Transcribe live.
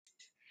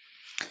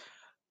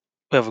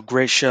We have a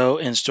great show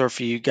in store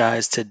for you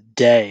guys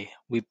today.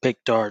 We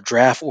picked our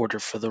draft order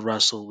for the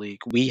Russell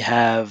League. We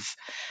have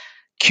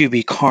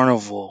QB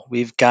Carnival.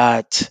 We've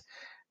got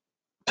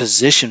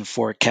position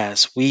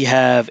forecasts. We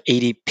have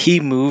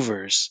ADP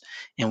movers.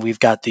 And we've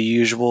got the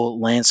usual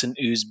Lance and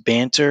Ooze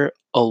banter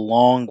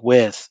along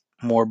with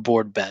more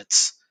board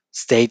bets.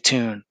 Stay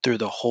tuned through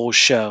the whole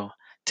show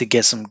to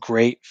get some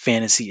great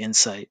fantasy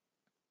insight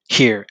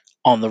here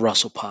on the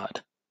Russell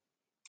Pod.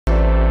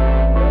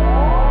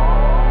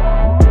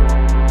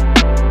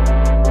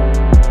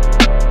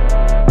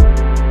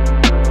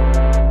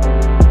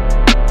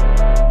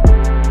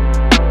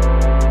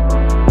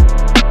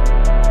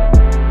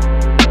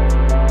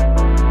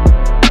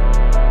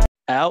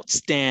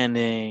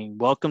 Outstanding.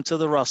 Welcome to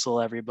the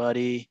Russell,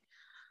 everybody.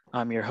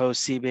 I'm your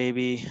host, C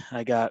Baby.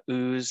 I got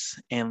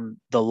Ooze and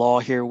the Law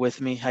here with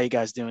me. How you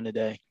guys doing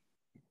today?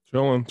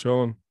 Chilling.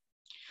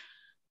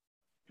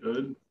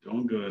 Good,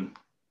 doing good.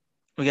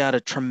 We got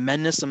a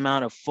tremendous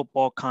amount of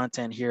football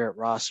content here at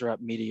Roster Up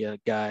Media,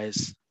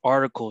 guys.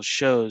 Articles,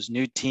 shows,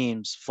 new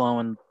teams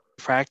flowing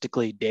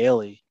practically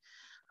daily.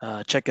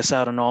 Check us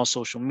out on all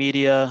social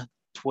media,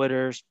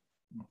 Twitter,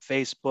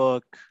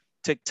 Facebook,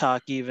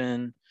 TikTok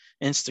even,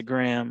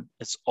 Instagram.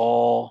 It's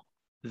all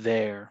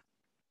there.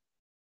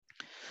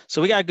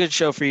 So we got a good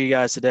show for you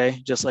guys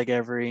today, just like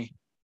every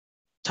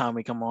time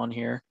we come on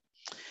here.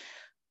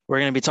 We're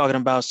going to be talking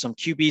about some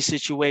QB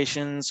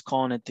situations,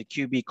 calling it the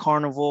QB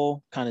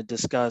Carnival, kind of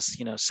discuss,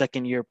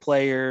 second-year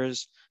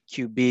players,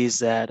 QBs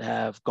that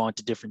have gone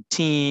to different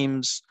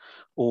teams,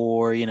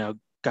 or,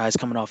 guys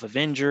coming off of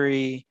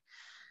injury.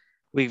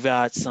 We've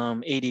got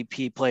some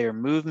ADP player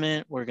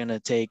movement. We're going to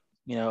take,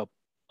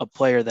 a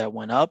player that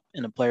went up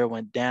and a player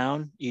went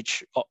down,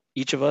 each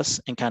of us,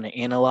 and kind of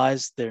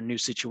analyze their new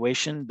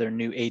situation, their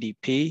new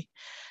ADP.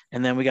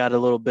 And then we got a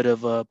little bit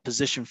of a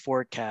position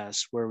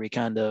forecast where we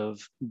kind of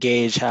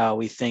gauge how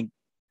we think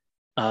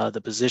the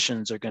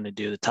positions are going to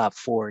do. The top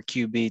four,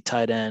 QB,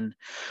 tight end,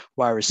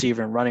 wide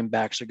receiver, and running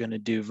backs are going to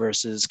do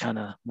versus kind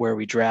of where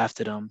we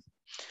drafted them.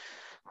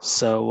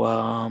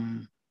 So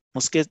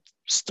let's get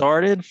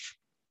started.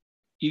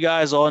 You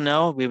guys all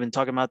know we've been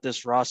talking about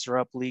this Roster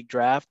Up League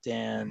draft,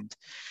 and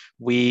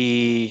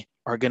we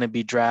are going to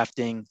be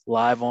drafting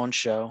live on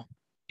show.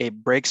 It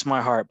breaks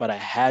my heart, but I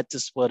had to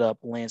split up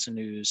Lance and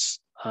Ooze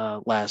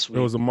last week.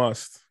 It was a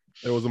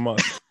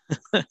must.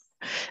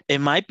 It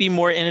might be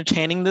more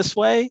entertaining this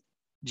way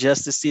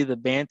just to see the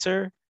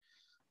banter,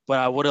 but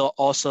I would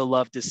also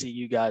love to see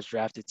you guys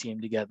draft a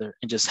team together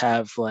and just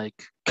have like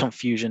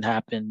confusion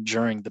happen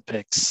during the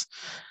picks.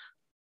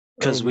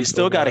 Because we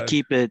still got to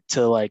keep it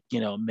to like,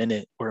 a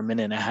minute or a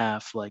minute and a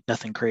half, like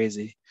nothing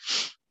crazy.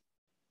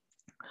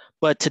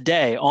 But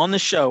today on the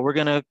show, we're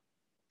going to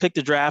pick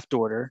the draft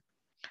order.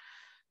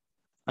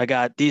 I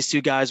got these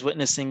two guys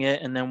witnessing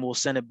it, and then we'll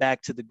send it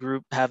back to the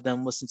group, have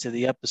them listen to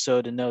the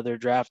episode and know their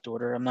draft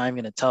order. I'm not even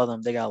going to tell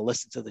them they got to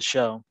listen to the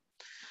show.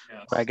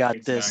 Yes, but I got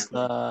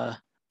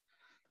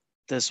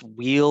this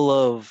wheel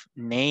of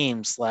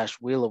names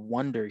 / wheel of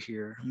wonder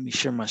here. Let me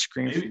share my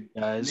screen for you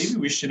guys. Maybe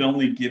we should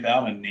only give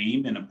out a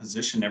name and a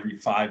position every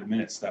 5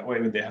 minutes. That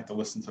way they have to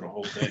listen to the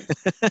whole thing.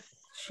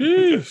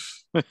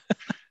 Sheesh.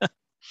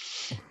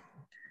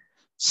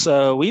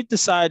 So we've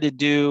decided to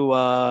do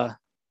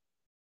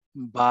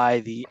by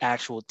the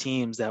actual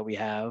teams that we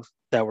have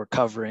that we're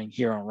covering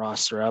here on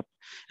Roster Up.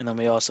 And then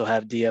we also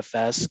have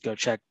DFS. Go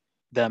check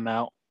them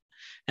out.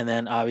 And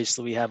then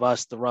obviously we have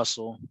us, the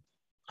Russell.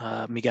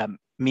 We got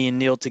me and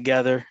Neil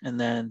together, and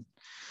then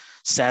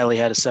sadly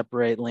had to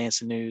separate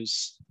Lance and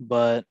Ooze.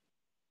 But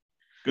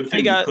good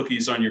thing the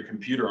cookies on your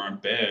computer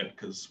aren't bad,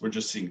 because we're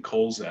just seeing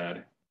Cole's ad.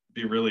 It'd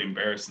be really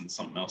embarrassing if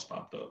something else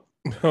popped up.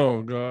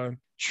 Oh God.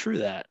 True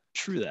that.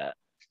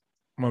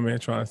 My man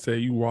trying to say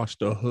you watched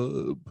the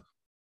hub.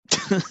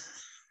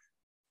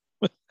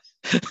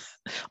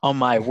 On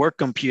my work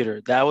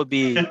computer. That would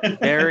be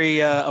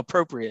very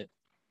appropriate.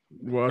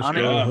 Watch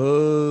the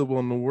hub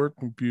on the work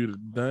computer.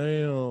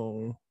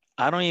 Damn.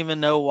 I don't even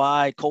know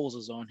why Cole's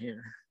is on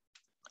here.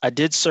 I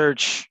did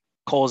search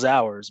Cole's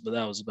hours, but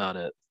that was about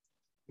it.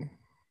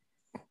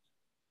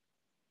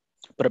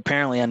 But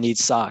apparently I need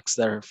socks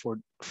that are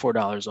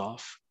 $4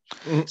 off.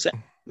 So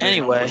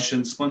anyway.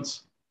 Shin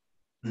splints?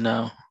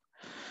 No.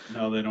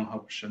 No, they don't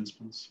help with shin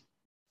splints.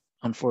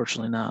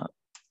 Unfortunately not.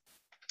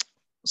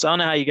 So I don't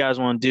know how you guys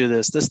want to do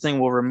this. This thing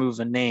will remove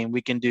a name.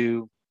 We can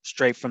do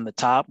straight from the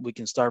top. We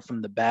can start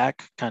from the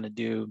back, kind of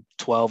do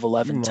 12,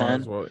 11,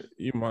 10.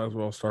 You might as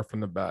well start from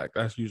the back.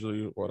 That's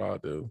usually what I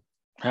do.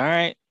 All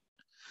right.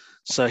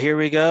 So here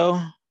we go.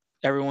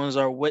 Everyone's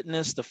our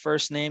witness. The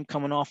first name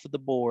coming off of the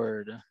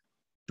board.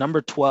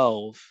 Number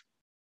 12.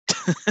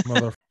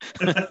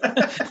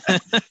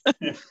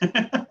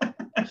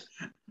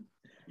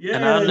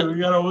 Yeah, we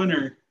got a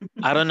winner.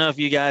 I don't know if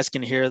you guys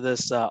can hear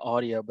this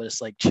audio, but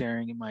it's like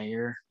cheering in my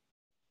ear.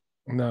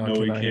 No,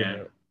 we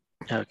can't.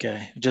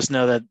 Okay. Just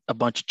know that a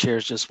bunch of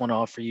cheers just went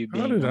off for you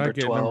being number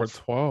 12. Number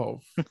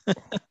 12?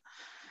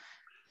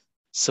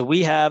 So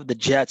we have the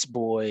Jets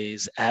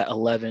boys at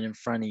 11 in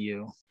front of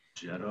you.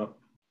 Jet up.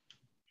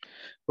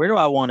 Where do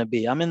I want to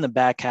be? I'm in the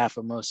back half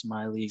of most of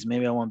my leagues.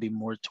 Maybe I want to be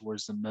more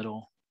towards the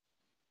middle.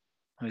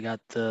 We got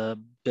the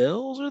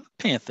Bills or the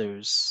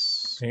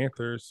Panthers?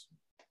 Panthers.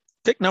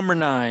 Pick number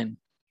 9.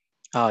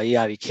 Oh, you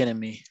gotta be kidding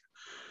me.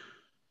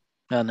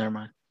 No, never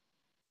mind.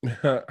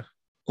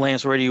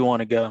 Lance, where do you want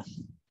to go?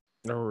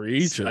 The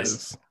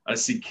reaches. I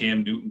see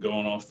Cam Newton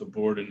going off the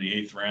board in the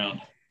 8th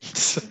round.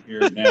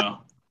 Here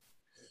now.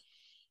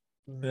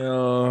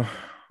 No.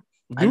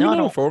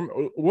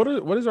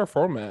 What is our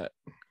format?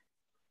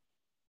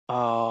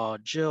 Oh,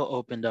 Jill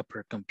opened up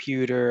her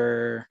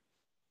computer.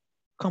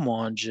 Come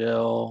on,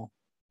 Jill.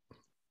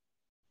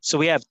 So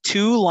we have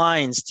 2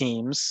 Lions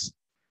teams,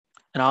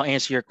 and I'll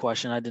answer your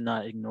question. I did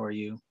not ignore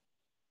you.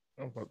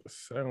 I'm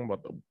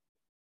about to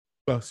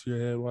bust your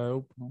head wide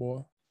open,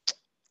 boy.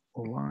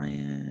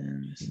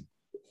 Lions.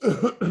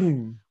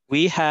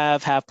 We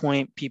have half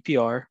point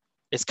PPR.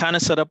 It's kind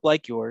of set up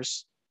like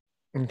yours.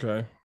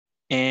 Okay.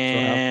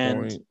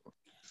 And so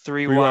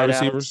 3 wide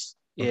receivers.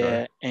 Yeah,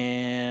 Okay.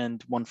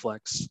 and 1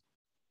 flex.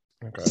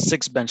 Okay.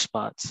 6 bench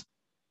spots.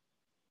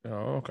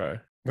 Oh, okay.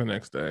 The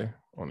next day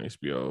on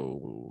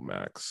HBO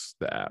Max,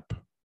 the app.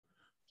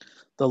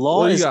 The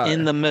Law is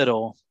in the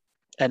middle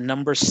at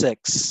number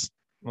 6.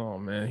 Oh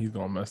man, he's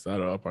gonna mess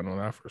that up. I know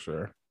that for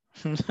sure.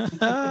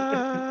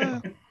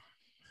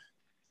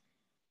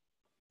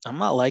 I'm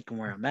not liking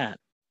where I'm at.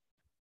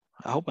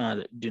 I hope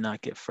I do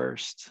not get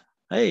first.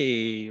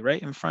 Hey,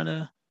 right in front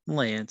of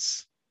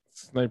Lance.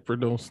 Sniper,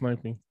 don't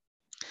snipe me.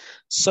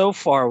 So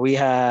far, we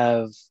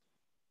have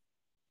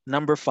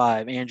number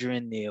 5, Andrew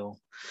and Neil,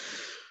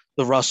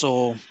 the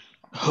Russell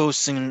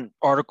hosting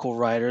article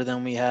writer.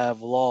 Then we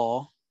have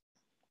Law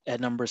at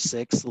number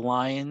 6.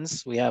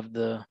 Lions, we have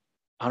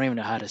I don't even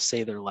know how to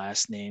say their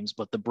last names,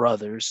 but the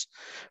brothers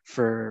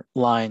for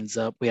Lions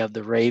up. We have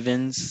the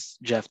Ravens,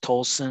 Jeff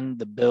Tolson,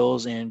 the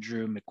Bills,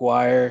 Andrew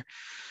McGuire,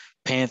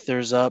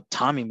 Panthers up,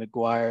 Tommy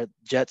McGuire,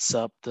 Jets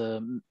up,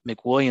 the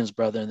McWilliams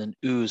brother, and then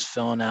Ooze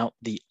filling out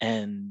the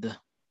end.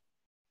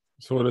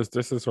 So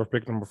this is our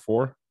pick number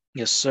 4?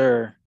 Yes,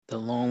 sir. The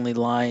Lonely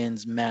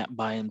Lions, Matt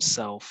by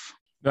himself.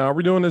 Now, are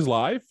we doing this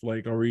live?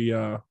 Like, are we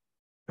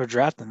We're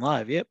drafting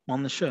live, yep,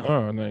 on the show.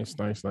 Oh, nice.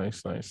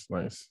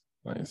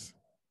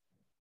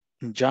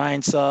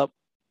 Giants up.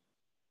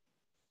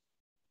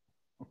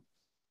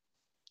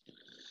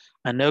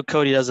 I know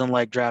Cody doesn't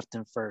like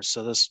drafting first,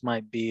 so this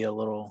might be a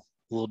little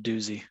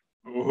doozy.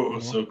 Oh,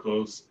 so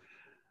close.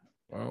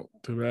 Well,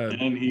 too bad.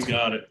 And he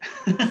got it.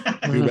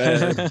 Too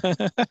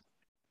bad.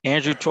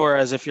 Andrew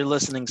Torres, if you're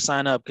listening,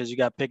 sign up because you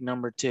got pick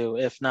number 2.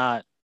 If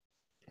not,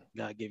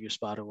 you gotta give your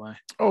spot away.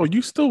 Oh,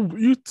 you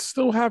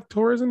still have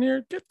Torres in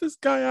here? Get this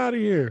guy out of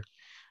here.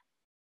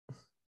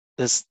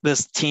 This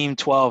team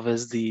 12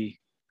 is the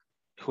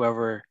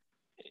whoever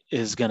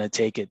is gonna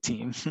take it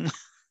team.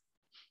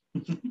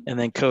 And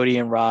then Cody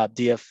and Rob,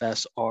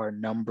 DFS are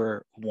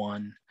number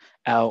 1.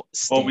 Out.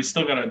 Well, we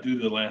still gotta do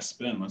the last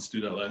spin. Let's do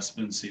that last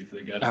spin, see if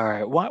they get it. All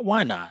right.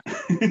 Why not?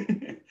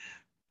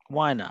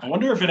 Why not? I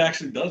wonder if it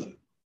actually does it.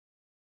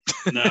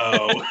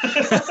 No.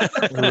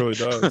 It really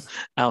does.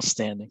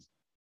 Outstanding.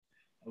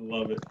 I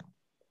love it.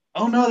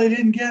 Oh no, they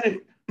didn't get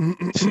it.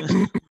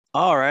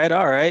 All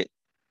right.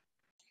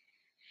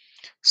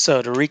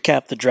 So to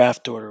recap the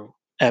draft order,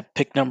 at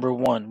pick number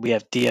 1, we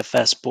have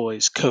DFS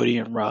boys, Cody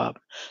and Rob.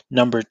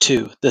 Number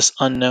 2, this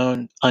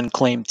unknown,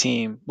 unclaimed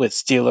team with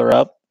Steeler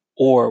up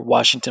or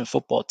Washington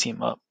football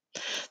team up.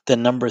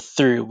 Then number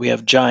 3, we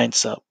have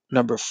Giants up.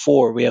 Number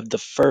 4, we have the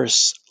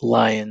first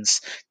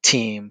Lions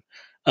team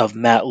of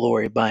Matt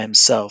Laurie by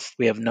himself.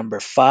 We have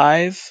number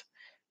 5,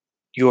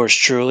 yours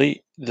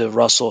truly, the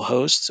Russell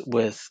host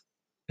with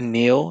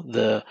Neil,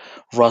 the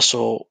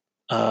Russell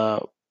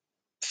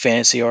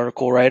fantasy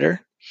article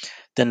writer.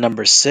 Then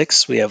number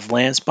 6, we have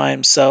Lance by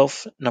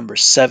himself. Number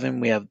 7,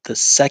 we have the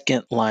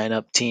second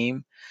lineup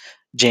team,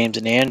 James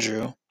and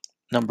Andrew.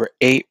 Number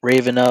 8,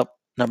 Raven up.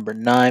 Number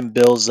 9,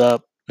 Bills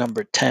up.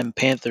 Number 10,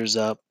 Panthers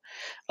up.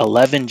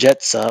 11,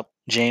 Jets up,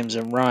 James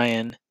and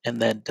Ryan. And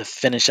then to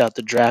finish out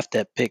the draft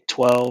at pick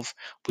 12,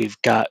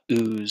 we've got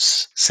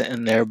Ooze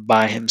sitting there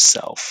by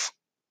himself.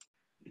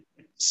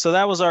 So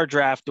that was our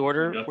draft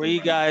order. What do you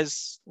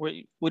guys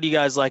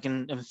like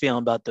and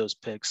feeling about those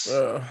picks?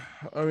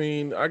 I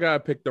mean, I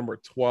got pick number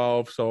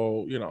 12,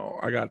 so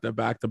I got the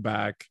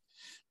back-to-back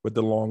with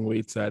the long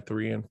waits at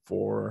 3 and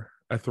 4,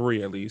 at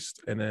 3 at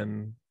least, and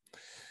then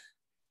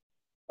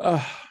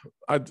I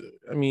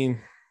mean,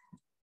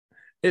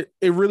 it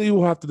really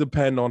will have to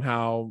depend on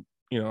how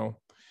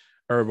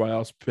everybody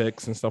else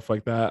picks and stuff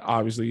like that.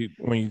 Obviously,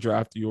 when you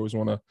draft, you always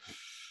want to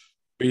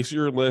base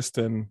your list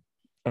and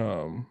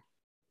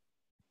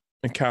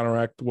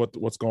counteract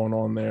what's going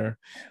on there.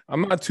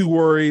 I'm not too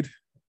worried.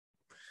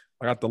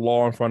 I got the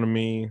Law in front of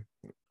me.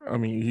 I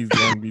mean, he's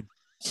going to be.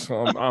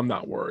 So I'm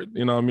not worried.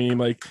 You know what I mean?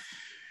 Like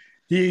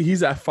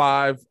he's at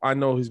 5. I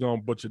know he's going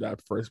to butcher that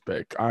first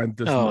pick. I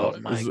just know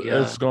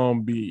it's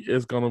going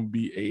to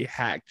be a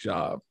hack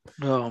job.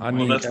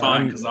 That's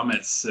fine because I'm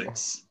at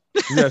 6.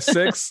 He's at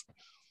 6.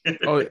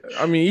 Oh,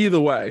 I mean, either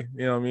way,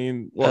 you know what I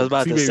mean. Well, I was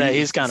about to say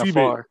he's kind of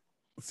far.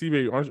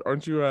 C-Baby,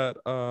 aren't you at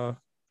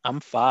I'm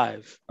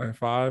 5. I'm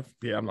 5.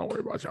 Yeah, I'm not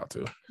worried about y'all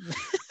too.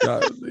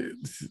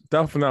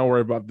 Definitely not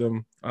worried about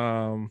them.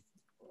 I'm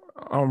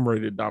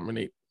ready to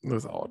dominate.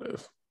 That's all it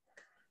is.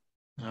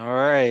 All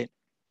right.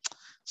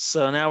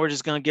 So now we're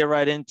just gonna get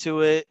right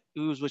into it.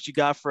 Ooze, what you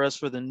got for us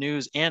for the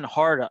news and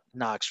Hard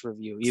Knocks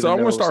review? So I'm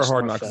gonna start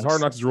Hard Knocks.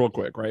 Hard Knocks is real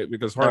quick, right?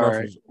 Because Hard Knocks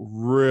was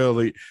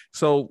really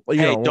so.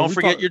 Hey, don't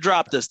forget your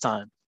drop this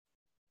time.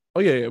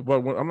 Oh yeah, but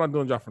I'm not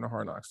doing drop for the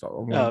Hard Knocks. So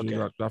I'm gonna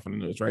do drop for the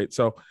news, right?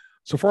 So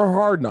for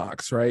Hard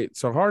Knocks, right?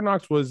 So Hard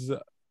Knocks was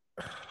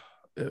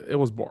it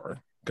was boring.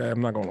 Okay,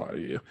 I'm not gonna lie to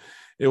you.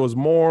 It was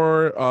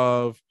more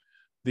of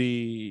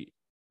the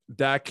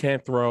Dak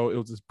can't throw. It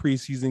was this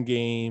preseason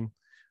game.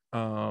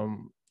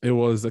 It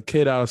was a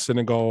kid out of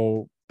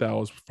Senegal that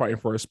was fighting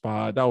for a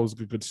spot. That was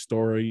a good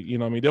story. You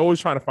know what I mean? They're always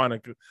trying to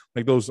find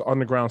like those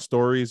underground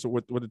stories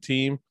with the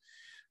team.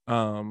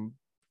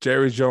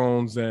 Jerry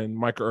Jones and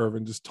Michael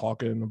Irvin just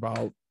talking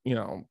about, you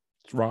know,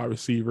 wide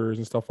receivers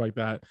and stuff like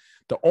that.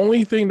 The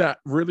only thing that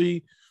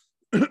really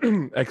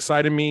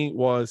excited me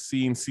was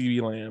seeing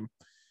CeeDee Lamb.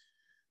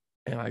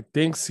 And I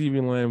think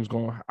CeeDee Lamb's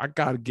I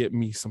got to get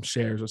me some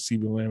shares of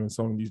CeeDee Lamb in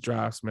some of these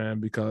drafts,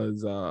 man,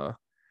 because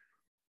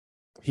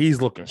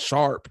he's looking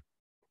sharp.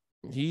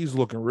 He's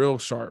looking real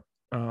sharp.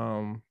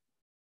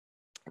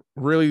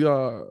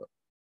 Really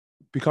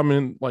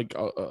becoming like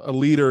a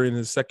leader in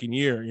his second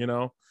year, you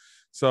know?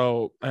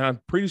 So, and I'm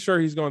pretty sure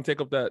he's going to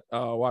take up that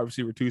wide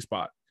receiver 2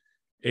 spot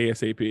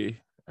ASAP.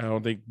 I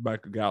don't think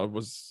Michael Gallup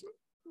was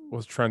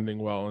trending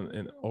well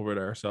in over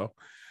there. So,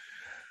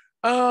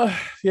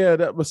 yeah,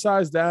 that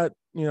besides that,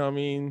 you know, I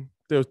mean,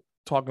 they're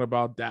talking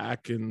about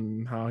Dak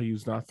and how he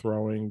was not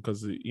throwing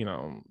because, you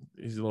know,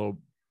 he's a little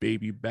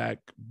baby back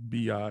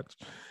biatch.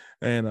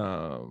 And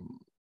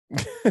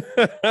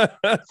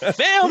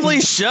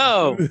family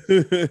show.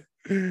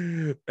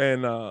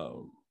 And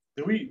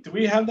do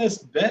we have this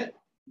bet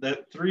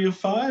that 3 of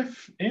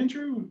 5,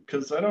 Andrew?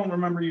 Because I don't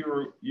remember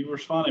you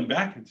responding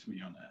back to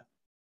me on that.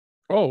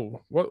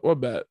 Oh,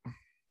 what bet?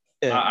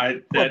 Yeah,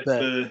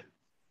 the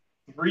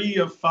 3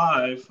 of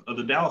 5 of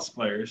the Dallas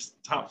players,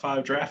 top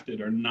 5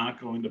 drafted, are not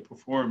going to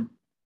perform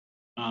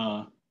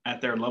at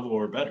their level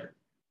or better.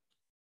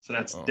 So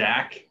that's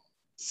Dak,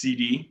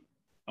 CeeDee,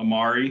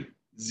 Amari,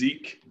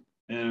 Zeke,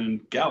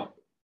 and Gallup.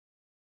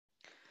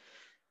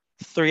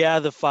 3 out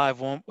of the 5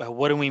 won't.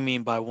 What do we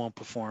mean by won't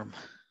perform?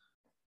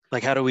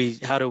 Like, how do we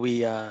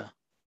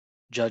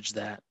judge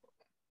that?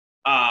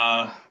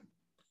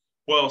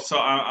 Well, so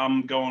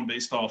I'm going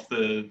based off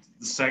the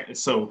second.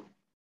 So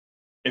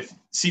if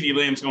CeeDee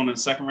Lamb's going in the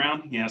second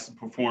round, he has to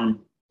perform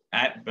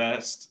at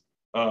best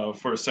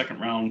for a second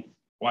round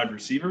wide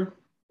receiver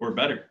or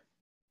better.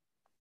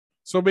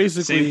 So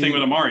basically, same thing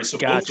with Amari. So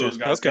both those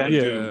guys got to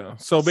do.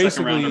 So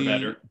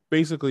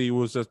basically, it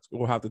was just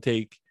we'll have to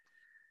take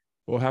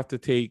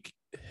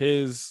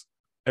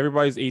everybody's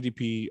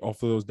ADP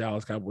off of those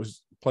Dallas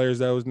Cowboys players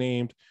that was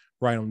named,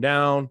 write them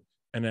down,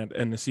 and then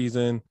end the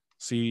season,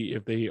 see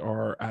if they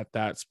are at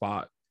that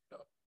spot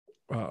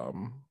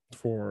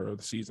for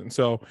the season.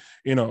 So,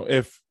 you know,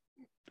 if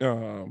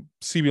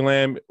CeeDee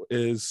Lamb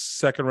is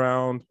second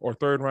round or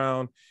third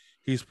round,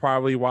 he's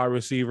probably wide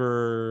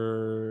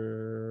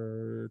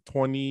receiver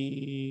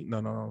 20.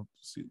 No.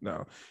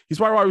 He's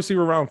probably wide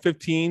receiver around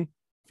 15,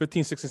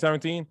 16,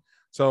 17.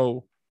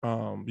 So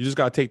you just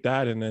got to take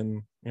that and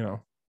then, you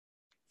know,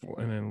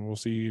 and then we'll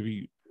see if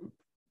he,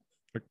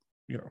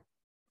 you know,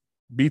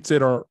 beats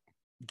it or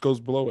goes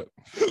below it.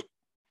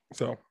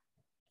 So,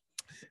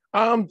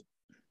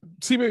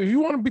 see, if you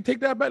want to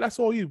take that bet, that's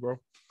all you, bro.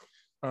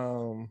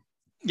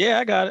 Yeah,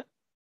 I got it.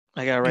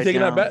 I got it right. You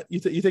taking down. that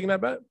bet? You taking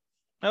that bet?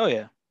 Oh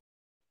yeah.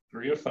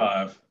 3 of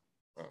 5.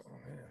 Oh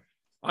man,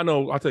 I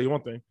know. I'll tell you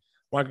one thing.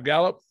 Michael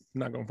Gallup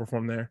not going to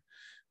perform there.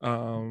 But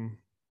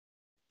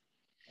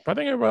I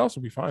think everybody else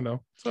will be fine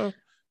though. So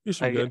you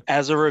should be good.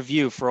 As a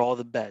review for all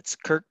the bets,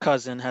 Kirk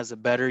Cousins has a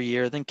better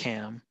year than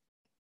Cam.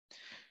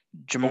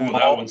 Jamal,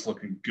 that one's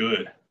looking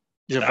good.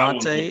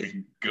 Javonte,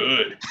 looking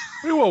good.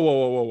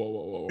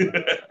 Whoa.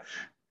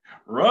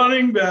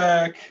 Running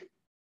back.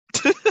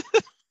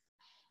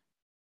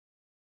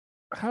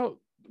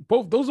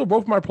 Those are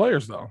both my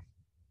players though.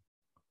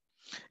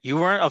 You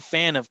weren't a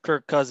fan of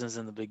Kirk Cousins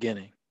in the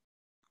beginning.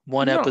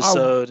 One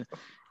episode,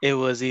 it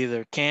was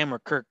either Cam or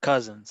Kirk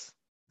Cousins.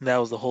 That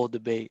was the whole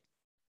debate.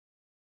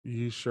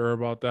 You sure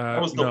about that?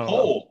 That was the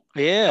poll.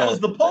 Yeah. That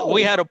was the poll.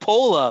 We had a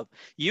poll up.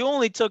 You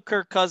only took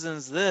Kirk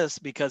Cousins this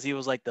because he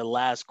was like the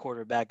last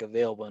quarterback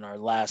available in our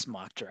last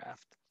mock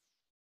draft.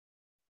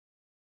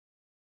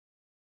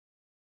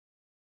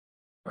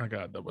 I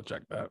gotta double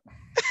check that.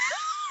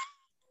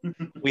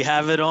 We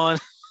have it on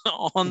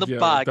the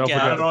podcast.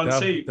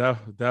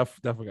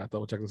 Definitely got to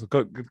double check this. So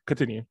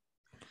continue.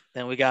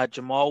 Then we got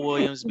Jamal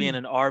Williams being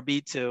an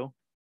RB2.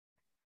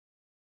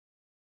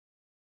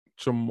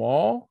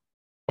 Jamal?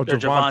 Or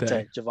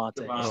Javonte.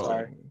 Javonte.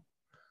 Sorry.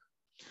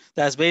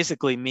 That's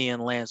basically me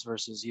and Lance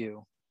versus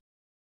you.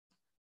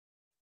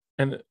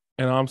 And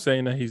I'm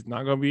saying that he's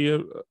not going to be a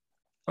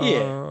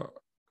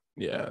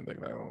yeah, I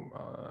think that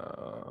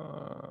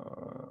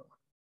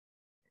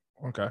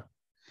okay.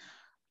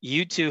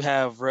 You two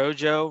have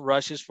Rojo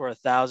rushes for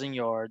 1,000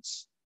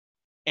 yards,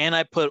 and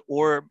I put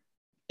Orb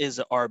is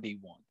an RB1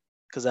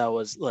 because that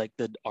was like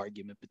the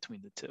argument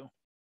between the two.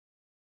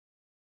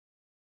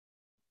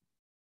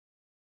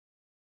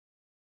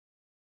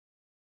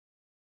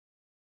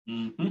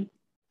 Mm-hmm.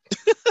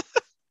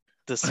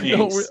 The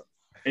Sphinx.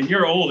 In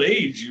your old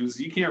age,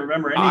 you can't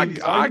remember any of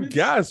these arguments? I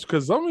guess,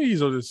 because some of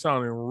these are just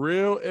sounding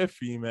real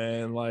iffy,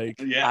 man.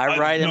 Like, yeah, I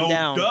write them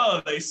down.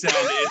 Duh, they sound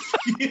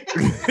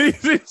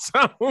iffy.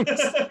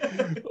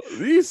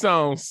 these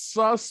sound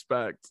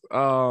suspect.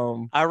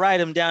 I write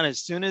them down as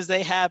soon as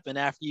they happen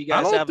after you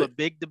guys have a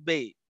big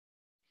debate.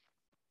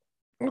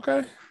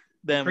 Okay.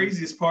 The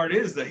craziest part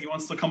is that he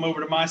wants to come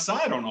over to my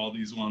side on all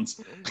these ones.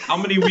 How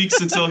many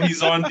weeks until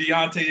he's on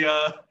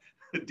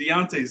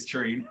Deontay's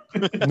train?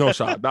 No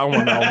shot. That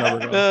one I'll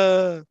never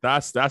go.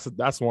 That's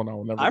one I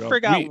will never go. I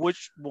forgot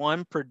which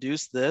one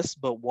produced this,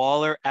 but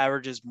Waller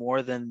averages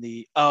more than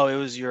it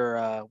was your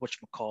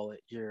whatchamacallit,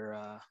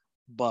 your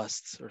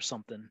busts or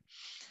something.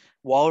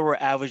 Waller will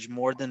average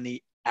more than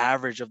the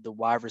average of the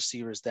wide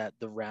receivers that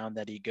the round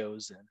that he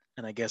goes in.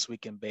 And I guess we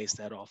can base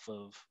that off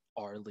of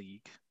our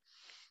league.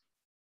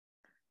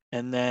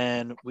 And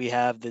then we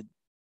have the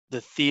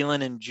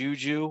Thielen and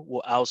Juju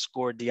will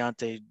outscore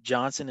Deontay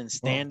Johnson in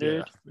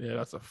standard. Yeah,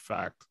 that's a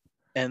fact.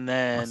 And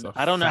then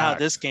I don't know how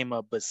this came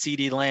up, but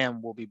CeeDee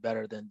Lamb will be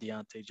better than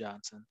Deontay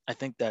Johnson. I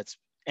think that's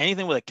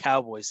anything with a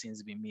Cowboy seems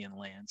to be me and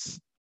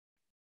Lance.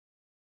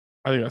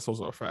 I think that's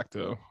also a fact,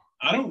 though.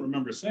 I don't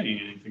remember saying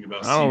anything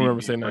about I don't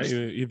remember saying that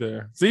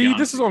either. See, Deontay.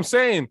 This is what I'm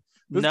saying.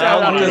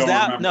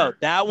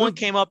 That one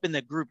came up in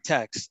the group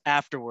text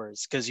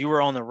afterwards because you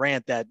were on the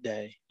rant that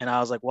day. And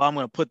I was like, well, I'm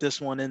going to put this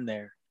one in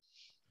there.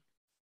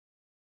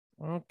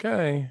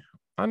 Okay.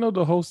 I know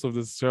the host of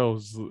this show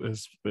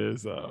is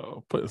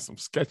putting some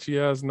sketchy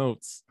ass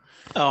notes.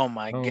 Oh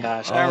my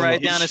gosh. I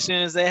write down as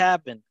soon as they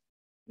happen.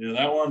 Yeah,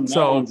 that one's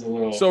a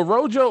little... So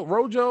Rojo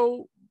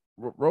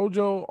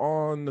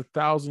on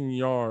 1,000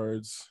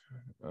 yards.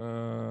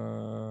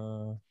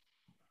 I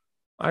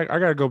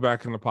gotta go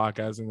back in the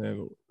podcast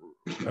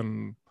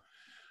and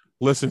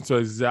listen to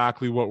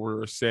exactly what we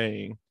were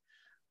saying,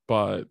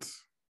 but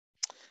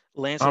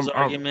Lance's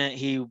argument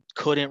he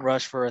couldn't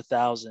rush for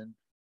 1,000,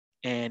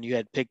 and you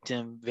had picked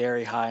him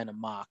very high in a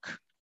mock.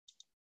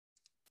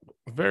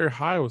 Very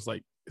high was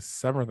like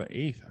 7th or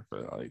 8th. I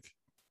feel like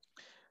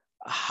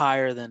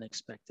higher than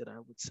expected, I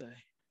would say.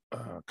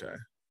 Okay.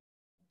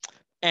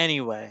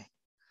 Anyway,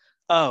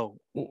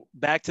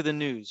 back to the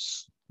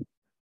news.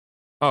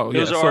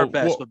 Those are our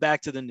best, but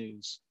back to the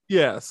news.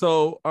 Yeah.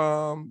 So,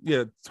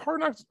 it's Hard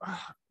Knocks,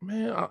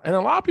 man, and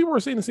a lot of people are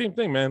saying the same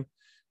thing, man.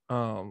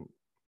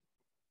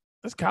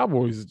 This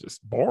Cowboys is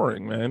just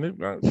boring, man.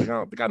 They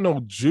got no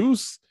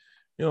juice,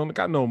 they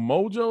got no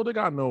mojo, they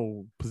got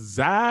no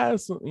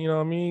pizzazz. You know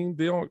what I mean?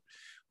 They don't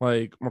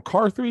like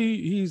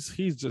McCarthy.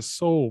 He's just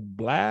so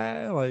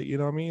blah. Like, you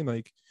know what I mean?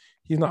 Like,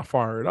 he's not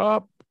fired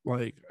up.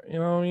 Like, you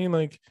know what I mean?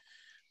 Like,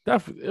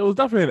 it was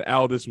definitely an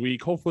L this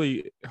week.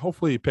 Hopefully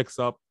it picks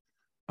up.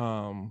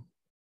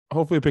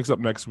 Hopefully it picks up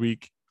next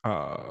week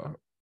on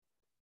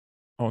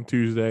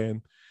Tuesday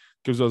and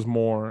gives us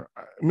more.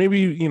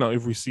 Maybe,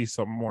 if we see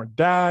some more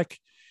Dak,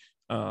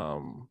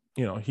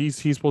 he's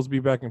supposed to be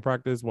back in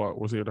practice. Well,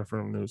 we'll see a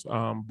different news.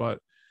 But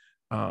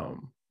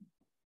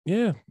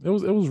it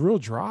was real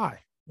dry.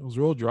 It was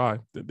real dry.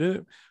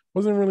 It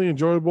wasn't really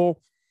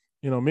enjoyable.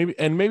 Maybe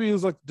it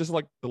was just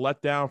like the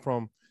letdown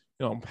from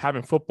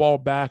having football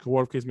back or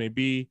whatever case may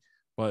be.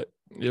 But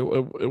it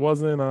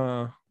wasn't.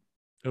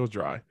 It was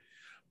dry.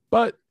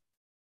 But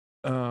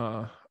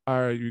I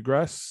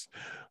regress.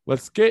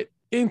 Let's get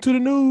into the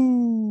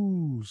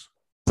news.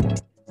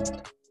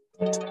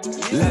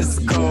 Let's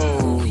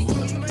go.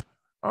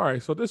 All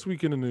right. So this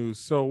week in the news.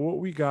 So what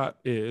we got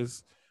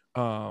is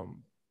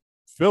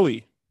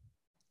Philly.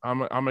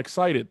 I'm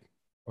excited.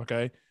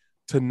 Okay.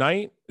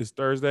 Tonight is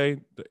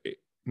Thursday, the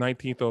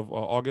 19th of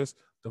August.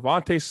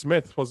 Devontae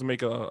Smith supposed to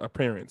make an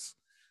appearance,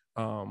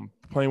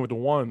 playing with the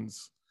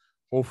ones.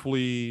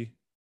 Hopefully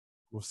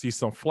we'll see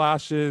some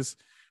flashes,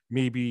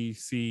 maybe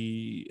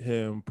see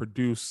him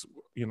produce,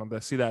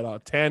 see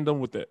that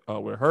tandem with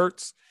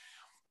Hurts,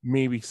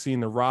 maybe seeing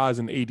the rise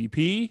in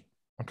ADP.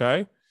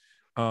 Okay.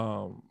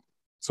 So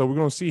we're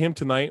going to see him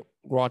tonight.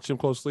 Watch him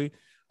closely.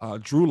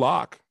 Drew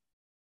Lock,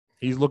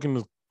 he's looking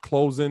to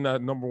close in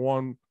that number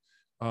one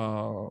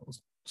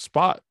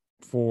spot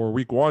for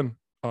week 1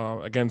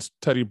 against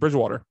Teddy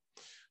Bridgewater.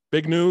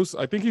 Big news.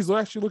 I think he's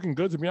actually looking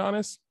good, to be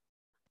honest.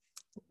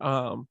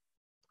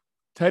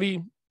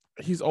 Teddy,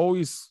 he's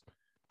always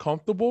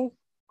comfortable,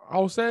 I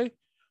would say,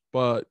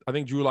 but I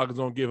think Drew Lock is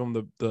going to give him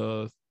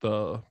the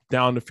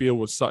down the field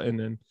with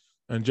Sutton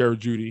and Jerry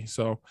Jeudy.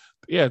 So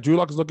yeah, Drew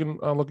Lock is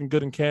looking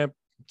good in camp,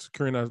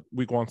 securing that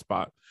week 1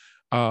 spot.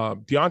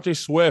 DeAndre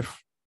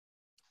Swift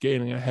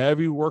getting a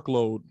heavy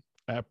workload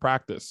at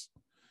practice.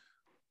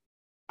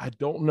 I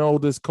don't know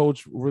this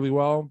coach really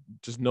well.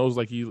 Just knows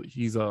like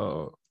he's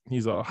a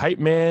hype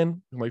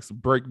man. He likes to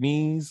break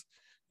knees.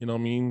 You know what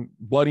I mean?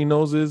 Bloody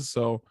noses.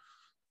 So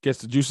gets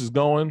the juices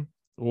going.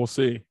 We'll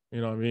see. You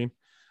know what I mean?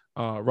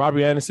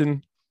 Robbie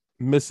Anderson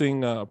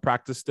missing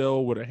practice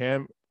still with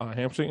a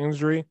hamstring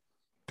injury.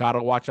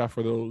 Gotta watch out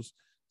for those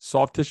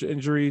soft tissue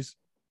injuries.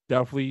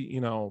 Definitely,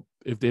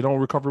 if they don't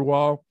recover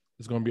well,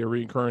 it's going to be a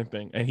recurring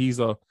thing. And he's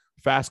a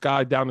fast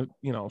guy down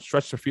the,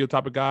 stretch the field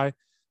type of guy.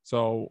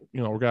 So,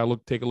 we're gonna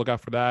take a look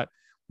out for that.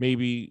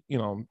 Maybe,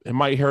 it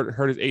might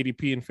hurt his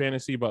ADP in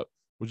fantasy, but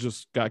we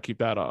just gotta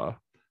keep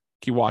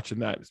watching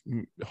that.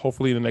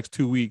 Hopefully in the next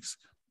 2 weeks,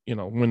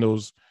 when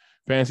those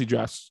fantasy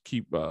drafts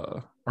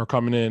are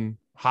coming in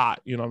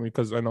hot,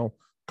 because I know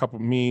a couple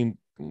me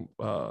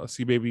and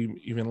C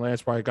Baby, even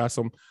Lance probably got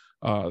some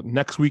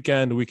next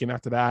weekend, the weekend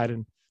after that,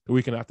 and the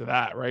weekend after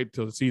that, right,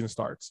 till the season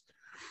starts.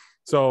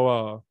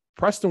 So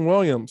Preston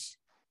Williams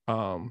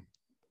coming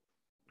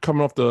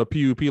off the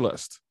PUP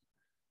list.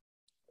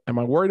 Am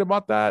I worried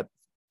about that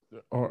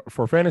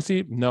for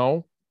fantasy?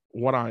 No.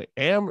 What I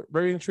am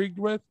very intrigued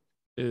with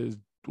is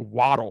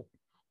Waddle.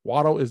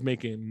 Waddle is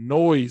making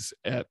noise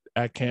at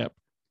camp.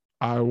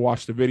 I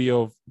watched the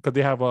video because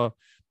they have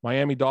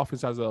Miami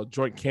Dolphins has a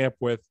joint camp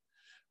with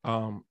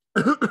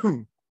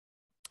the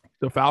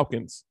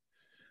Falcons.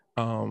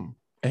 And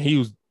he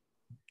was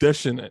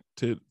dishing it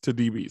to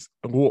DBs.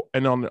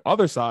 And on the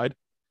other side,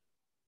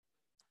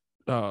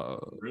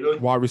 really?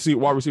 wide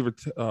receiver,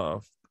 I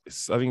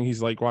think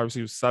he's like wide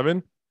receiver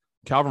 7,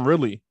 Calvin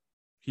Ridley.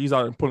 He's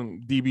out and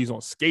putting DBs on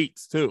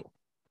skates too.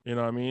 You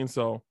know what I mean?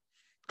 So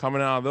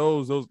coming out of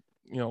those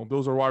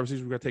are wide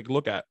receivers we got to take a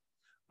look at.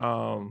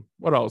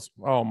 What else?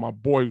 Oh, my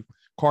boy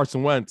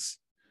Carson Wentz,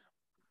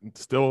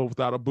 still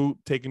without a boot,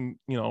 taking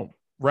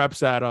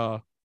reps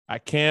at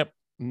camp.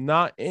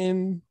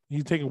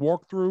 He's taking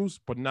walkthroughs,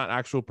 but not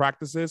actual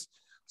practices.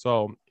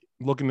 So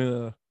looking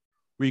to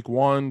week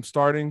 1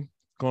 starting,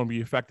 going to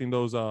be affecting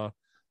those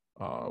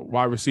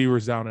wide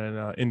receivers down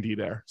in Indy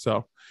there.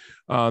 So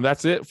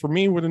that's it for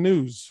me with the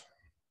news.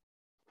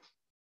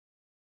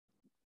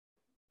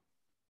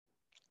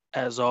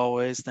 As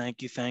always,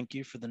 thank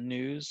you for the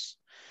news.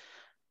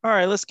 All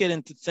right, let's get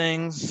into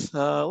things.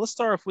 Let's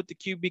start off with the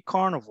QB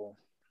Carnival.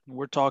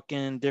 We're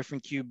talking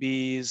different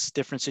QBs,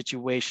 different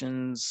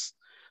situations.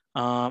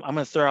 I'm going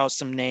to throw out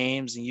some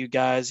names and you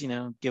guys,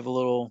 give a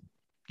little,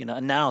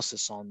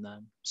 analysis on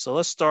them. So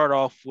let's start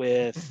off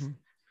with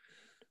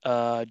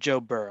Joe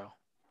Burrow.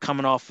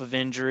 Coming off of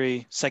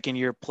injury,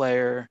 second-year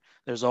player.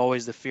 There's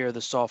always the fear of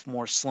the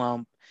sophomore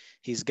slump.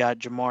 He's got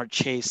Jamar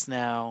Chase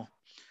now.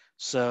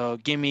 So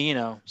give me,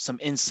 some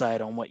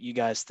insight on what you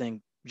guys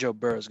think Joe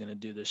Burrow is going to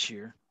do this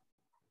year.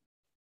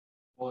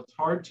 Well, it's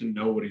hard to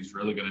know what he's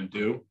really going to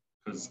do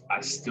because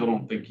I still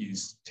don't think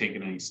he's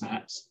taken any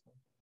snaps,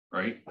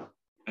 right?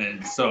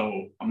 And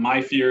so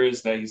my fear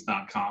is that he's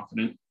not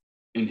confident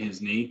in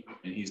his knee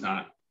and he's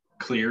not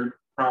cleared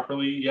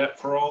properly yet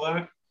for all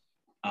that.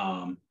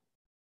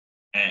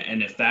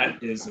 And if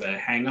that is a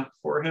hang-up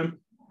for him,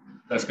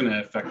 that's going to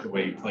affect the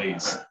way he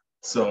plays.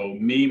 So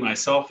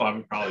myself, I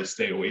would probably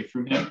stay away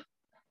from him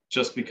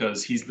just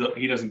because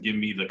he doesn't give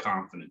me the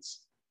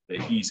confidence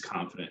that he's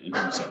confident in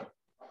himself.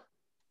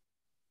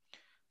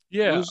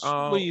 Yeah.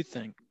 What do you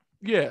think?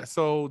 Yeah.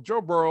 So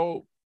Joe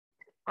Burrow,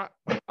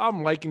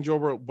 I'm liking Joe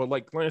Burrow, but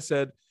like Lance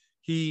said,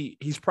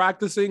 he's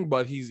practicing,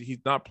 but he's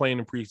not playing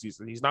in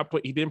preseason.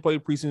 He didn't play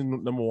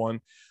preseason number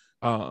 1.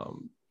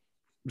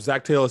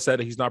 Zach Taylor said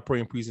that he's not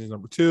playing preseason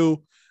number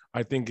 2.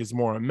 I think it's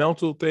more a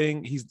mental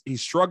thing.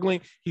 He's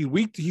struggling.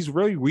 He's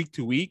really week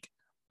to week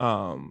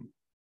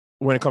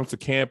when it comes to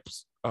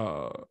camps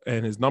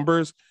and his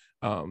numbers.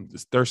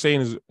 They're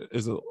saying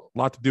is a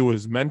lot to do with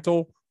his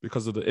mental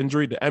because of the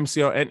injury, the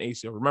MCL and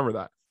ACL. Remember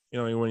that,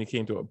 when he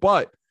came to it.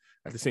 But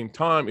at the same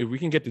time, if we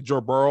can get the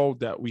Joe Burrow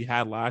that we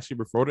had last year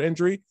before the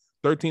injury,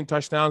 13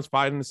 touchdowns,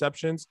 5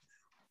 interceptions,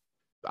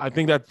 I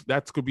think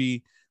that could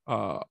be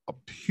a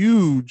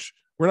huge.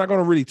 We're not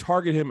going to really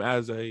target him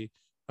as a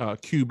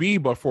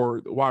QB, but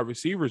for wide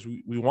receivers,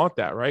 we want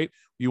that, right?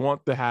 We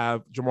want to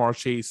have Jamar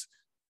Chase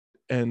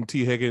and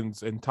T.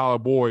 Higgins and Tyler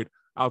Boyd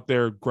out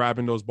there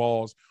grabbing those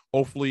balls.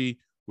 Hopefully,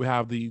 we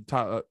have the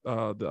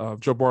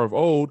Joe Burrow of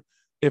old.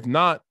 If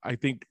not, I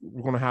think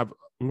we're going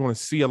to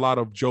see a lot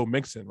of Joe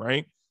Mixon,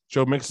 right?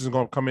 Joe Mixon is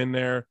going to come in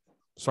there,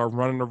 start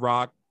running the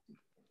rock,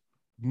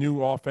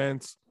 new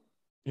offense,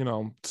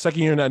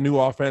 second year in that new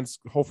offense,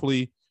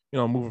 hopefully,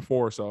 moving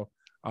forward. So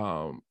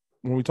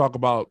when we talk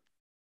about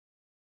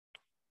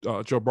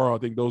Joe Burrow, I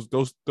think those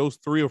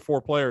 3 or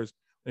 4 players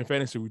in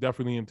fantasy, we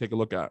definitely need to take a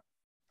look at.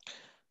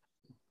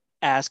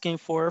 Asking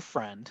for a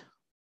friend.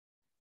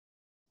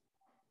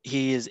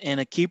 He is in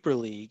a keeper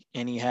league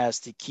and he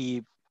has to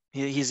keep,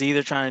 he's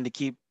either trying to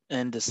keep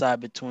and decide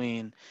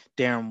between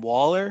Darren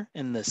Waller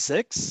in the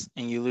 6th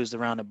and you lose the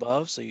round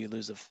above, so you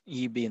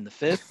be in the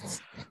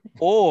 5th,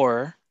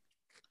 or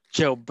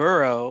Joe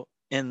Burrow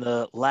in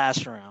the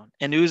last round.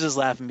 And Uz is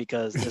laughing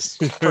because this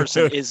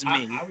person is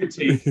me.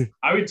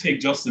 I would take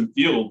Justin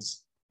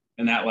Fields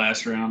in that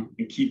last round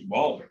and keep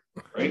Waller,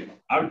 right?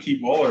 I would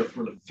keep Waller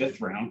for the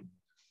 5th round.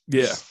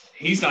 Yeah.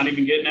 He's not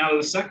even getting out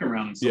of the 2nd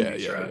round in some of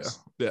these drafts.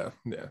 Yeah.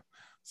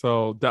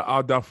 So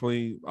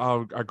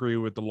I'll agree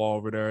with the law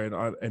over there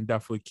and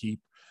definitely keep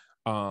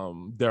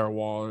Darren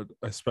Waller,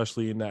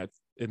 especially in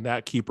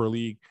that keeper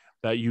league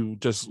that you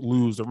just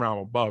lose the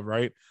round above,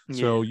 right? Yeah.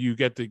 So you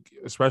get to,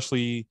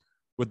 especially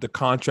with the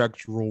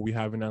contract rule we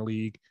have in that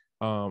league.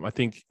 I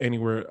think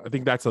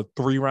that's a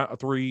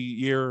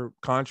 3-year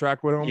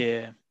contract with him.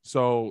 Yeah.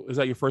 So is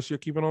that your first year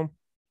keeping him?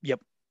 Yep.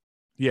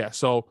 Yeah.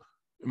 So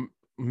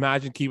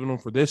imagine keeping him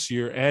for this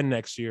year and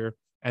next year.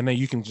 And then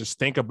you can just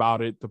think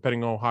about it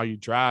depending on how you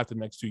draft the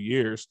next 2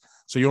 years.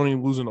 So you're only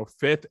losing a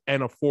 5th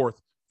and a 4th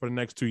for the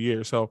next 2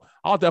 years. So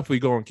I'll definitely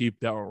go and keep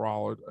Darren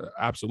Waller.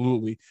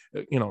 Absolutely.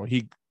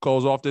 He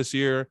goes off this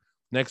year.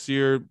 Next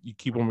year, you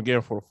keep him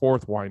again for the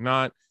 4th. Why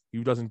not? If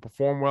he doesn't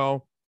perform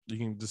well, you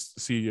can just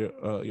see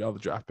your other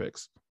draft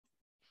picks.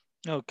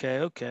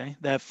 Okay.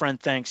 That friend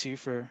thanks you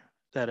for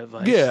that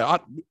advice. Yeah,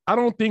 I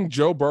don't think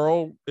Joe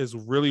Burrow is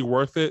really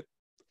worth it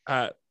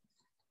at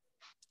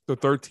the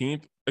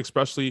 13th,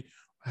 especially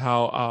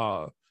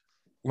how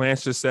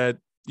Lance just said,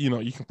 you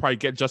can probably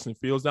get Justin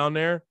Fields down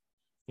there,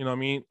 you know what I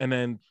mean? And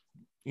then,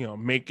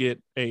 make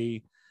it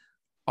a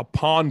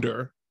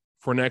ponder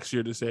for next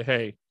year to say,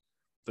 hey,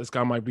 this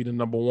guy might be the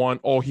number one.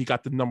 Oh, he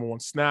got the number one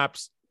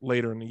snaps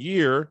later in the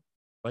year,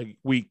 like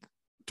week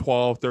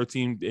 12,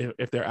 13,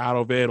 if they're out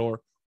of it or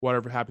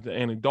whatever happened to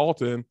Andy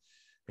Dalton. And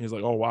he's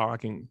like, oh, wow, I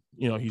can,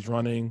 he's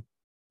running,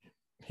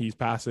 he's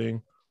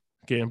passing,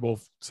 getting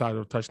both sides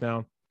of a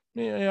touchdown.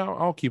 Yeah,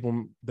 I'll keep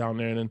him down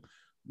there and then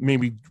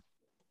maybe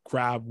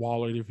grab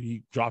Waller if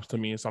he drops to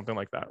me or something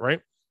like that,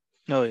 right?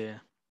 Oh, yeah.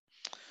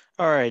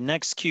 All right,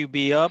 next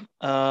QB up.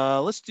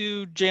 Let's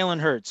do Jalen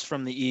Hurts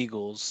from the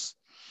Eagles.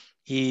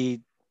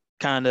 He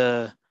kind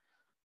of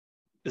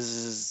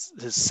is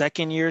his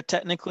second year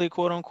technically,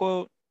 quote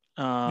unquote.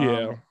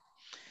 Yeah.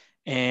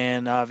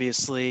 And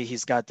obviously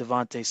he's got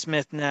Devontae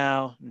Smith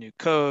now, new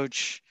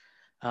coach.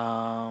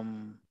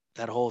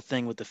 That whole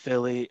thing with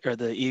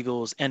the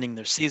Eagles ending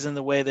their season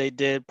the way they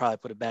did probably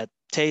put a bad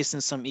taste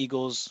in some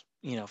Eagles,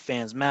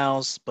 fans'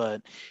 mouths.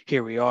 But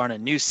here we are in a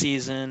new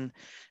season,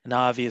 and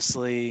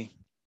obviously,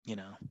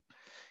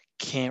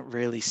 can't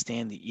really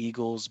stand the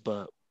Eagles,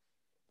 but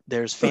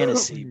there's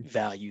fantasy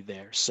value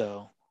there.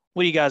 So,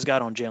 what do you guys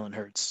got on Jalen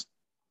Hurts?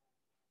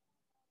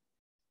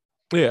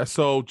 Yeah,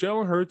 so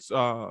Jalen Hurts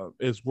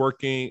is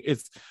working.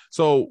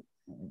 The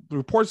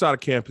reports out of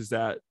camp is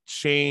that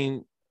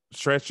Shane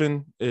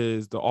Stretchen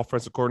is the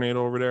offensive coordinator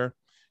over there.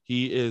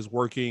 He is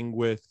working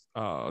with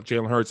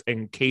Jalen Hurts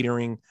and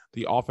catering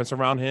the offense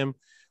around him.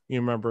 You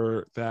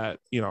remember that,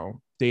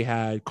 they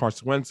had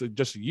Carson Wentz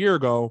just a year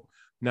ago,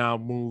 now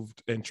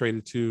moved and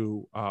traded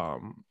to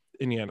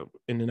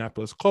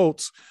Indianapolis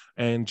Colts,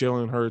 and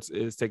Jalen Hurts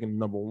is taking the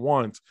number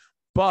one.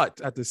 But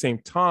at the same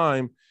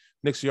time,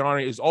 Nick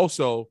Sirianni is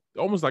also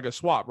almost like a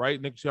swap, right?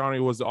 Nick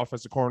Sirianni was the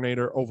offensive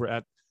coordinator over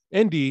at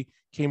Indy,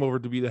 came over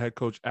to be the head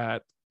coach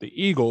at the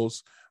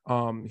Eagles.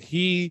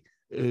 He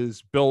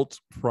is built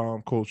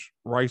from Coach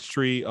Rice's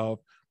tree of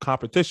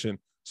competition.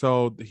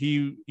 So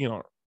he,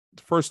 the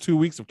first 2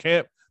 weeks of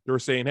camp, they were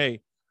saying,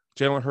 hey,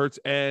 Jalen Hurts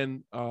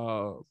and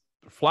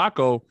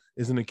Flacco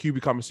is in the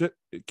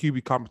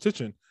QB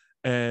competition.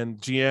 And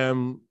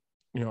GM,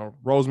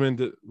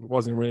 Roseman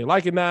wasn't really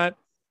liking that,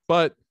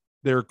 but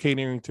they're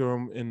catering to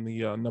him in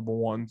the number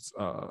one's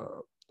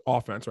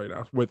offense right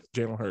now with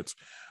Jalen Hurts.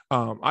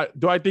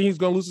 Do I think he's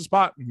going to lose the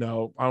spot?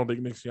 No, I don't think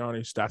Nick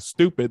Sirianni is that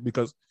stupid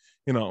because,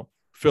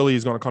 Philly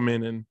is going to come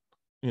in and,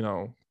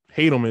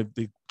 hate him if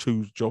they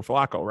choose Joe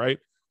Flacco, right?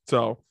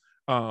 So,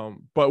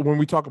 but when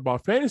we talk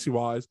about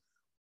fantasy-wise,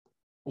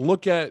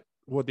 look at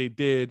what they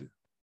did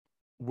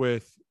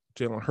with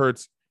Jalen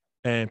Hurts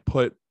and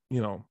put,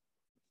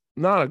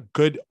 not a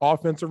good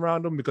offense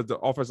around him because the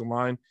offensive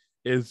line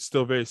is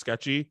still very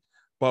sketchy.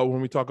 But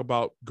when we talk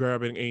about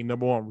grabbing a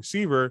number one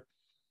receiver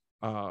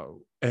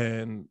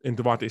and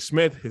Devontae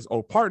Smith, his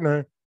old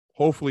partner,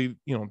 hopefully,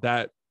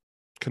 that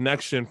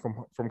connection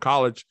from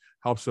college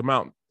helps him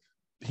out.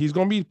 He's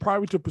going to be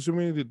probably to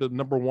presumably the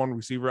number one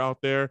receiver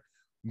out there.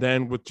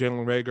 Then with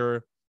Jalen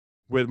Reagor,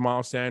 with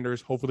Miles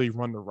Sanders, hopefully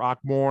run the rock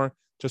more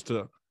just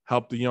to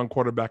help the young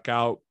quarterback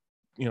out,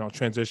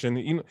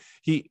 transition.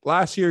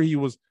 Last year he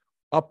was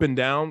up and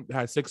down,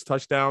 had 6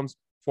 touchdowns,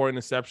 4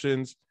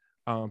 interceptions.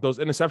 Those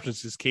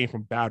interceptions just came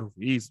from bad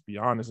reads, to be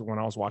honest, when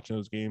I was watching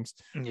those games.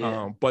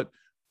 Yeah. But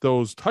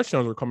those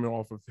touchdowns were coming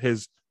off of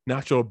his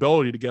natural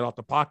ability to get out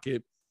the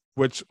pocket,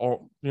 which,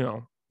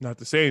 not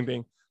to say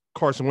anything,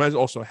 Carson Wentz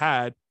also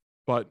had,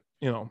 but,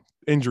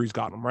 injuries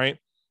got him, right?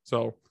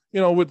 So,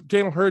 with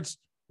Jalen Hurts,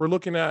 we're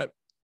looking at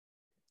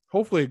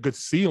hopefully a good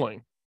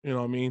ceiling, you know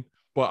what I mean?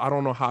 But I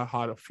don't know how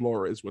high the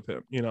floor is with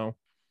him,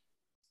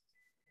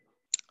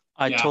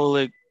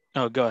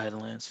 Oh, go ahead,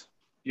 Lance.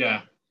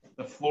 Yeah.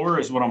 The floor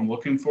is what I'm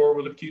looking for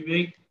with a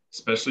QB,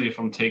 especially if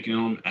I'm taking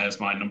him as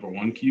my number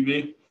one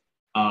QB,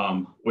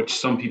 which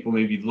some people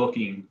may be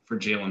looking for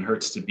Jalen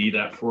Hurts to be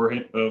that for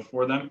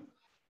them.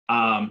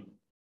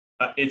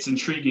 It's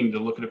intriguing to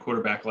look at a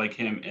quarterback like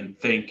him and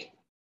think,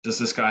 does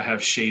this guy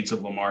have shades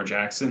of Lamar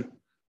Jackson?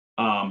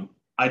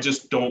 I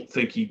just don't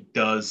think he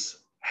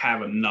does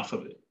have enough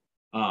of it.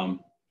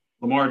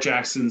 Lamar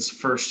Jackson's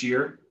first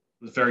year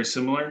was very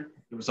similar.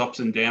 There was ups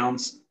and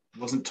downs. It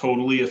wasn't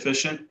totally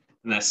efficient.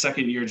 And that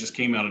second year just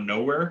came out of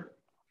nowhere.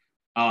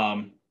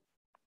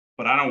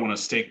 But I don't want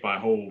to stake my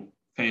whole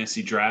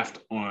fantasy draft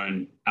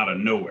on out of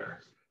nowhere.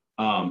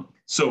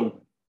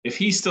 So if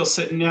he's still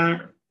sitting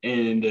there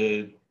in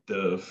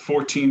the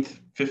 14th,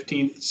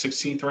 15th,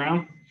 16th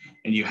round,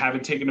 and you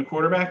haven't taken a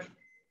quarterback,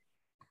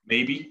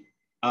 maybe.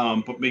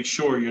 But make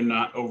sure you're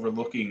not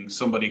overlooking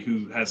somebody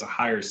who has a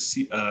higher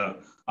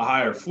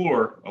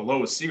floor, a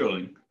lower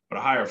ceiling, but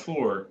a higher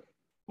floor,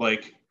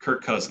 like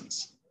Kirk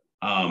Cousins.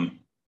 And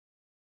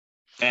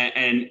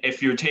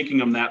if you're taking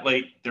them that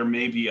late, there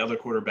may be other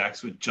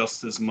quarterbacks with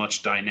just as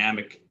much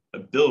dynamic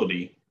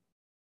ability,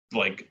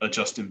 like a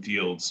Justin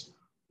Fields,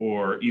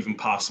 or even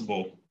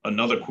possible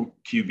another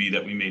QB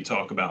that we may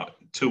talk about,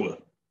 Tua,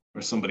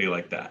 or somebody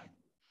like that.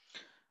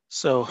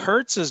 So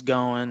Hurts is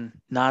going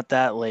not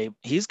that late.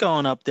 He's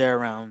going up there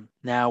around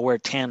now where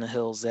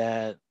Tannehill's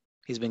at.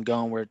 He's been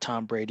going where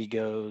Tom Brady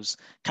goes,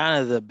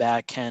 kind of the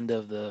back end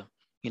of the,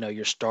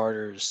 your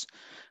starters.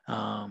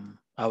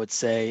 I would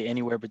say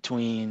anywhere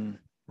between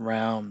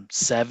round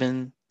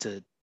 7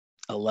 to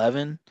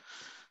 11.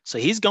 So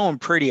he's going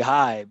pretty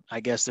high. I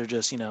guess they're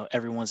just,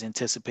 everyone's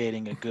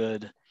anticipating a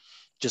good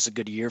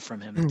year from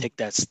him and take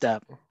that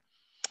step.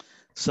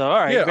 So, all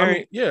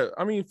right.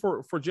 I mean,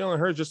 for Jalen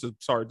Hurts, just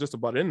to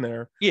butt in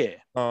there. Yeah.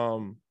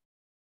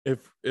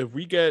 If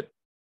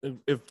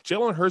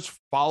Jalen Hurts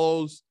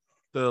follows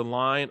the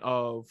line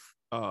of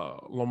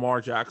Lamar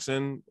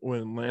Jackson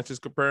when Lance is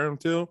comparing him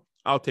to,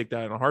 I'll take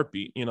that in a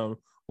heartbeat.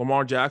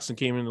 Lamar Jackson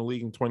came in the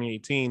league in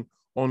 2018,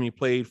 only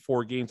played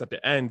 4 games at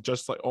the end,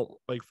 just like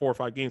 4 or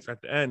 5 games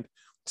at the end,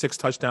 6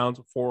 touchdowns,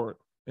 4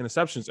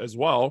 interceptions, as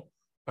well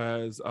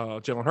as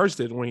Jalen Hurts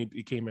did when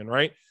he came in,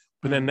 right?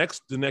 But then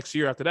the next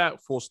year after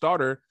that, full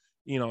starter,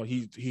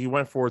 he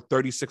went for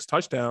 36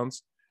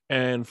 touchdowns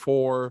and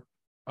 4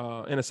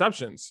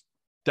 interceptions.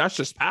 That's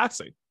just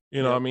passing,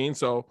 you know what I mean?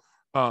 So,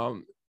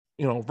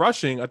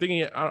 rushing, I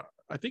think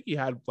he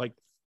had like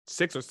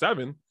 6 or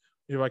 7.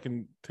 If I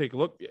can take a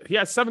look, he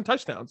had 7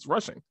 touchdowns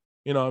rushing.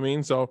 You know what I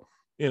mean? So,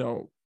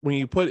 when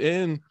you put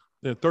in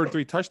the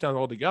 33 touchdowns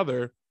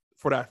altogether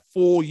for that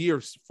full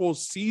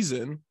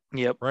season,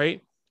 yep, right?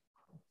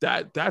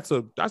 That's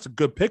a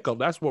good pickup.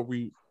 That's what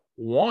we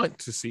want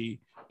to see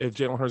if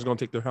Jalen Hurts is going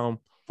to take the helm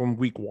from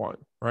week 1,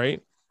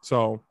 right?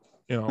 So,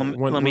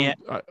 let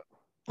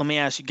me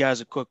ask you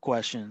guys a quick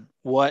question.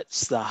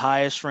 What's the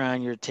highest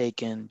round you're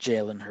taking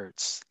Jalen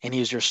Hurts, and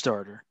he's your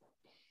starter?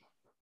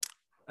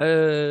 So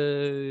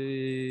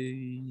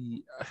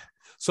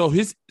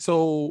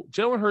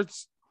Jalen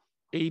Hurts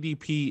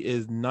ADP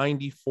is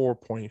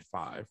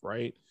 94.5,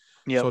 right?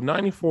 Yeah. So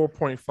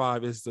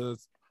 94.5 is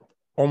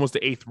almost the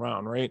 8th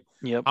round, right?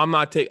 Yep. I'm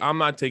not taking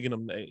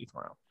him the 8th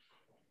round.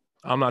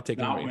 I'm not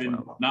taking him the 8th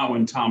round. Not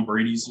when Tom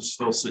Brady's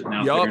still sitting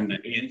out there in the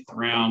 8th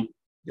round.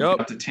 Yep.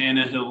 Got the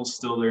Tannehill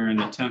still there in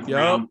the 10th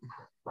round.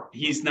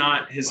 He's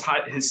not his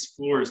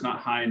floor is not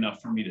high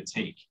enough for me to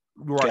take.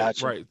 Right.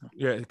 Gotcha. Right.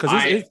 Yeah.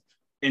 Because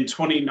in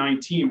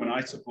 2019, when I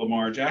took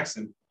Lamar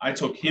Jackson, I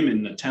took him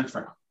in the 10th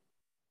round.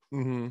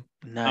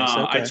 Mm-hmm. Nice.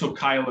 Okay. I took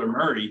Kyler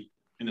Murray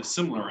in a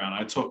similar round.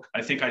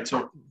 I think I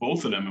took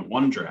both of them in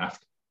one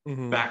draft,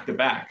 back to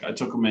back. I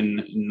took them in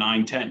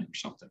 9-10 or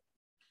something.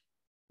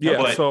 Yeah.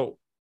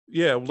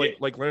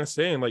 Like Lance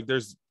saying, like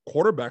there's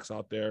quarterbacks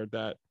out there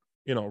that,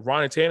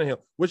 Ryan Tannehill,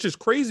 which is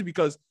crazy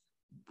because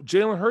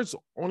Jalen Hurts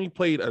only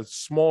played a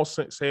small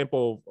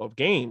sample of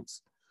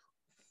games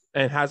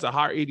and has a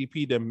higher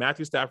ADP than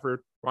Matthew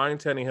Stafford, Ryan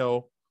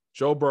Tannehill,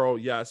 Joe Burrow,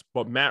 yes,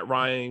 but Matt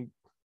Ryan,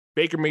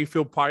 Baker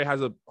Mayfield probably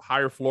has a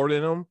higher floor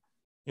than him,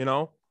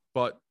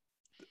 but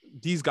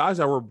these guys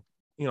that were,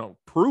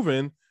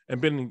 proven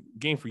and been in the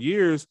game for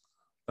years,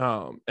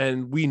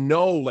 and we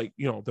know,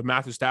 the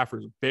Matthew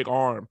Stafford's big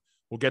arm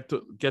will get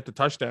the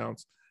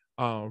touchdowns.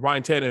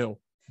 Ryan Tannehill,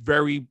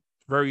 very,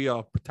 very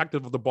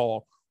protective of the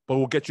ball, but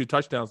will get you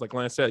touchdowns. Like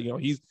Lance said,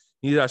 he's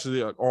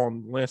actually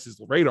on Lance's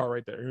radar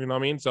right there. You know what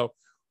I mean? So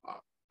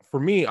for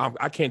me,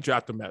 I can't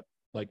draft him at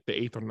like the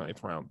 8th or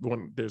 9th round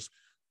when there's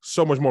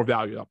so much more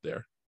value up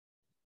there.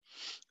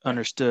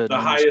 Understood. The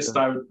highest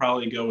I would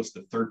probably go is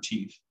the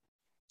 13th.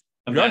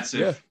 And that's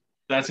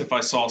if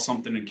I saw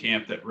something in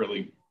camp that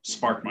really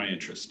sparked my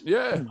interest.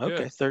 Yeah.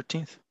 Okay.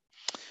 13th.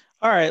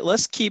 All right.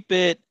 Let's keep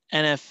it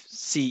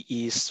NFC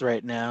East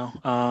right now.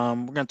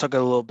 We're going to talk a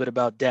little bit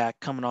about Dak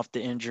coming off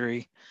the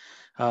injury.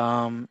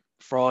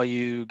 For all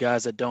you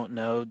guys that don't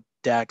know,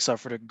 Dak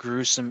suffered a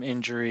gruesome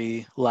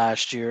injury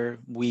last year,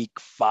 week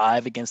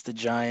 5 against the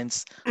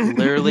Giants.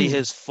 Literally,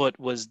 his foot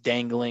was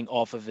dangling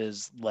off of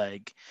his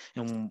leg.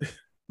 And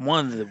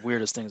one of the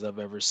weirdest things I've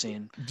ever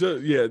seen.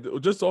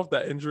 Just off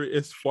that injury,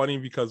 it's funny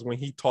because when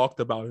he talked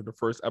about it in the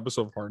first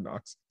episode of Hard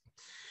Knocks,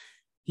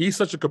 he's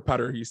such a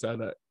competitor. He said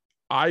that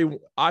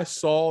I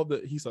saw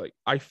that he's like,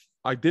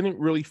 I didn't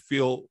really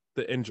feel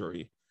the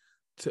injury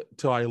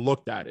till I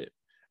looked at it.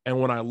 And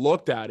when I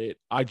looked at it,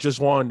 I just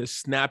wanted to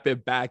snap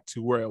it back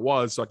to where it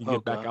was so I can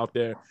get back out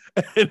there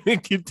and then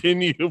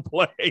continue to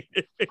play.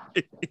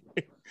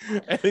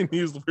 And then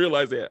he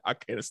realized that I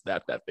can't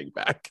snap that thing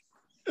back.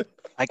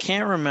 I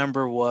can't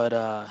remember what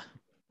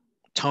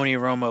Tony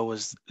Romo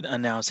was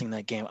announcing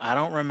that game. I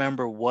don't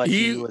remember what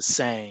he was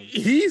saying.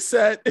 He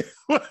said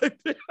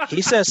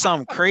he said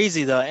something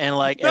crazy though, and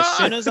like as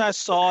soon as I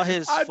saw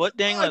his foot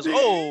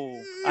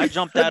dangling, I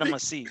jumped out of my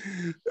seat.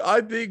 I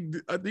think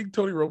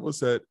Tony Romo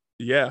said,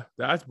 "Yeah,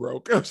 that's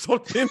broke," or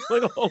something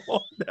like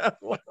along that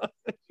line.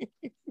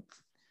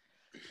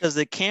 Because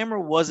the camera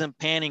wasn't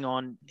panning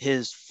on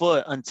his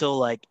foot until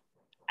like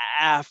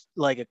a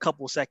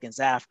couple seconds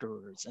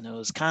afterwards, and it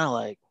was kind of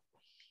like,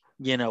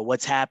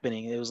 what's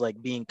happening. It was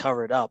like being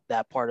covered up,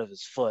 that part of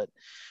his foot,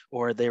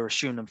 or they were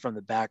shooting him from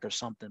the back or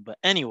something. But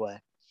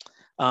anyway,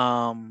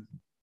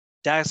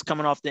 Dak's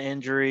coming off the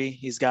injury.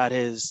 He's got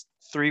his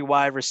 3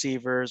 wide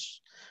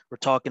receivers. We're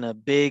talking a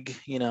big,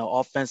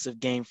 offensive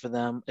game for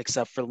them,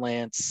 except for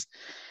Lance.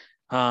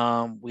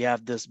 We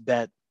have this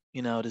bet,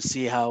 to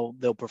see how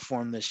they'll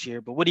perform this year.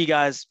 But what are you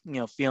guys,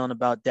 feeling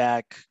about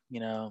Dak?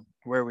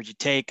 Where would you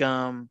take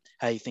him?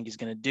 How you think he's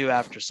going to do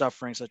after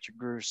suffering such a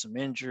gruesome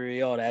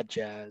injury? All that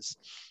jazz.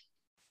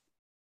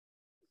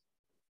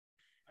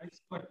 I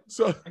expect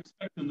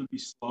him to be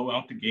slow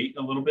out the gate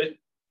a little bit.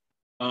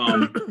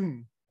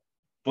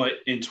 But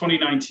in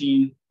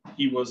 2019,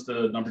 he was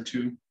the number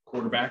 2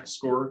 quarterback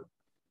scorer.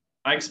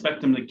 I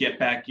expect him to get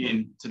back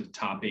into the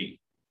top 8,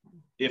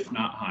 if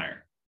not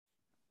higher.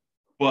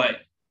 But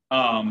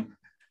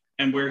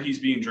and where he's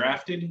being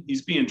drafted in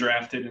he's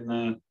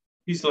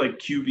like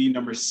QB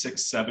number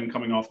 6, 7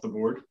 coming off the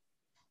board.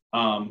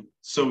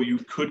 So you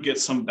could get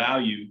some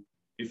value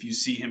if you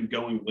see him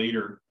going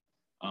later.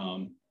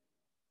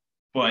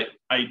 But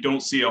I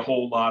don't see a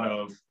whole lot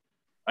of.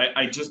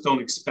 I just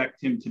don't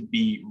expect him to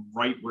be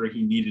right where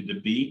he needed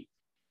to be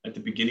at the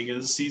beginning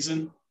of the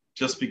season,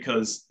 just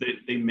because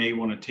they may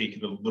want to take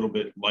it a little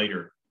bit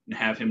lighter and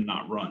have him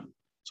not run.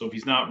 So if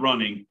he's not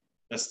running,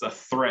 that's the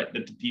threat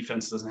that the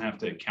defense doesn't have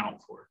to account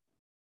for.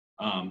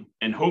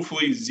 And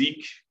hopefully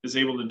Zeke is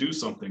able to do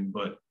something,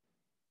 but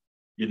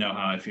you know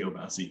how I feel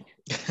about Zeke.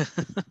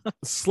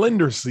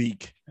 Slender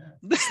Zeke.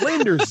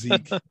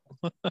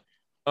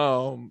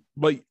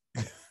 But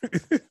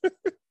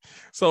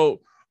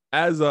so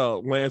as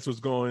Lance was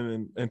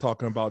going and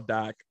talking about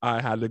Dak,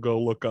 I had to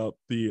go look up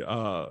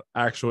the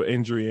actual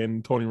injury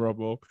in Tony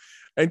Romo.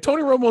 And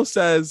Tony Romo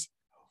says,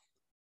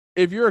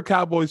 if you're a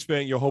Cowboys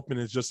fan, you're hoping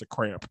it's just a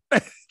cramp.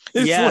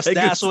 Yes,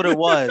 that's what it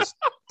was.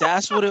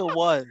 That's what it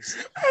was.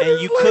 And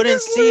you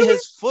couldn't see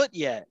his foot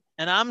yet.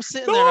 And I'm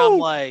sitting there and I'm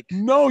like,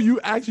 no, you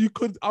actually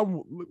could.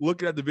 I'm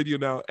looking at the video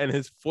now and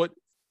his foot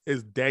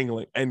is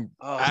dangling. And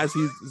as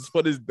his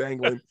foot is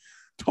dangling,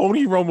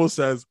 Tony Romo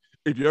says,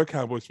 if you're a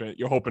Cowboys fan,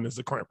 you're hoping it's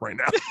a cramp right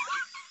now.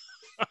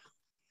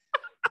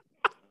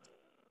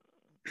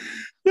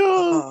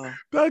 Yo,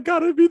 that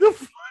gotta be the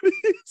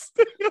funniest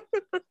thing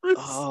I've ever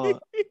seen.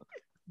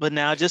 But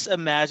now just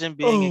imagine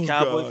being a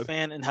Cowboy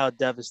fan and how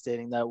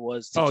devastating that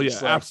was. To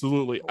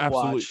absolutely.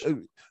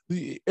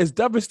 It's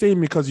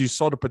devastating because you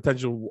saw the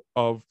potential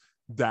of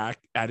Dak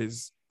at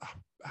his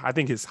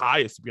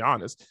highest, to be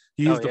honest.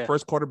 He is the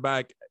first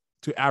quarterback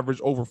to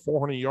average over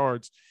 400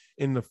 yards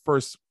in the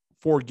first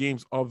 4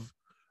 games of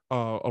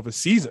a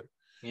season.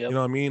 Yep. You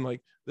know what I mean?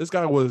 Like, this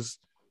guy was,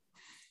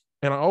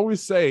 and I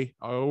always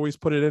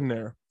put it in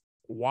there,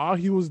 while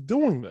he was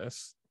doing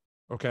this,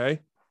 okay,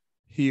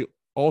 he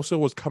also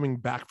was coming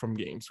back from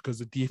games because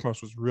the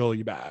defense was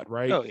really bad,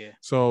 right? Oh, yeah.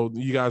 So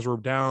you guys were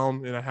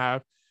down and a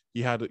half.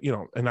 You had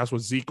to, and that's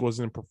what Zeke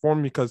wasn't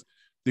performing because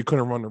they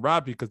couldn't run the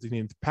route because they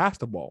needed to pass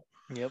the ball.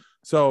 Yep.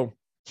 So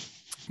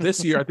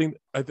this year, I think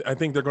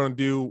they're going to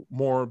do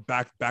more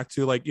back to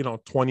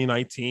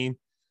 2019,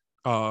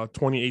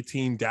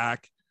 2018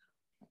 Dak.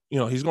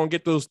 He's going to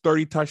get those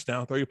 30 plus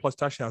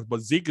touchdowns,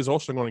 but Zeke is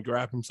also going to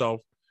grab himself,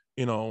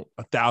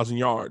 1,000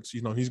 yards.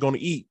 He's going to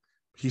eat.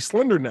 He's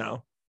slender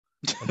now.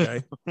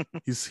 Okay.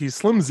 he's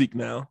slim Zeke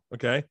now.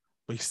 Okay.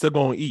 But he's still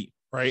going to eat.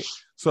 Right.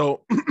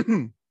 So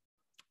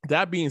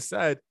that being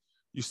said,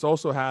 you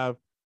also have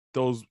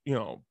those,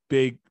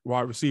 big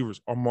wide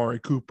receivers. Amari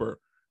Cooper,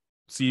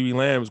 CeeDee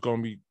Lamb is going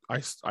to be, I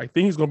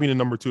think he's going to be the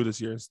number 2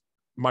 this year.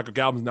 Michael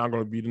Galvin's now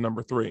going to be the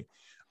number 3.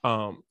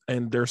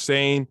 And they're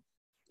saying,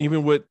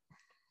 even with,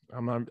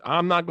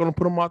 I'm not going to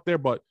put him out there,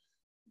 but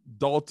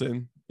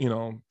Dalton,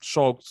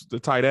 Schultz, the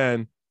tight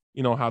end,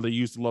 how they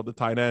used to love the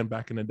tight end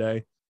back in the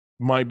day,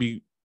 might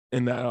be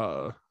in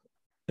that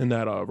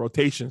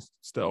rotation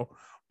still.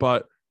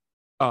 But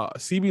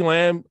CeeDee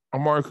Lamb,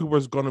 Amari Cooper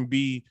is going to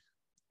be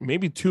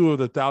maybe 2 of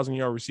the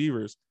 1,000-yard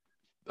receivers.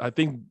 I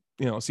think,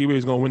 CeeDee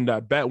is going to win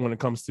that bet when it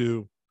comes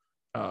to,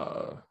 3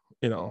 out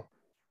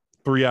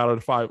of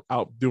the 5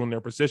 out doing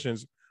their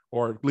positions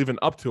or leaving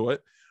up to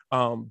it.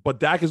 But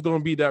Dak is going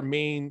to be that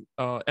main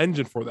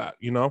engine for that,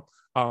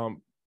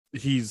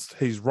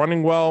 He's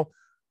running well,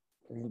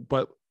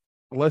 but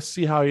let's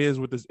see how he is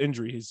with his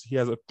injury. He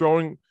has a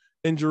throwing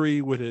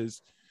injury with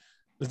it's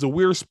a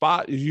weird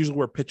spot. It's usually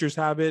where pitchers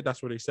have it.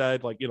 That's what they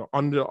said,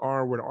 under the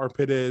arm where the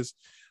armpit is.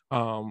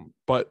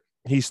 But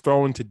he's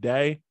throwing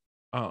today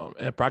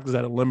and practice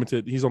at a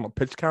limited. He's on a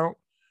pitch count.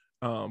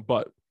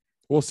 But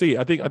we'll see.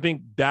 I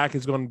think Dak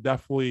is going to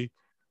definitely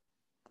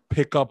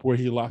pick up where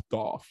he left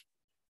off.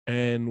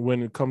 And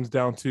when it comes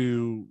down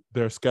to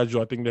their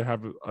schedule, I think they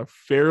have a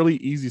fairly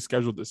easy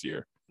schedule this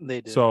year.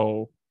 They do.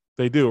 So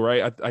they do,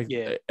 right?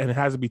 Yeah. And it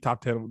has to be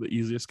top 10 of the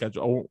easiest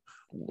schedule.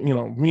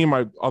 Me and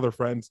my other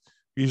friends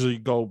usually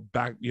go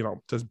back,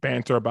 just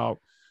banter about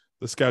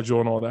the schedule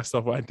and all that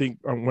stuff. I think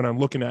when I'm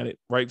looking at it,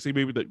 right? See,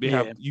 maybe they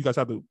have, you guys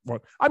have to run.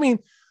 I mean,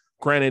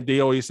 granted, they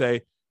always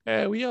say,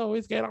 hey, we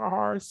always get our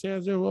hard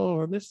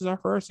schedule, and this is our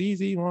first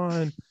easy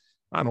one.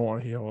 I don't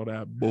want to hear all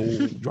that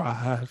bull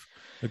drive.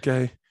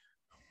 Okay.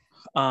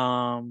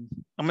 I'm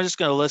just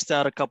going to list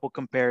out a couple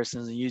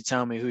comparisons, and you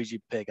tell me who you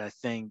pick. I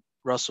think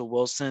Russell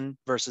Wilson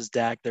versus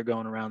Dak, they're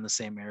going around the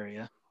same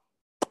area.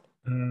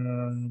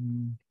 I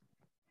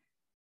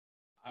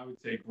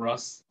would take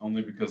Russ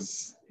only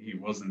because he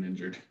wasn't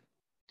injured.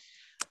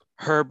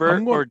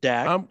 Herbert or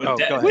Dak? Dak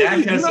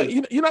has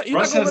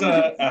Russ has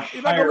a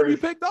higher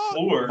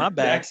floor. My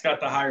bad. Dak's got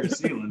the higher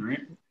ceiling,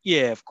 right?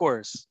 Yeah, of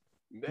course.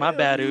 My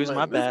bad,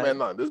 my bad.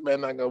 This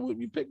man not gonna let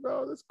me pick,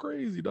 dog. That's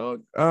crazy,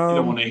 dog. You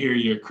don't want to hear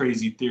your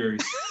crazy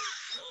theories.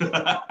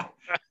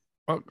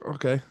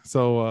 Okay,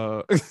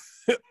 so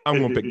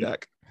I'm gonna pick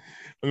Dak.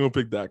 I'm gonna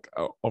pick Dak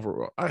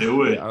over.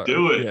 Do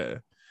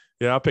it.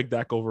 Yeah. I'll pick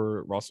Dak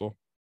over Russell.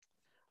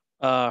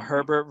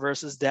 Herbert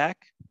versus Dak.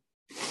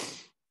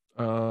 Get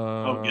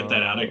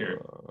that out of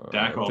here.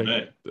 Dak all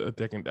day.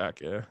 Dak and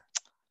Dak, yeah.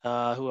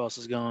 Who else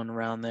is going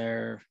around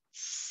there?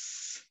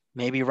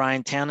 Maybe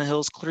Ryan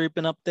Tannehill's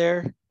creeping up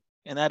there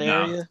in that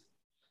area.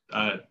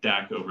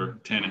 Dak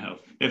over Tannehill.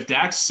 If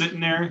Dak's sitting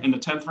there in the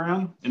 10th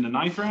round, in the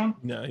 9th round,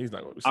 no, he's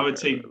not going to. I would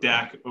take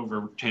Dak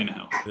over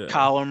Tannehill. Yeah.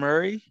 Kyler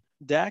Murray,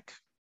 Dak.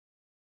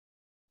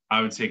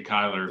 I would take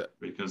Kyler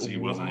because he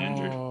wasn't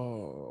injured.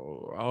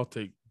 Oh, I'll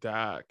take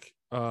Dak.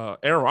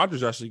 Aaron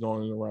Rodgers actually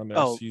going around there.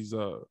 Oh. He's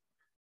around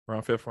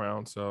 5th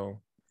round.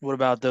 So what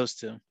about those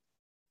two?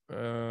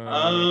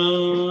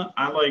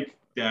 I like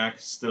Dak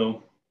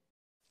still.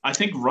 I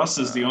think Russ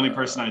is the only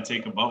person I'd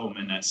take above him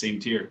in that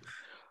same tier.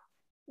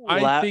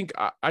 I think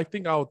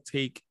I'll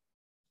take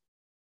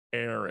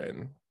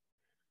Aaron.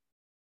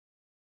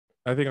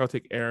 I think I'll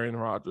take Aaron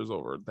Rodgers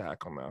over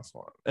Dak on that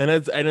one, and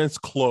it's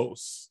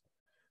close,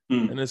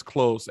 and it's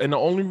close. And the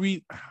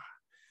only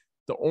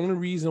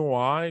reason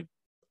why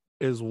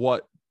is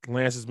what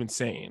Lance has been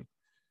saying.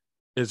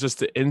 It's just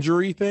the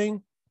injury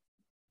thing,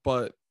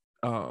 but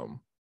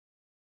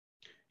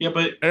yeah,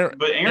 but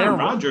Aaron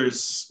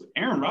Rodgers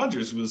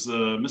was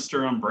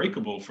Mr.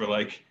 Unbreakable for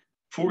like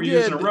 4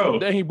 years in a row.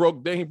 Then he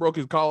broke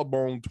his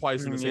collarbone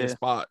twice in the same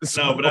sppot.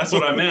 So. No, but that's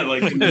what I meant.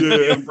 Like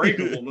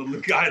Unbreakable,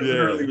 the guy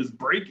literally was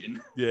breaking.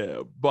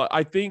 Yeah, but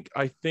I think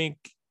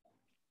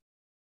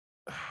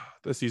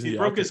this season he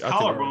broke his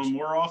collarbone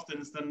more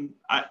often than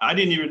I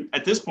didn't even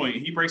at this point.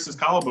 He breaks his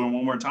collarbone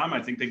one more time.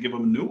 I think they give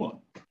him a new one.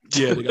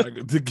 Yeah, they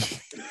gotta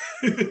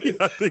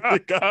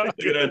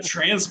get a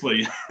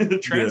transplant.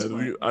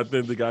 Yeah, I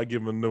think they gotta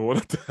give him a new one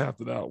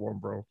after that one,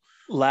 bro.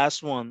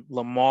 Last one,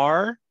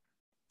 Lamar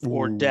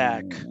or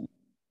Dak,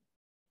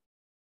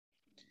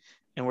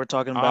 and we're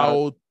talking about.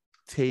 I'll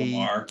take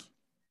Lamar.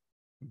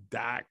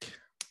 Dak.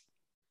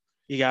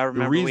 You gotta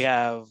remember we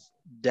have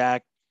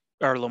Dak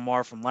or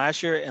Lamar from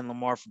last year and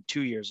Lamar from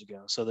 2 years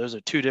ago. So those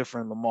are two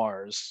different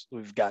Lamars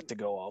we've got to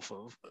go off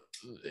of.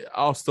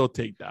 I'll still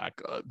take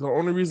Dak. The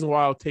only reason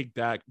why I'll take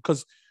Dak,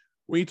 because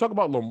when you talk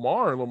about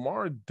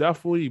Lamar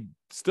definitely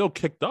still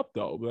kicked up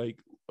though.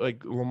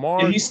 Like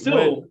Lamar.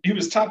 Yeah, he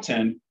was top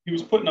 10. He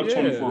was putting up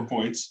 24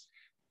 points.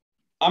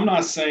 I'm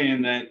not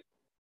saying that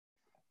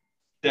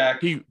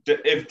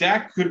if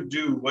Dak could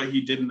do what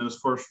he did in those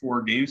first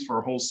 4 games for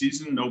a whole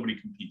season, nobody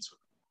competes with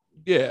him.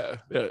 Yeah.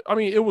 I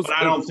mean, it was. But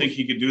I don't think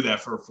he could do that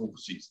for a full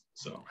season.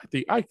 So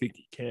I think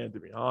he can, to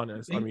be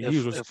honest. I mean,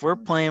 if we're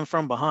playing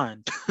from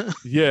behind.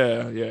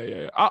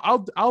 Yeah. I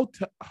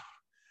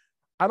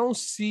don't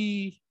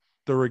see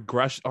the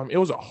regression. It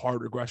was a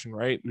hard regression,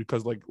 right?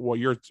 Because like what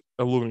you're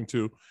alluding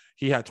to,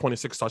 he had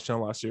 26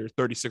 touchdowns last year,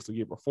 36 the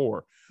year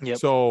before. Yep.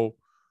 So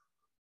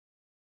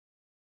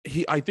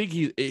I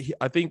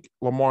think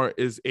Lamar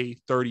is a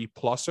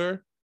 30-pluser,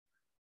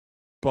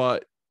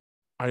 but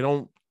I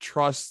don't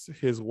trust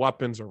his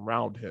weapons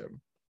around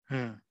him.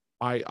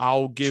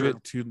 I'll give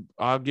it to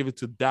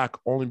Dak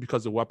only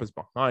because the weapons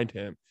behind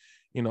him.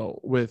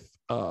 With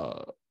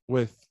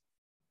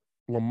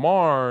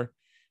Lamar,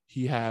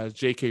 he has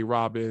J.K.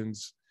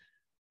 Robbins,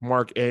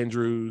 Mark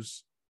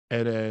Andrews,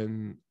 and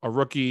then a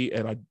rookie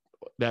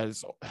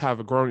that have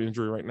a groin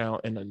injury right now,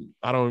 and then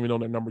I don't even know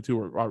their number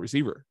 2 wide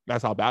receiver.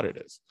 That's how bad it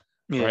is,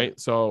 right?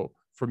 So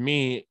for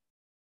me,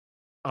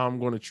 I'm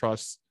going to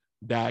trust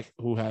Dak,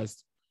 who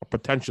has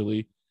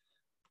potentially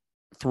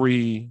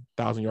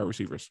 3,000-yard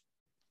receivers.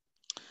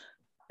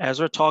 As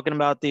we're talking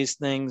about these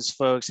things,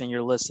 folks, and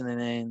you're listening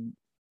in,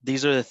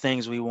 these are the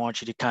things we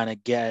want you to kind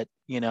of get,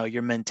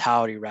 your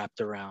mentality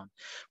wrapped around.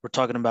 We're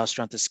talking about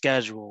strength of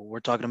schedule.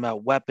 We're talking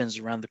about weapons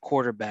around the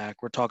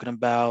quarterback. We're talking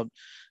about,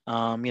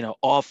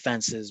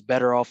 offenses,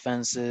 better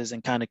offenses,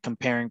 and kind of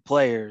comparing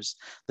players.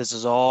 This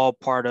is all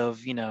part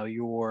of,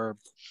 your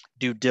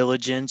due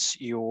diligence,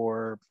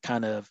 your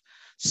kind of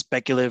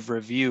speculative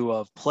review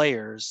of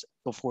players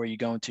before you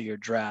go into your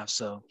draft.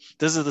 So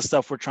this is the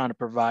stuff we're trying to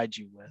provide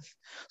you with.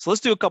 So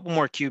let's do a couple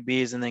more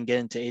QBs and then get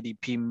into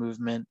ADP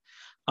movement.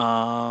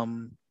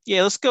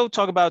 Let's go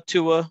talk about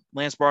Tua.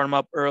 Lance brought him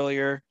up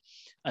earlier.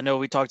 I know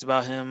we talked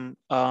about him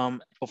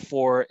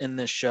before in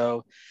this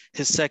show.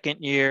 His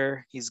second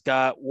year, he's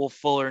got Will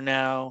Fuller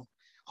now,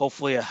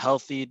 hopefully a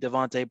healthy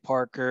Devontae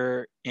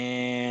Parker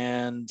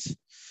and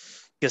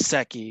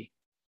Gesicki.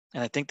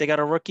 And I think they got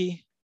a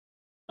rookie,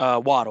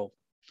 Waddle.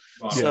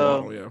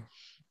 So, Waddle, yeah.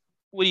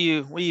 What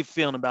are you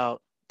feeling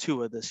about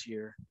Tua this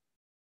year?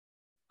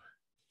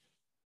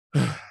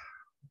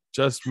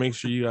 Just make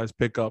sure you guys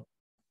pick up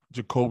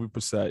Jacoby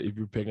Brissett if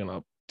you're picking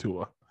up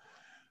Tua.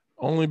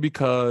 Only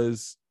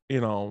because,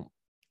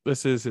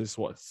 this is his,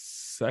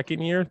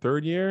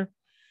 third year?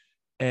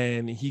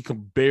 And he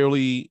can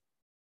barely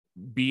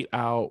beat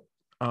out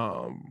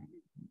Ryan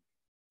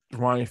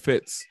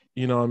Fitz,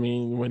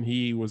 when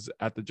he was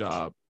at the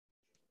job.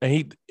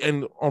 And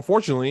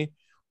unfortunately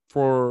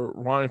for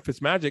Ryan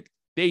Fitzmagic,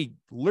 they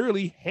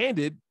literally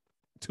handed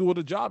Tua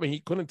the job and he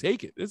couldn't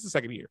take it. This is the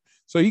second year.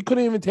 So he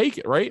couldn't even take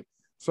it, right?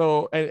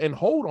 So, and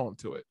hold on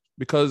to it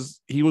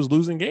because he was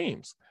losing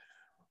games.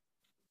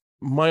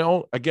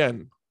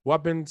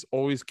 Weapons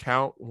always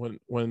count when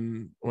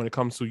it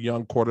comes to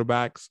young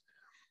quarterbacks.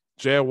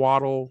 Jay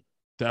Waddle,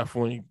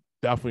 definitely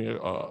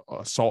a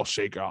salt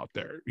shaker out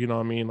there. You know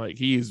what I mean? Like,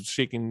 he's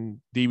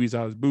shaking DBs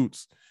out of his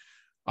boots.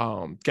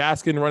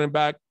 Gaskin, running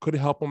back, could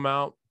help him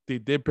out. They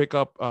did pick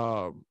up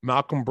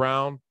Malcolm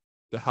Brown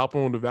to help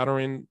him with the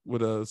veteran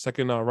with a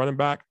second running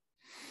back.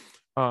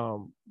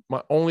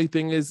 My only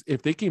thing is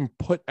if they can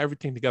put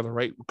everything together,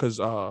 right? Because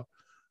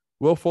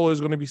Will Fuller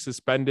is going to be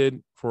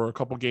suspended for a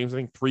couple games, I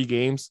think 3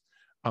 games.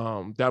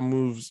 That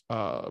moves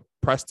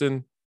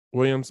Preston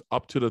Williams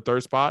up to the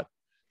third spot.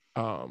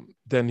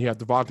 Then you have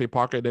Devontae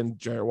Parker, then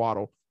Jared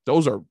Waddle.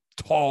 Those are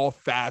tall,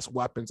 fast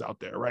weapons out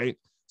there, right?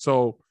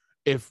 So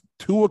if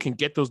Tua can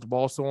get those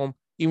balls to him,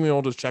 even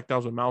though those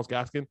checkdowns with Myles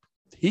Gaskin,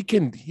 he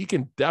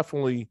can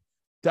definitely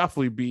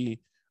be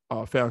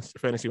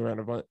fantasy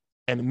relevant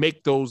and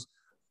make those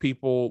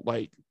people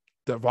like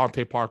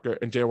Devontae Parker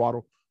and Jared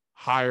Waddle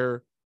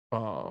higher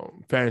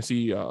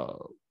fantasy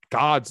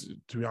gods,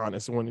 to be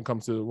honest, when it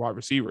comes to wide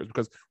receivers,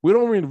 because we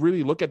don't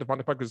really look at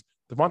Devontae Parker because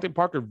Devontae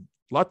Parker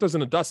left us in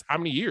the dust how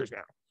many years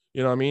now?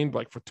 You know what I mean?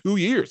 Like, for 2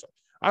 years.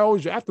 I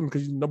always draft him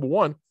because he's number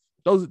one.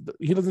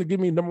 He doesn't give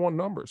me number one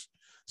numbers.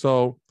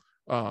 So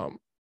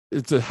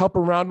it's to help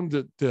around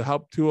him to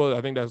help Tua.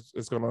 I think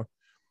it's going to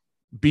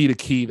be the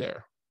key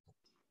there.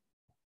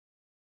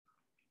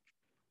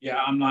 Yeah,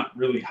 I'm not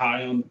really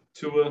high on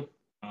Tua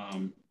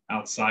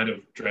outside of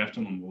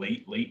drafting him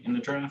late in the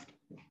draft.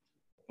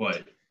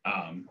 But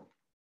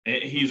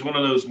he's one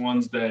of those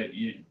ones that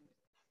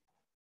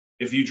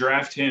if you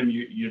draft him,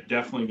 you're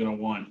definitely going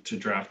to want to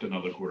draft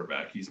another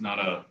quarterback. He's not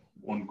a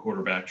one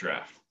quarterback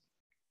draft.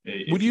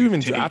 Would you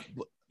even draft?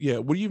 Yeah,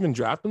 would you even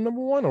draft him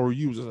number one, or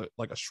use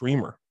like a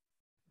streamer?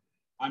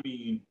 I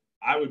mean,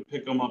 I would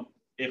pick him up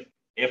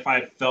if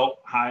I felt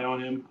high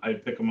on him.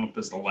 I'd pick him up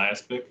as the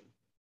last pick,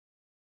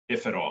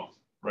 if at all.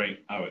 Right?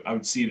 I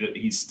would see that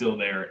he's still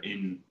there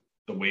in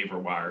the waiver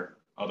wire.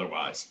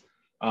 Otherwise,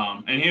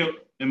 and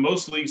in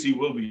most leagues he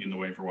will be in the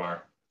waiver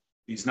wire.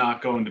 He's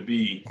not going to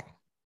be.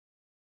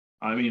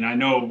 I mean, I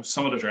know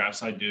some of the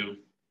drafts I do,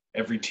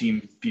 every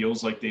team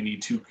feels like they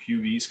need 2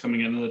 QBs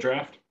coming into the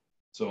draft.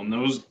 So in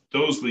those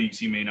leagues,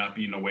 he may not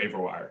be in the waiver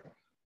wire.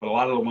 But a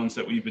lot of the ones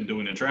that we've been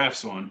doing the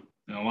drafts on,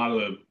 and a lot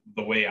of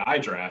the way I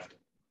draft,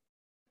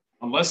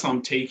 unless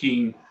I'm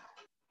taking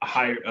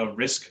a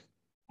risk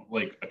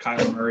like a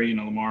Kyler Murray and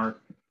a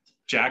Lamar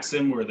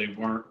Jackson where they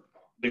weren't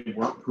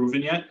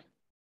proven yet,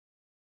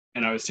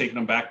 and I was taking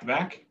them back to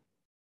back,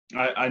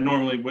 I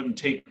normally wouldn't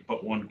take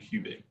but one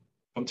QB.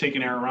 If I'm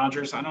taking Aaron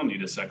Rodgers, I don't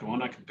need a second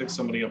one. I can pick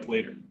somebody up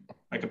later.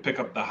 I could pick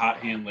up the hot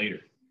hand later.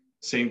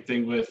 Same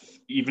thing with,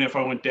 even if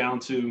I went down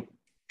to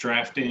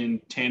drafting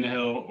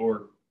Tannehill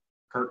or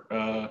Kirk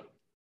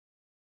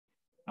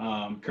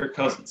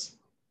Cousins.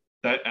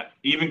 That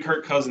even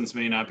Kirk Cousins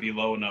may not be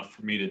low enough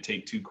for me to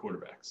take 2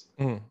 quarterbacks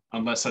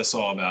unless I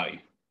saw a value.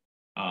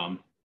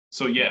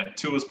 So yeah,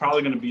 Tua is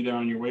probably going to be there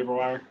on your waiver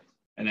wire,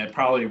 and that's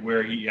probably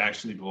where he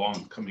actually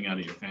belongs coming out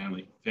of your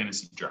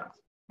fantasy draft.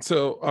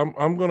 So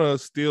I'm gonna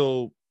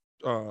steal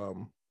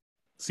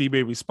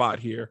C-Baby's spot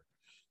here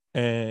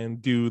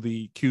and do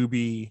the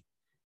QB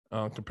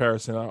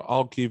comparison.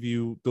 I'll give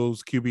you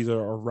those QBs that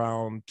are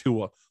around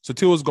Tua. So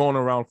Tua's going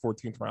around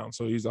 14th round,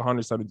 so he's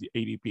 170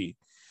 ADP.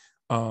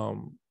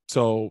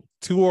 So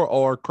Tua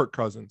or Kirk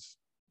Cousins?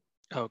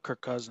 Oh,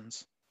 Kirk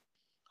Cousins.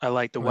 I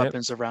like the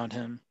weapons around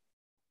him.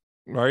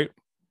 Right,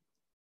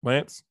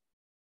 Lance?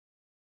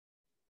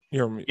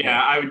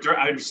 Yeah,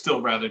 I'd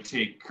still rather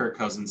take Kirk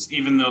Cousins,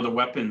 even though the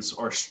weapons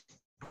are.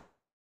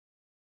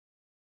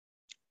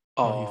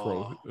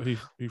 Oh,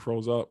 he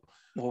froze up.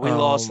 Well, we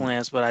lost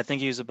Lance, but I think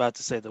he was about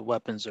to say the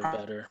weapons are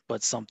better,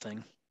 but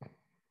something.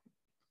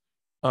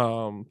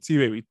 See,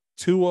 baby,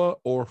 Tua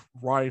or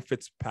Ryan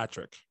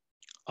Fitzpatrick?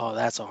 Oh,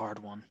 that's a hard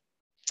one.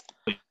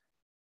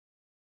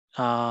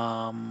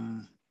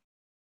 If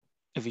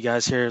you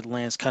guys hear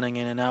Lance cutting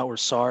in and out, we're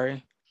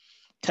sorry.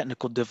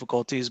 Technical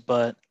difficulties,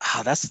 but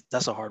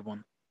that's a hard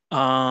one.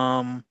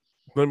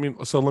 Let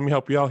me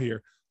help you out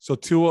here. So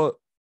Tua,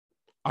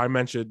 I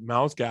mentioned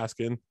Myles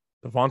Gaskin,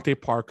 Devontae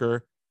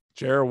Parker,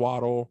 Jared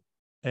Waddle,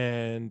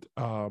 and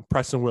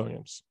Preston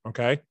Williams.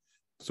 Okay.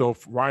 So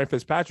Ryan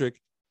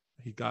Fitzpatrick,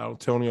 he got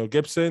Antonio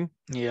Gibson,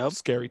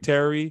 Scary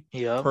Terry,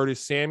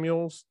 Curtis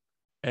Samuels,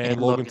 and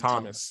Logan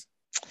Thomas.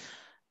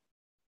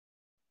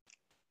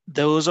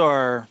 Those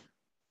are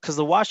because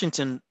the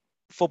Washington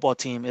football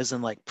team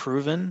isn't like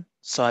proven.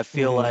 So I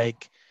feel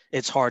like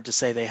it's hard to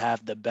say they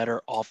have the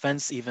better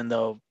offense, even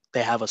though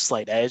they have a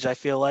slight edge, I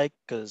feel like,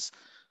 because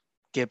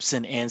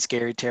Gibson and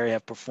Scary Terry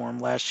have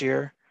performed last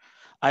year.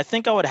 I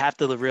think I would have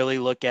to really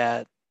look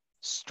at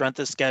strength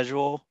of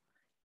schedule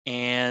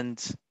and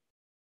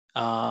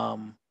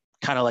kind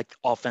of like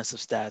offensive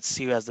stats,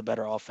 see who has the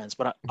better offense.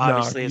 But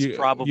obviously it's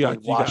probably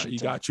Washington. You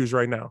got to choose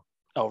right now.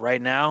 Oh,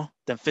 right now?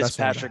 Then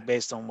Fitzpatrick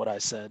based on what I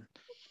said.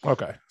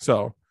 Okay.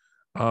 So,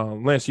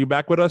 Lance, you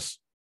back with us?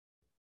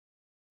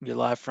 You're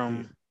live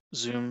from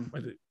Zoom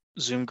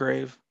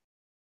grave.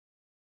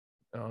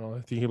 I don't know.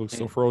 I think he looks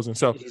so frozen.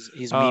 So he's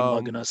mean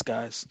mugging us,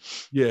 guys.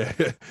 Yeah.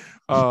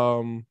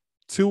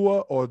 Tua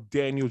or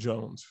Daniel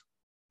Jones?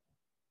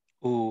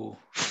 Ooh.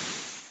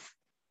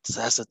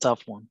 So that's a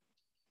tough one.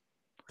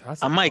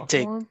 I might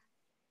take,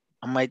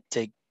 I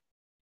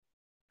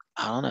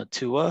don't know,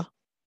 Tua.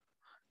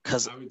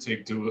 Because I would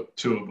take Tua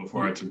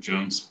before I took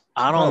Jones.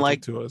 I don't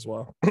like Tua as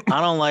well.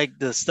 I don't like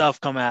the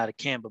stuff coming out of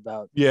camp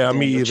about. Yeah,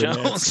 me either,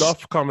 man.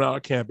 Stuff coming out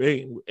of camp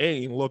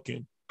ain't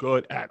looking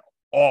good at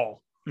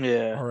all.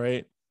 Yeah. All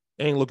right.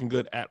 Ain't looking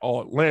good at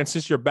all. Lance,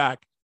 since you're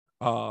back,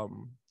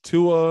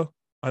 Tua,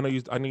 I know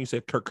you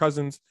said Kirk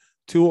Cousins,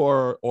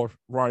 Tua or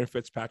Ryan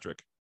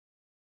Fitzpatrick.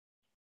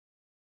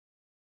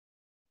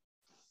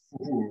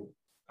 Ooh.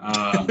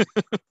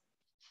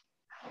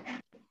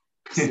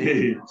 That's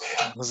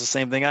the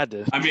same thing I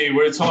did. I mean,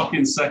 we're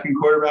talking second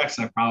quarterbacks.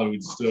 I probably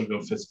would still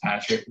go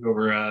Fitzpatrick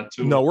over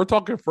Tua. No, we're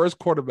talking first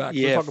quarterback.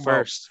 Yeah, we're talking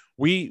first.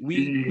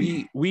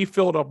 We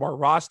filled up our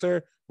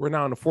roster. We're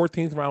now in the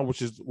 14th round,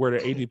 which is where the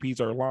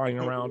ADPs are lying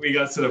around. We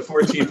got to the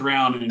 14th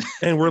round,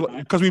 and we're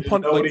because we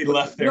punted. Nobody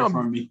left there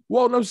from me.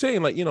 Well, no, I'm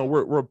saying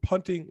we're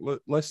punting.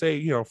 Let's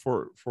say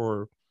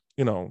for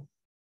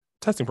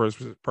testing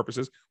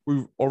purposes,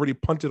 we've already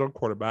punted on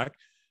quarterback.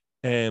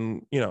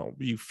 And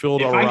we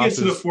filled. If I get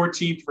to the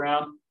 14th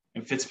round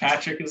and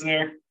Fitzpatrick is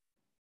there,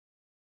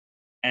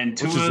 and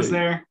Tua is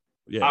there,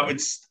 I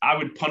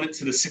would punt it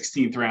to the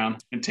 16th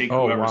round and take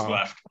whoever's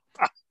left.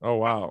 Oh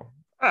wow!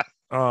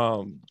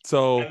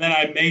 So and then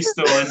I may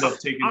still end up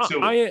taking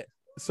Tua.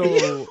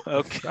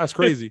 Okay, that's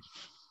crazy.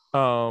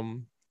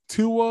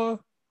 Tua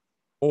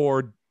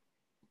or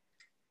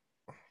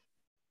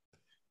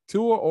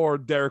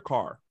Derek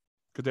Carr,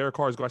 because Derek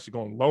Carr is actually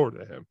going lower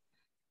than him.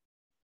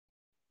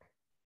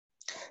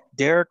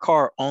 Derek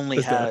Carr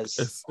only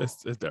has.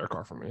 It's Derek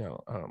Carr for me. I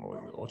don't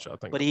know what y'all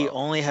think. But he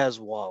only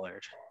has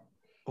Waller,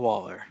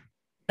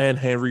 and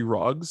Henry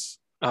Ruggs.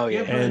 Oh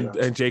yeah,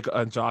 and Jake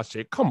and Josh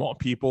Jake. Come on,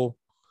 people.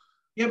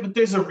 Yeah, but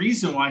there's a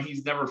reason why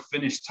he's never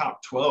finished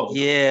top 12.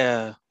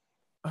 Yeah,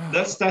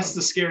 that's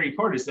the scary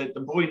part is that the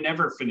boy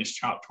never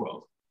finished top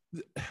 12.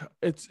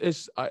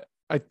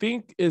 I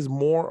think is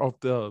more of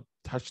the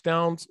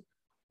touchdowns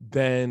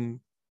than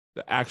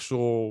the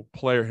actual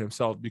player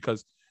himself,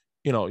 because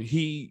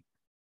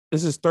this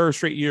is his third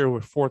straight year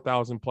with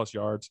 4,000 plus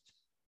yards.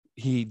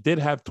 He did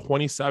have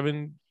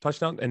 27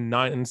 touchdowns and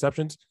 9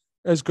 interceptions.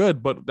 That's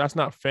good, but that's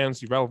not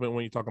fantasy relevant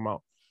when you're talking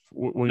about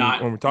when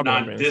we're talking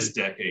about fantasy. This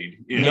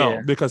decade. Yeah.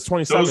 No, because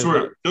 27.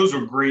 Those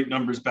were great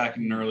numbers back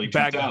in the early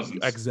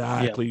 2000s.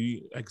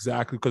 Exactly.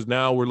 Because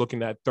now we're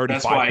looking at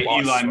 35. That's why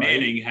plus, Eli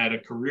Manning had a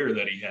career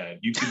that he had.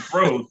 You can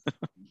throw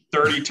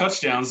 30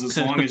 touchdowns as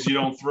long as you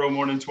don't throw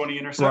more than 20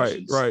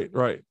 interceptions.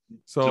 Right.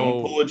 So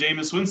don't pull a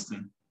Jameis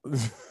Winston.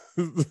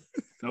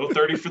 No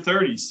 30 for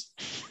 30s.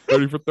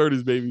 30 for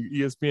 30s, baby.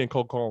 ESPN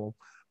call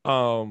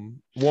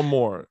them. One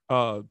more.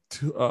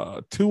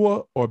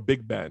 Tua or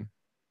Big Ben?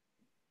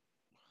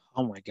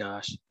 Oh my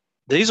gosh.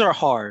 These are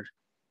hard.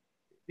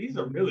 These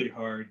are really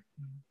hard.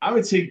 I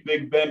would take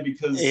Big Ben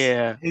because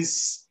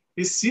his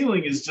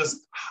ceiling is just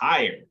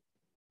higher.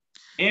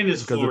 And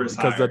his floor is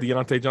higher. Because of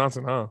Deontay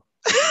Johnson, huh?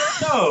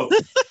 No.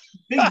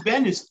 Big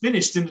Ben has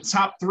finished in the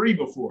top 3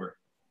 before.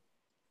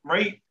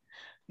 Right?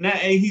 Now,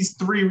 he's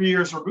 3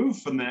 years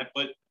removed from that,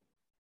 but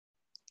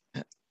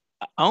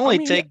I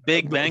take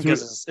Big Ben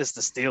because it's the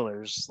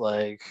Steelers.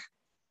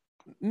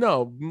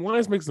 No,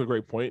 Lance makes a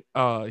great point.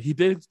 He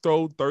did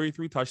throw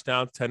 33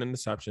 touchdowns, 10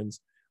 interceptions,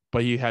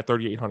 but he had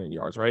 3,800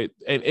 yards, right?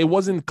 And it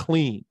wasn't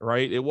clean,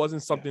 right? It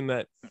wasn't something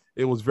that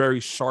it was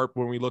very sharp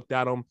when we looked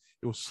at him.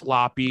 It was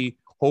sloppy.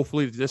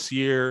 Hopefully this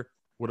year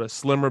with a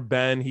slimmer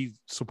Ben, he's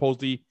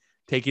supposedly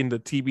taking the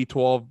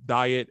TB12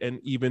 diet and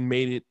even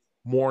made it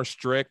more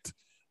strict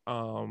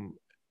to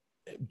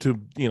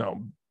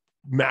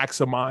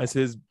maximize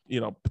his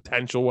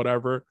potential,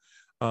 whatever.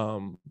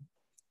 So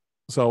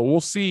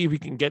we'll see if he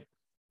can get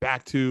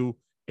back to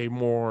a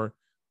more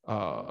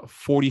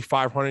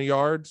 4,500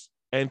 yards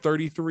and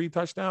 33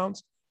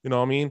 touchdowns. You know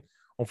what I mean?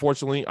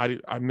 Unfortunately,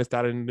 I missed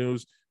that in the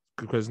news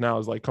because now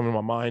it's like coming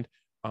to my mind.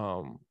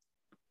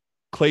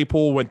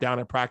 Claypool went down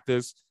in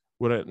practice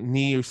with a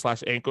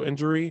knee/ankle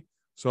injury,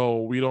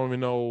 so we don't even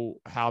know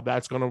how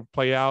that's going to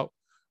play out.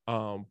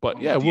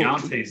 But yeah,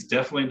 Deontay's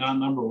definitely not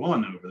number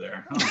one over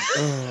there. Huh?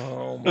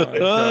 Oh my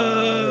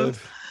god!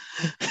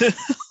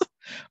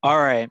 All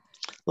right,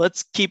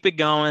 let's keep it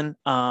going.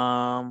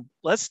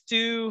 Let's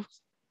do.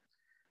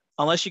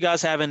 Unless you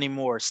guys have any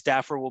more,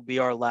 Stafford will be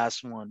our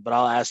last one, but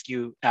I'll ask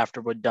you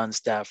after we're done.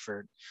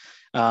 Stafford,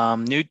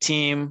 new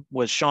team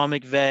with Sean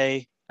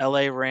McVay,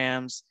 LA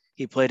Rams.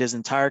 He played his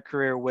entire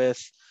career with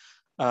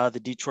the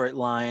Detroit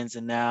Lions,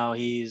 and now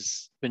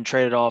he's been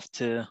traded off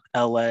to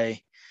LA.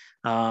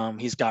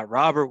 He's got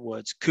Robert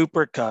Woods,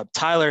 Cooper Kupp,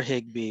 Tyler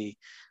Higbee.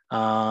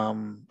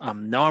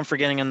 I'm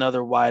forgetting another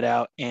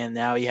wideout, and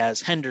now he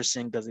has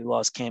Henderson because he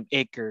lost Cam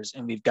Akers,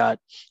 and we've got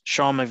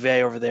Sean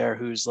McVay over there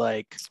who's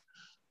like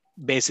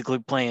basically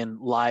playing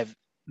live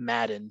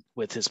Madden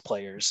with his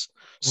players.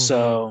 Mm-hmm.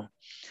 So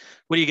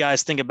what do you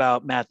guys think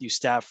about Matthew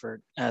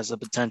Stafford as a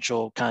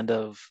potential kind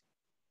of,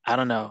 I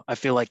don't know. I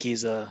feel like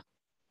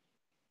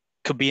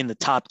could be in the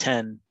top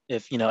 10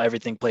 if,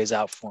 everything plays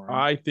out for him.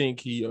 I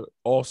think he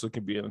also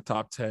can be in the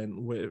top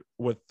 10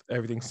 with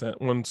everything said,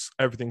 once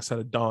everything's said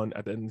and done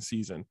at the end of the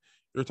season.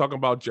 You're talking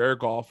about Jared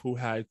Goff, who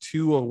had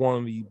one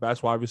of the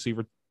best wide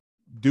receiver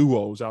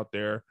duos out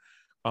there,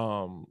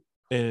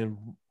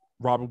 in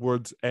Robert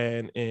Woods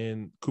and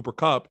in Cooper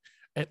Kupp,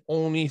 and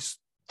only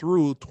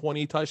threw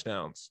 20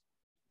 touchdowns.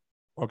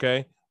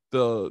 Okay.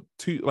 2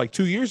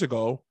 years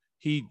ago,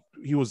 he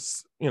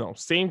was,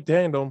 same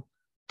tandem,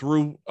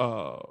 threw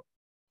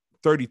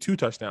 32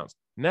 touchdowns.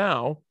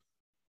 Now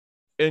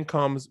in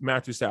comes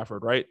Matthew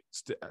Stafford, right?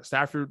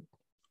 Stafford,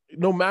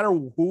 no matter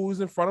who's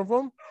in front of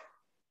him,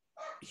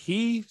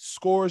 he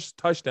scores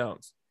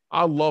touchdowns.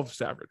 I love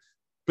Stafford.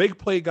 Big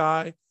play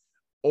guy.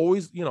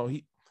 Always,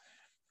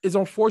 it's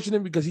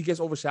unfortunate because he gets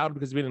overshadowed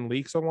because he's been in the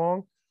league so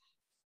long.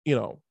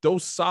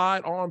 Those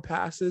sidearm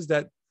passes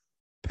that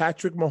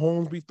Patrick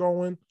Mahomes be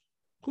throwing,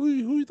 who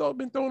you thought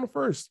been throwing the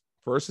first?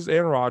 First is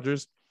Aaron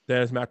Rodgers,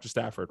 then it's Matthew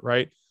Stafford,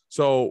 right?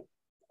 So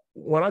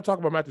when I talk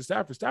about Matthew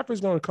Stafford,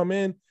 Stafford's going to come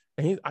in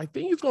and I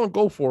think he's going to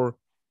go for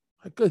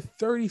a good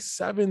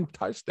 37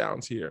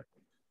 touchdowns here.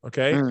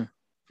 Okay.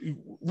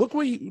 Remember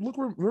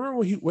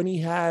when he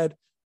had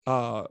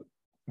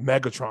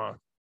Megatron,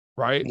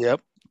 right?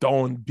 Yep.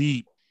 Throwing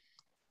deep.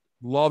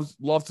 Love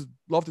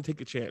to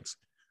take a chance.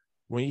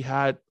 When he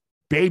had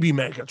baby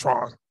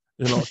Megatron,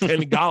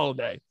 Kenny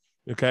Golladay,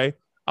 okay,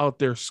 out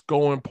there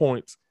scoring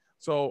points.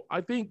 So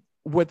I think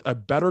with a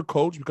better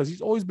coach, because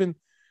he's always been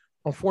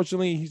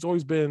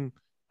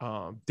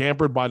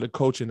dampered by the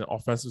coach in the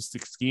offensive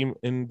scheme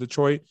in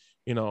Detroit.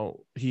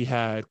 He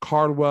had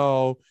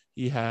Cardwell,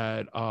 he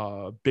had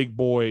big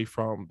boy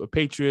from the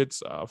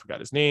Patriots. I forgot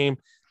his name.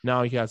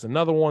 Now he has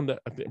another one that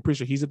I'm pretty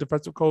sure he's a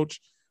defensive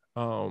coach.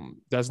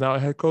 That's now a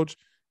head coach.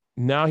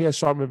 Now he has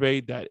Sean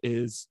McVay that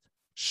is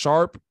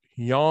sharp,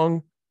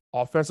 young,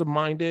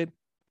 offensive-minded,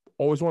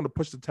 always wanted to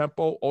push the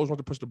tempo, always wanted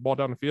to push the ball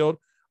down the field.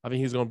 I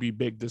think he's going to be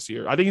big this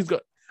year. I think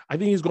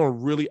he's going to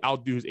really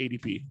outdo his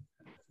ADP.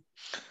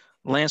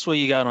 Lance, what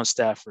you got on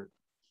Stafford?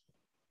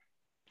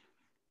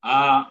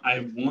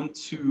 I want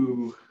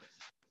to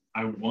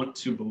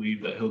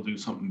believe that he'll do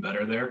something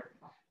better there.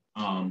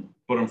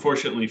 But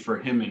unfortunately for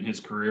him in his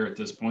career at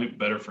this point,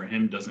 better for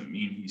him doesn't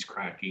mean he's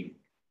cracking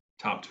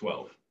top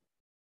 12.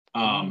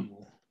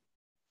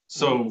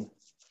 So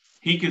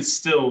he could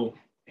still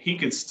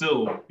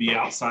be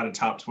outside of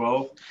top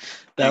 12.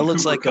 That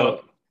looks like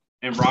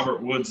and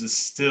Robert Woods is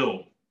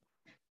still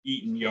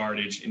eating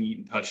yardage and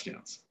eating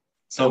touchdowns.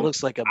 So that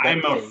looks like a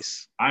bet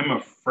case. I'm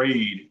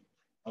afraid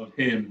of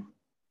him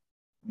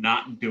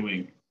not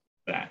doing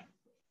that.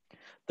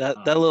 That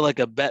looked like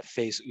a bet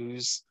face,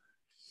 Ooze.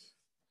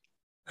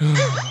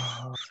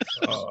 I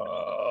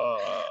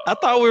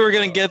thought we were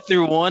gonna get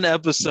through one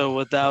episode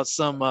without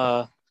some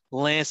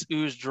Lance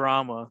Ooze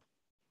drama.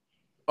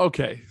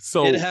 Okay,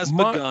 so it has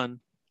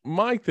begun.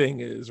 My thing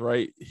is,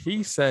 right,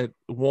 he said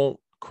won't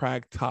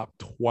crack top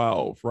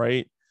 12,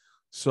 right?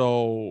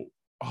 So,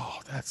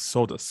 that's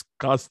so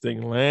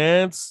disgusting,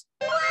 Lance.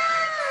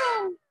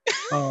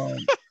 So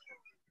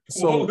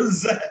what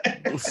was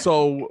that?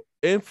 So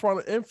in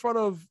front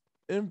of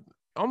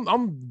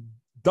I'm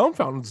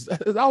dumbfounded.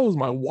 That was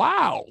my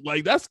wow.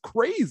 Like, that's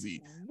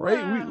crazy,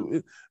 right?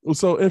 Wow.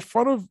 So in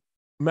front of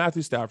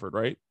Matthew Stafford,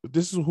 right?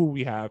 This is who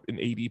we have in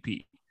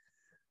ADP.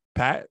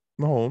 Pat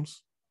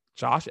Mahomes,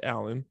 Josh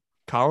Allen,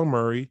 Kyler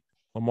Murray,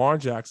 Lamar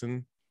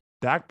Jackson,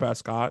 Dak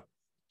Prescott,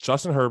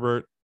 Justin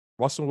Herbert,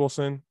 Russell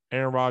Wilson,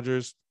 Aaron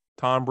Rodgers,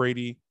 Tom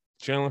Brady,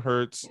 Jalen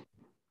Hurts,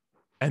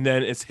 and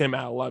then it's him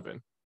at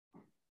 11.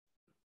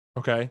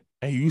 Okay?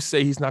 And you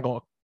say he's not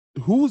going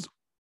to – who's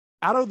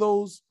out of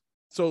those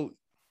 – so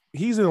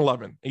he's in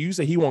 11, and you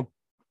say he won't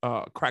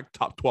crack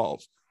top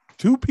 12s.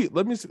 Two people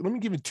 – let me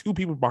give you two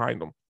people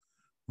behind him.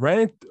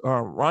 Ryan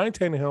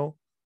Tannehill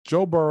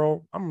Joe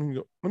Burrow.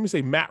 Let me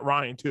say Matt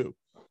Ryan too.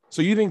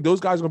 So you think those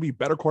guys are going to be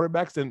better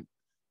quarterbacks than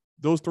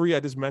those three I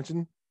just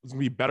mentioned? It's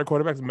going to be better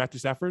quarterbacks than Matthew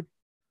Stafford?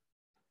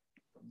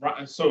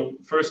 Right. So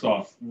first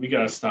off, we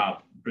got to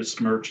stop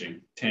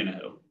besmirching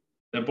Tannehill.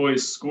 That boy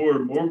has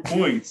scored more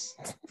points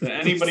than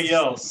anybody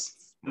else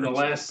in the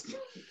last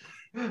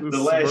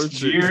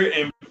year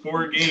and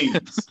 4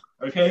 games.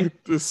 Okay,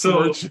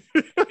 so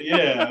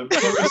yeah,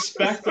 put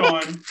respect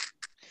on.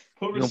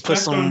 Put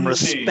some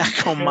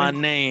respect on my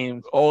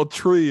name. All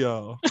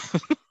trio.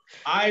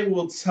 I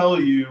will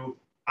tell you,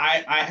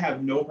 I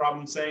have no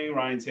problem saying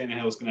Ryan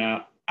Tannehill is going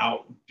to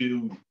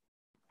outdo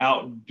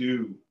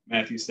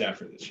Matthew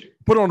Stafford this year.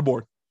 Put it on the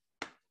board.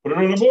 Put it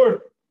on the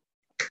board.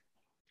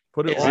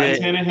 Put it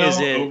Ryan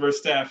Tannehill over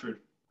Stafford.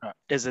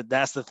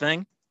 That's the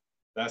thing?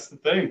 That's the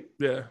thing.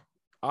 Yeah.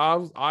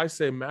 I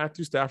say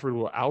Matthew Stafford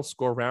will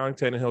outscore Ryan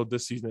Tannehill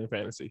this season in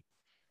fantasy.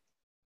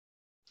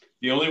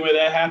 The only way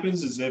that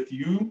happens is if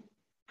you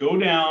go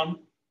down,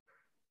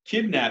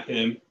 kidnap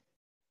him,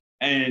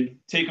 and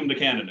take him to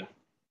Canada.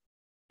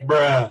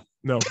 Bruh.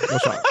 No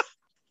shot.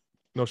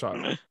 No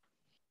shot.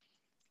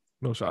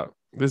 No shot.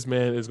 This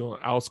man is going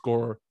to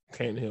outscore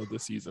Tannehill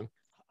this season.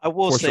 I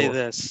will say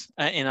this,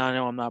 and I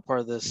know I'm not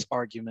part of this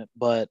argument,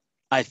 but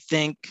I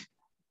think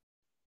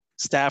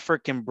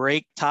Stafford can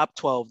break top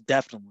 12,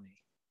 definitely.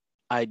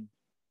 I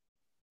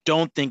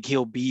don't think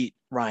he'll beat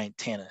Ryan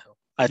Tannehill.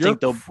 I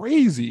think they'll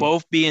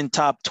both be in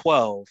top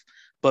 12,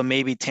 but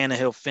maybe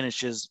Tannehill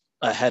finishes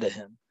ahead of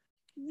him.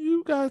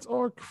 You guys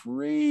are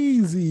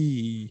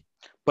crazy.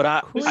 But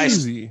I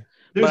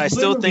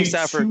still think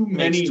Stafford too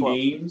many 12.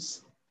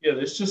 names. Yeah,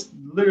 there's just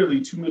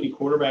literally too many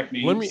quarterback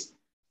names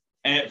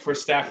for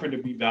Stafford to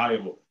be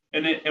valuable.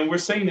 And we're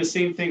saying the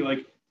same thing.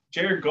 Like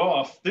Jared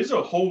Goff, there's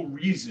a whole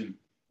reason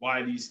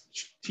why these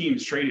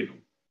teams traded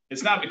him.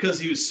 It's not because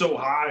he was so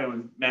high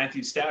on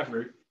Matthew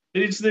Stafford.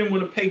 They just didn't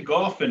want to pay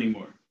Goff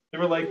anymore. They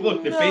were like,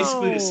 look, they're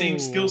basically the same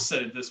skill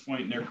set at this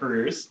point in their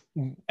careers.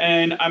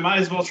 And I might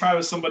as well try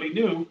with somebody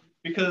new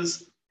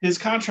because his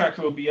contract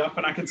will be up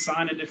and I can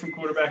sign a different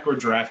quarterback or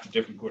draft a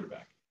different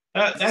quarterback.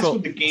 That's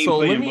what the game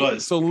plan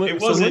was.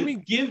 It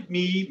wasn't give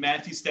me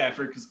Matthew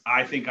Stafford because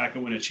I think I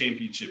can win a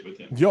championship with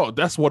him. Yo,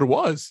 that's what it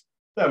was.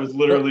 That was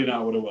literally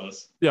not what it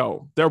was.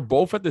 Yo, they're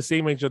both at the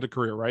same age of the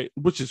career, right?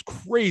 Which is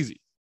crazy,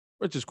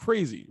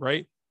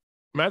 right?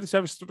 Matthew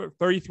Stafford's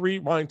 33,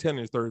 Ryan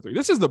Tannehill is 33.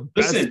 This is the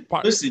best.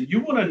 Listen,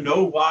 you want to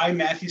know why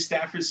Matthew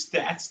Stafford's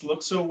stats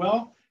look so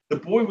well? The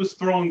boy was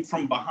throwing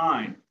from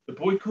behind. The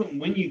boy couldn't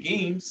win you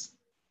games.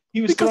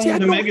 He was throwing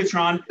the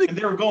Megatron, and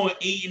they were going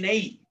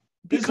 8-8.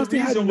 Because they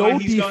had no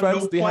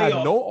defense, they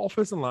had no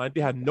offensive line,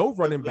 they had no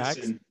running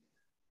backs.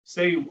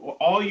 Say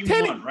all you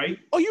want, right?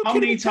 How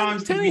many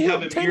times did we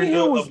have Ameer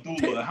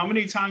Abdullah? How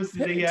many times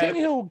did they have?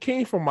 Tannehill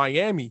came from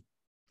Miami.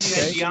 He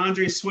had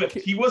DeAndre Swift.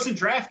 He wasn't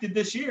drafted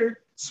this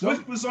year.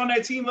 Swift was on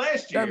that team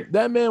last year.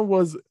 That man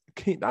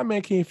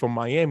came from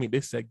Miami.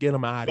 They said, get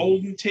him out of here.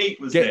 Golden Tate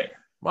was there.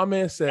 My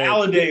man said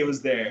Alladay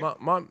was there.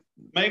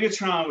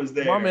 Megatron was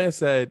there. My man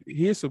said,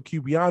 here's some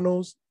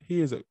Cubanos.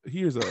 Here's a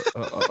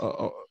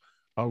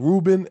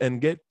Ruben, and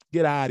get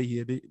out of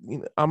here.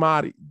 I'm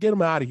out. Get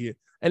him out of here.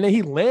 And then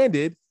he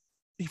landed.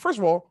 First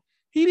of all,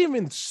 he didn't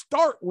even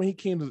start when he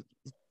came to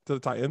the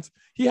Titans.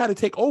 He had to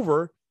take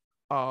over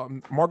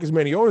Marcus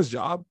Mariota's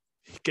job.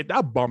 Get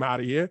that bum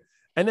out of here.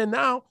 And then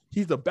now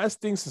he's the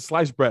best thing since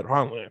sliced bread,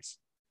 huh, Lance?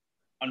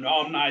 No,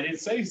 I'm not. I didn't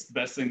say he's the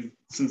best thing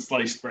since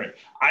sliced bread.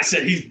 I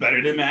said he's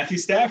better than Matthew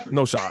Stafford.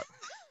 No shot.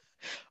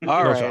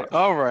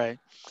 All right.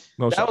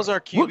 No that shot. was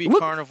our QB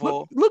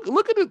carnival.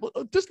 Look at it.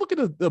 Just look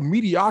at the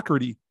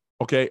mediocrity,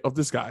 okay, of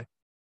this guy.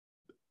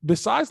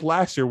 Besides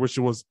last year, which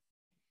was,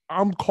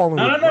 I'm calling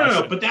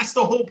No. But that's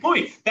the whole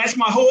point. That's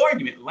my whole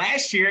argument.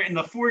 Last year and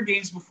the 4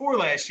 games before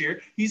last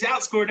year, he's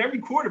outscored every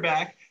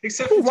quarterback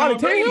except for Tom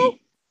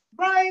Brady.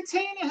 Ryan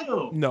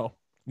Tannehill. No.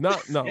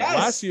 Yes.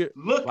 Last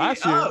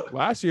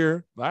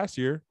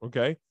year,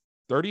 okay,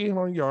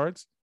 3,800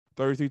 yards,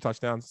 33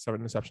 touchdowns,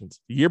 7 interceptions.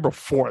 The year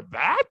before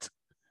that,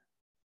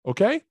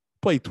 okay,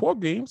 played 12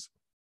 games,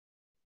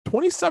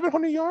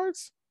 2,700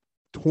 yards,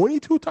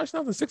 22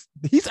 touchdowns, and 6.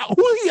 Who is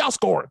he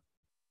outscoring?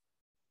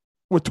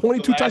 With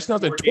 22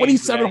 touchdowns and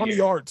 2,700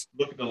 yards.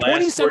 Look at the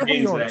last 4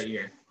 games of that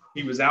year.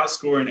 He was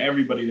outscoring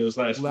everybody those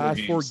last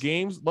 4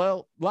 games.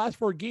 Well, last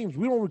 4 games,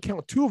 we don't even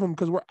count 2 of them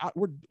because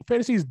we're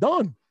fantasy is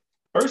done.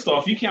 First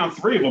off, you count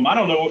 3 of them. I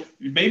don't know.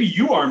 Maybe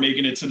you are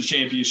making it to the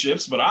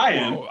championships, but I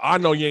am. Well, I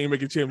know you ain't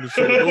making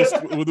championships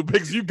with the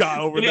picks you got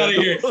over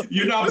there.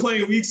 You're not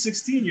playing week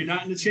 16. You're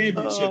not in the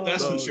championship.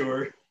 That's for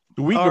sure.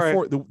 The week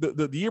before,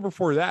 the year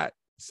before that,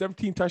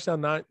 17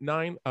 touchdowns,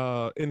 9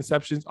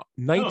 interceptions,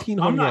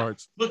 1,900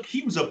 yards. Look,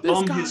 he was a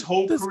bum his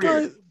whole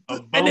career.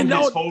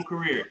 His whole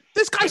career.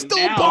 This guy's still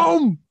a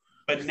bum.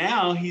 But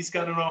now he's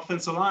got an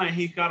offensive line.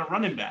 He's got a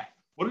running back.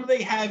 What do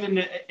they have in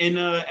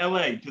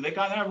LA? Do they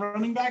got that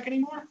running back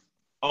anymore?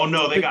 Oh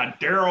no, they got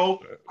Daryl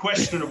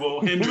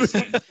questionable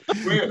Henderson.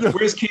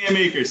 Where's Cam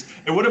Akers?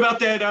 And what about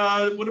that?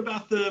 What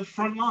about the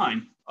front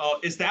line?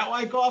 Is that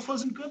why Goff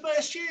wasn't good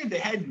last year? They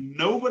had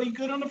nobody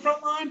good on the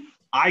front line.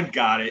 I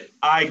got it.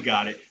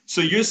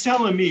 So you're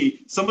telling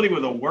me somebody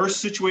with a worse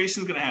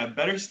situation is going to have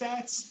better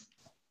stats?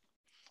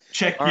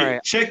 Check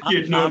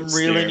your notes. I'm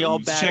reeling y'all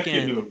Check back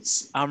in. Your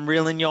notes. I'm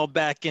reeling y'all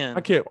back in.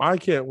 I can't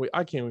wait.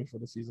 I can't wait for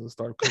the season to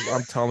start because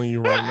I'm telling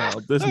you right now,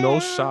 there's no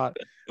shot.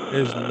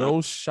 There's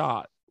no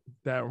shot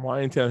that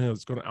Ryan Tannehill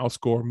is going to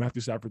outscore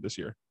Matthew Stafford this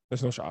year.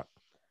 There's no shot.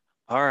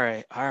 All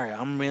right.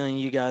 I'm reeling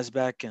you guys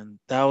back in.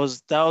 That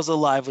was a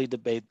lively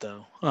debate,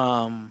 though.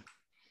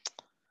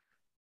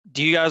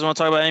 Do you guys want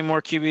to talk about any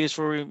more QBs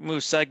before we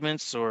move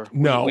segments, or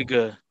we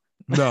good?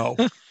 No.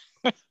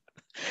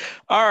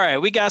 All right,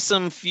 we got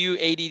some few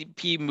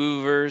ADP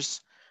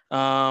movers.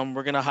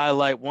 We're gonna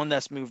highlight one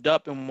that's moved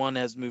up and one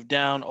has moved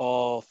down.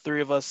 All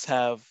three of us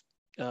have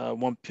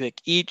one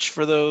pick each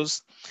for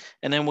those,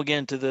 and then we'll get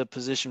into the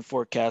position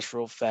forecast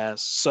real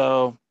fast.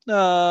 So,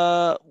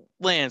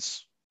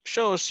 Lance,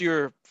 show us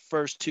your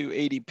first two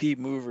ADP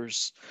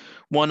movers.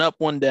 One up,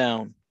 one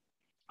down.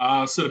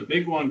 So the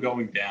big one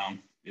going down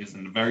is a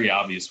very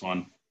obvious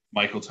one,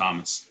 Michael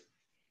Thomas.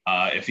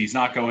 If he's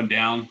not going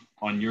down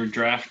on your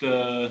draft,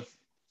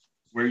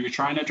 where you're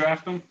trying to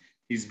draft him,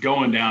 he's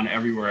going down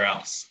everywhere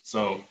else.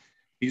 So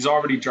he's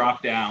already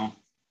dropped down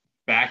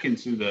back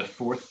into the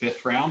 4th,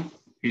 5th round.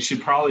 He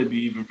should probably be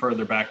even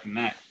further back than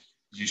that.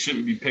 You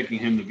shouldn't be picking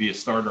him to be a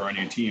starter on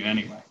your team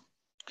anyway.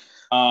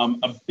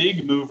 A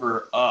big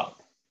mover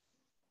up.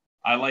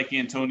 I like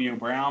Antonio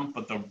Brown,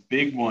 but the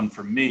big one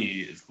for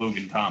me is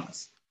Logan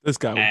Thomas. This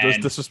guy was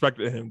just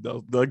disrespecting him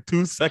though, like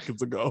 2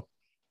 seconds ago.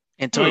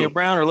 Antonio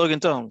Brown or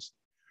Logan Thomas?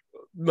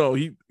 No,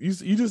 you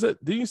just said.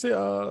 Did you say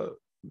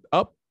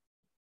up?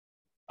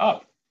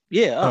 Up.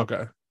 Yeah. Up.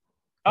 Okay.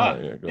 Up.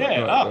 Go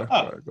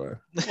ahead.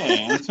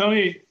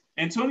 Yeah,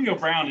 Antonio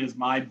Brown is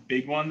my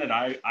big one that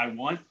I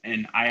want,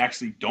 and I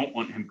actually don't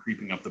want him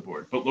creeping up the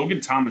board. But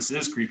Logan Thomas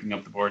is creeping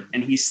up the board,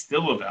 and he's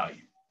still a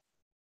value.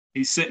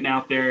 He's sitting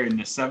out there in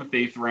the 7th,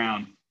 8th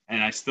round,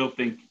 and I still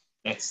think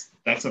that's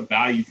a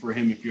value for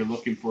him if you're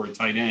looking for a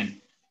tight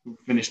end who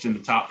finished in the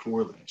top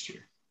 4 last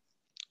year.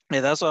 Yeah,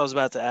 that's what I was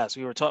about to ask.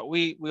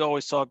 We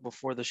always talk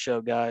before the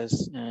show,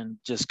 guys, and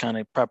just kind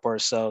of prep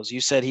ourselves.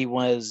 You said he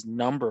was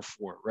number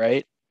 4,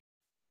 right?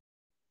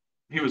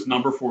 He was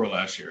number 4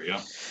 last year, yeah.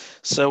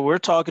 So we're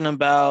talking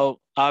about,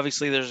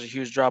 obviously there's a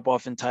huge drop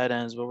off in tight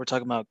ends, but we're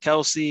talking about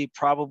Kelsey,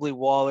 probably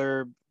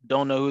Waller,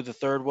 don't know who the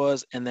third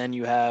was, and then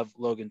you have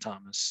Logan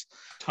Thomas.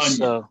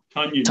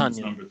 Tunyon is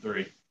number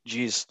 3.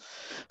 Jeez.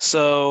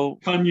 So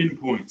Tunyon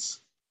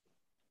points.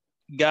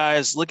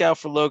 Guys, look out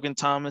for Logan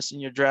Thomas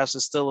in your drafts.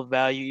 Is still a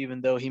value, even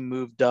though he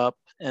moved up.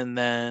 And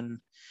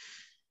then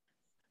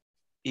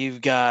you've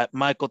got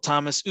Michael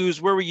Thomas.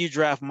 Ooze, where would you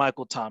draft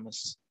Michael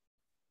Thomas?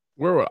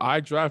 Where would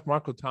I draft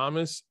Michael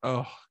Thomas?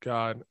 Oh,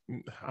 God.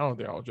 I don't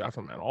think I'll draft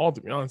him at all,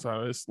 to be honest.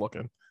 I'm just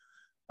looking.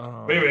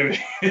 Wait.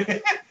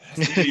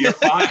 You're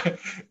fine.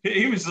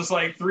 He was just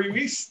like 2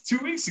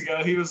 weeks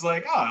ago. He was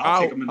like,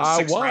 I'll take him in the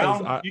 6th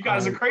round. You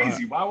guys are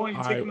crazy. Why won't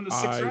you take him in the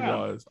 6th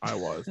round? I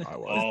was.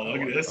 Oh,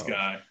 look at this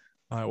guy.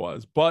 I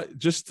was, but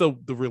just the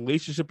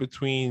relationship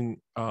between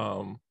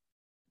Sean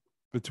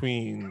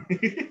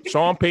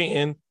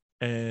Payton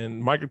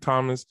and Michael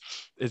Thomas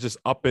is just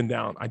up and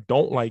down. I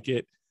don't like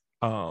it.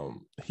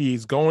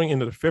 He's going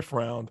into the 5th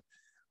round.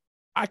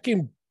 I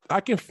can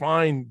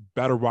find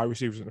better wide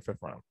receivers in the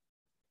 5th round.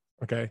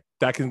 Okay,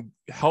 that can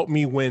help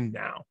me win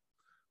now.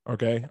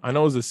 Okay, I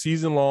know it's a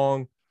season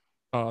long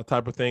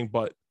type of thing,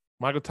 but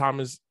Michael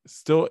Thomas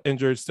still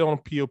injured, still on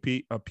PUP.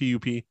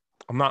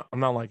 I'm not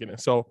liking it.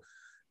 So.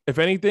 If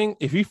anything,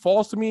 if he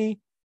falls to me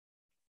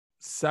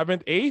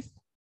 7th, 8th,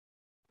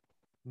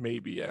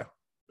 maybe, yeah.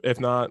 If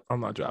not,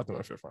 I'm not drafting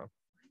him in the 5th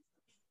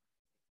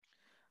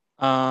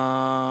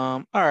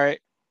round. All right.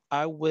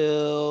 I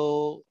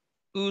will.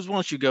 Ooze, why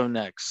don't you go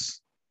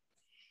next?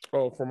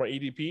 Oh, for my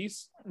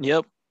ADPs?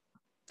 Yep.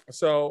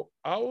 So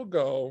I will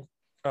go.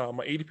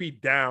 My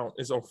ADP down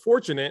is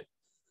unfortunate.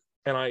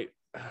 And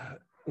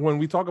when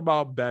we talk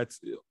about bets,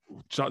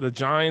 the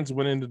Giants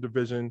winning the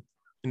division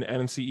in the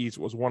NFC East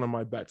was one of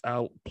my bets.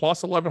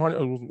 Plus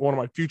 1,100 was one of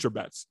my future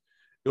bets.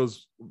 It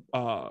was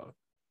I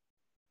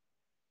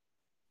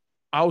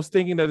was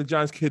thinking that the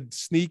Giants could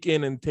sneak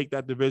in and take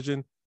that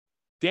division.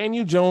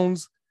 Daniel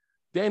Jones,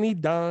 Danny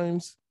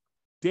Dimes,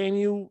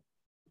 Daniel,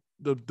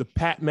 the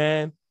Pat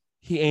Man,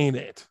 he ain't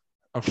it.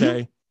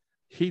 Okay.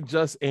 He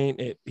just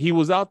ain't it. He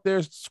was out there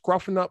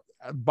scruffing up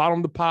bottom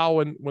of the pile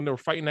when they were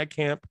fighting that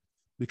camp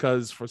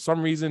because for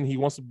some reason he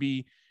wants to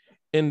be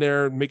in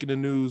there making the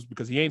news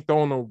because he ain't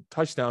throwing no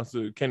touchdowns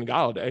to Kenny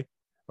Golladay.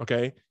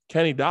 Okay.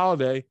 Kenny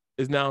Golladay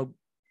is now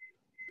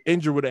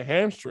injured with a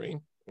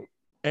hamstring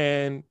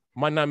and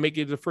might not make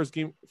it the first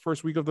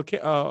week of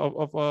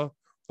the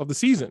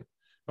season.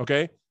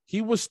 Okay. He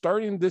was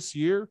starting this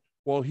year.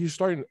 Well, he's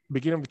starting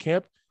beginning of the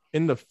camp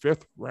in the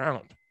 5th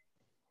round.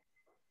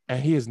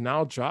 And he is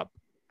now dropped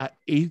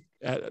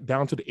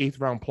down to the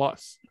 8th round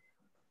plus.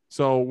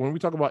 So when we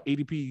talk about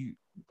ADP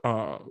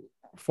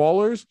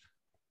fallers,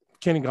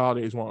 Kenny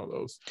Golladay is one of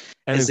those,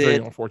 and it's very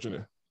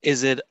unfortunate.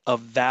 Is it a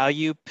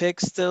value pick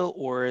still,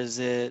 or is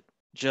it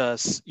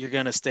just you're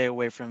going to stay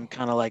away from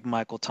kind of like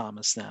Michael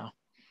Thomas now?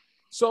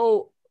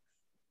 So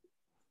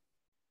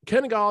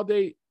Kenny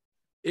Galladay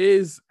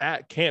is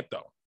at camp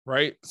though,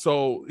 right?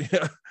 So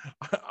yeah,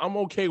 I'm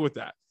okay with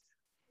that.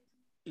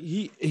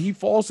 He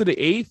falls to the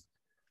 8th,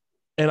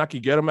 and I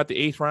could get him at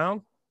the 8th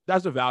round.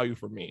 That's a value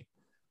for me.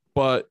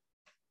 But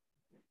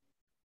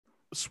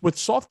with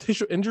soft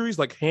tissue injuries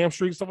like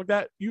hamstrings, stuff like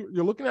that,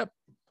 you're looking at,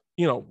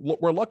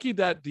 we're lucky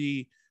that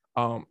the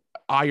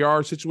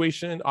IR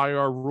situation,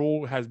 IR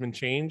rule has been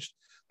changed.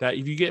 That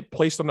if you get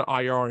placed on the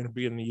IR in the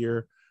beginning of the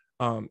year,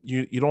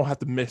 you don't have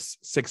to miss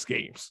 6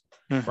 games,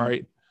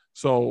 right?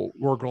 So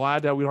we're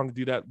glad that we don't have to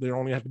do that. They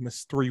only have to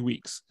miss 3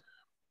 weeks.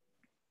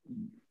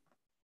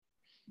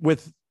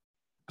 With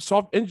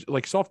soft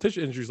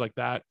tissue injuries like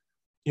that,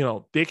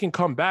 they can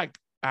come back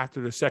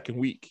after the 2nd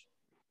week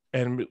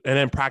and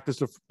then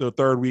practice the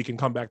 3rd week and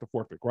come back the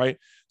 4th week, right?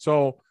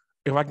 So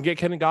if I can get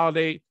Kenny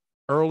Galladay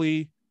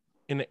early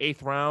in the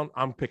 8th round,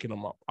 I'm picking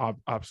him up,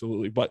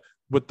 absolutely. But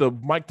with the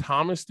Mike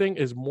Thomas thing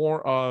is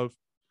more of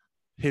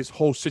his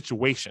whole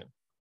situation.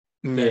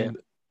 Then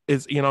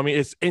it's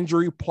it's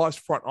injury plus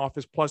front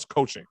office plus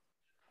coaching.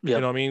 Yep.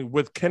 You know what I mean?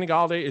 With Kenny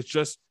Galladay, it's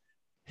just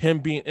him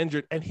being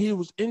injured, and he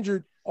was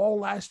injured all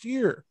last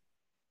year,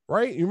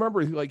 right? You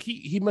remember, like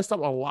he messed up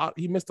a lot.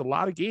 He missed a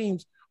lot of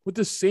games with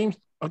the same,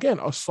 again,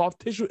 a soft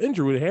tissue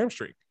injury with a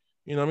hamstring.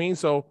 You know what I mean?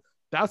 So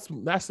that's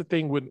the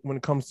thing when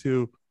it comes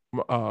to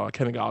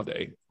Kenny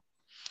Galladay.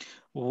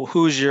 Well,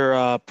 who's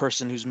your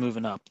person who's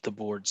moving up the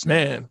boards now?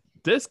 Man,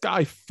 this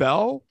guy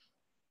fell,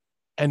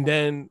 and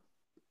then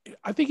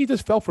I think he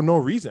just fell for no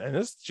reason. And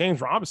it's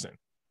James Robinson,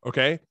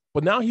 okay?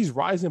 But now he's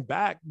rising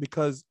back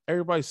because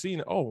everybody's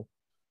seeing,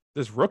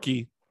 this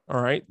rookie,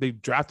 all right? They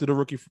drafted a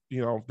rookie,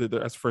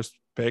 as first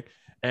pick,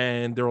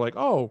 and they were like,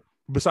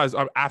 besides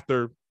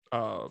after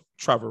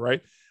Trevor,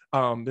 right?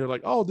 They're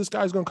like, this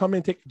guy's going to come in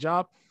and take the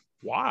job.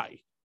 Why?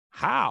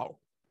 How?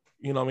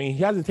 You know what I mean?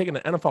 He hasn't taken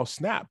an NFL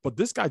snap, but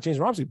this guy, James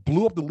Robinson,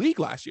 blew up the league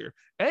last year,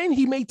 and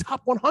he made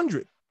top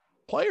 100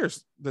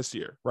 players this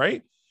year,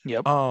 right?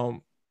 Yep.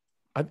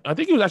 I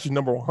think he was actually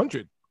number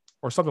 100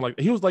 or something like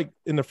that. He was like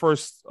in the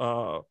first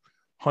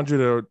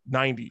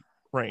 190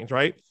 range,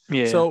 right?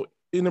 Yeah. So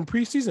in the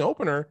preseason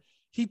opener,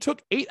 he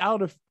took 8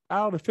 out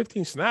of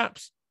 15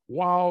 snaps,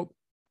 while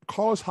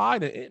Carlos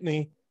Hyde and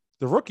Anthony,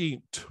 the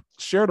rookie,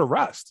 shared the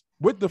rest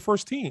with the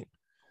first team.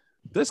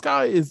 This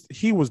guy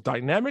he was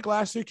dynamic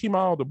last year, came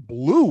out of the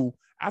blue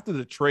after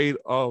the trade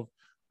of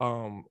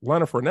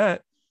Leonard Fournette,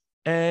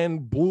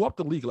 and blew up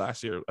the league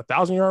last year.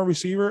 1,000-yard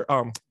receiver,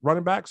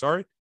 running back,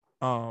 sorry.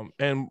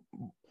 And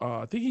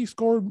I think he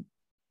scored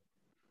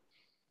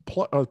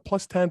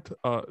plus 10,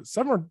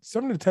 7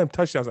 to 10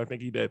 touchdowns. I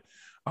think he did.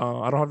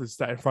 I don't have the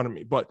stat in front of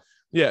me, but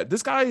yeah,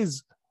 this guy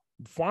is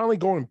finally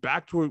going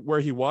back to where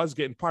he was,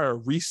 getting probably a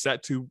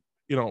reset to,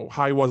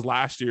 how he was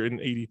last year in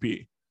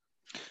ADP.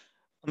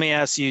 Let me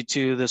ask you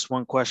too this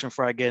one question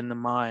before I get into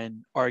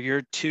mine. Are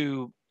your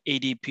 2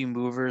 ADP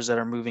movers that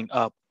are moving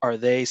up, are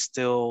they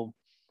still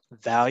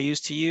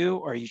values to you?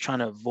 Or are you trying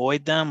to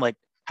avoid them? Like,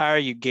 how are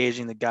you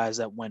gauging the guys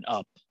that went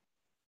up?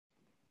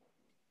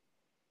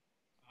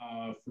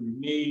 For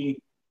me,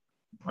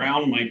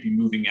 Brown might be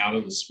moving out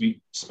of the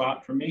sweet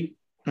spot for me.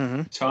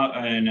 And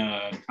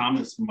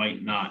Thomas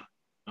might not.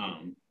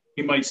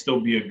 He might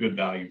still be a good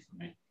value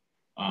for me.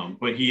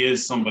 But he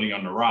is somebody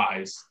on the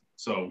rise.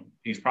 So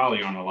he's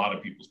probably on a lot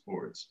of people's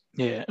boards.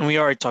 Yeah, and we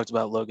already talked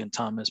about Logan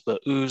Thomas,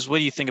 but Ooze, what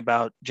do you think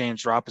about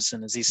James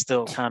Robinson? Is he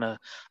still kind of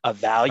a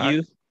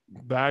value?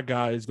 That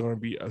guy is going to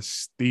be a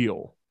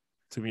steal,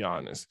 to be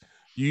honest.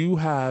 You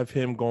have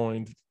him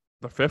going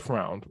the 5th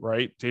round,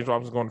 right? James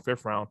Robinson going the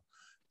 5th round,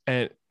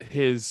 and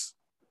his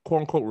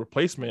quote-unquote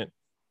replacement,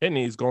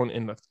 Whitney, is going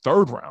in the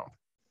 3rd round.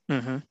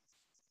 Mm-hmm.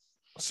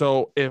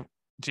 So if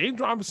James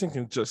Robinson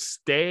can just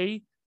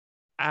stay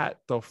at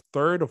the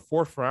 3rd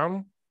or 4th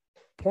round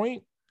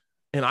point,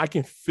 and I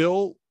can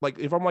fill, like,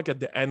 if I'm like at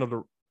the end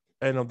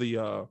of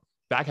the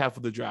back half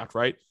of the draft,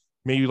 right?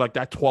 Maybe like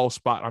that 12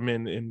 spot I'm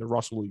in the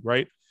Russell League,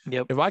 right?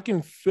 Yep. If I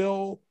can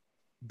fill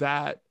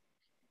that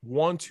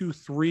 1, 2,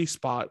 3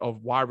 spot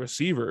of wide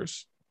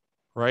receivers,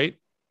 right,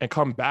 and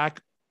come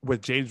back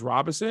with James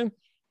Robinson,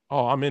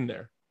 I'm in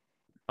there.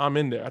 I'm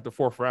in there at the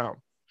 4th round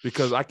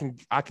because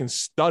I can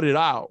stud it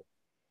out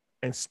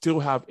and still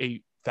have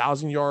a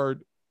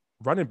 1,000-yard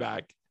running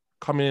back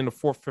coming in the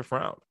 4th, 5th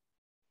round.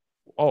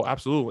 Oh,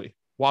 absolutely.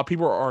 While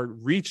people are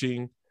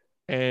reaching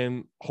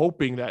and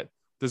hoping that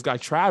this guy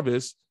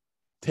Travis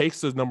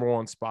takes the number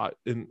 1 spot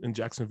in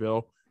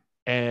Jacksonville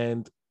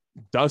and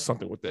does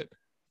something with it.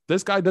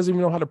 This guy doesn't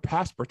even know how to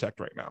pass protect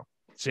right now.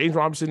 James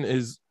Robinson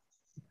is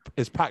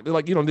packed.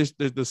 Like, there's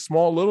the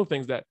small little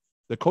things that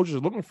the coaches are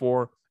looking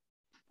for.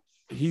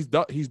 He's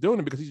doing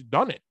it because he's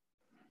done it,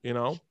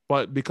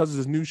 but because of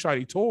this new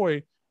shiny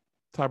toy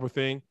type of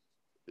thing,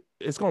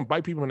 it's going to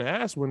bite people in the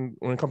ass when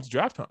it comes to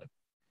draft time.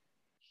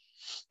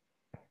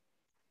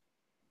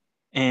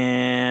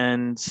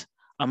 And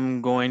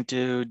I'm going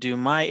to do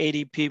my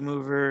ADP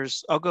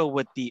movers. I'll go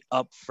with the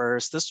up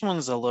first. This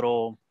one's a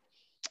little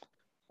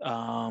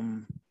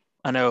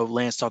I know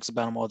Lance talks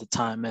about him all the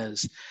time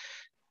as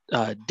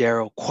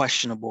Daryl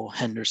questionable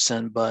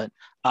Henderson, but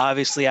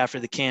obviously after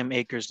the Cam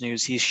Akers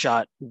news, he's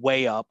shot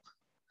way up.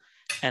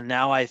 And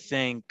now I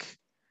think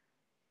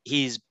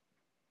he's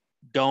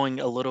going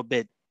a little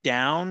bit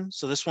down.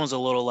 So this one's a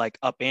little like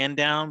up and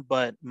down,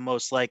 but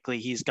most likely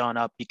he's gone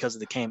up because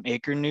of the Cam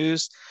Akers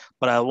news.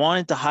 But I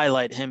wanted to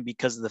highlight him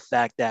because of the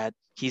fact that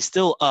he's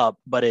still up,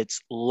 but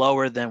it's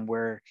lower than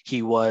where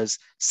he was,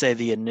 say,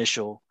 the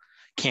initial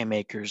Cam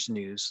Akers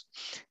news.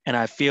 And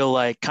I feel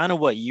like kind of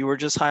what you were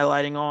just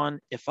highlighting on,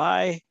 if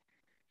I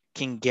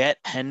can get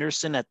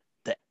Henderson at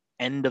the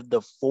end of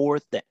the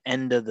fourth, the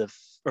end of the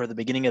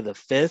beginning of the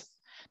fifth,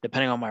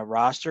 depending on my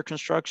roster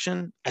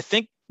construction, I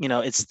think,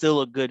 it's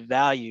still a good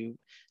value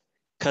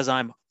because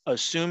I'm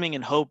assuming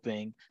and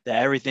hoping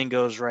that everything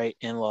goes right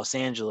in Los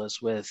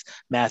Angeles with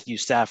Matthew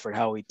Stafford,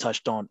 how we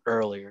touched on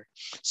earlier.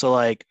 So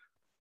like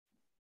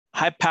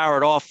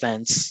high-powered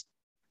offense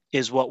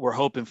is what we're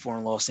hoping for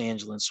in Los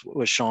Angeles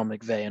with Sean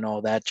McVay and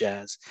all that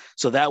jazz.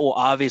 So that will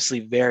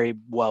obviously very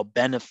well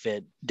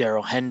benefit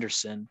Darrell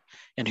Henderson.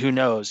 And who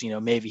knows,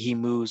 maybe he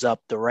moves up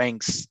the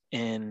ranks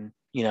in,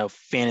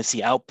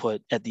 fantasy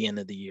output at the end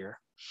of the year.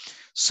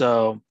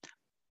 So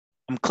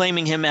I'm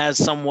claiming him as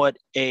somewhat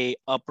a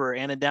upper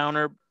and a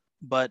downer,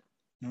 but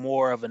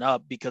more of an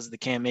up because of the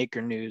Cam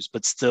Akers news,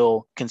 but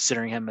still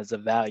considering him as a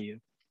value.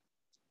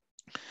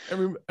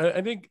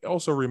 I think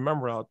also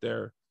remember out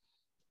there,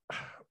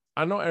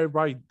 I know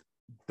everybody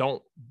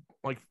doesn't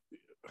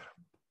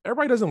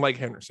like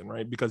Henderson,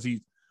 right? Because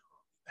he's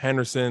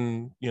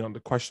Henderson,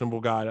 the questionable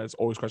guy that's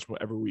always questionable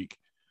every week.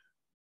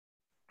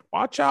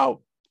 Watch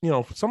out,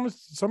 some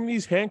of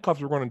these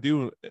handcuffs we're going to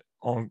do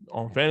on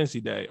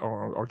fantasy day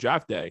or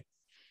draft day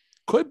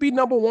could be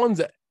number ones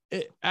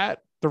at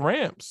the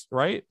Rams,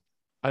 right?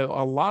 A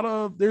lot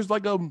of there's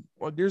like a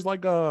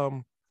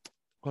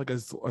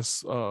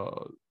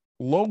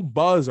low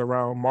buzz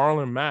around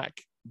Marlon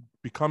Mack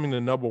becoming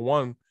the number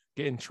one,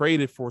 getting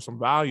traded for some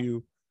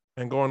value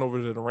and going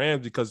over to the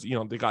Rams because,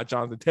 they got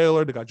Jonathan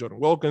Taylor, they got Jordan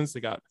Wilkins, they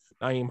got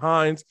Nyheim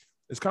Hines.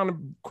 It's kind of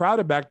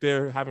crowded back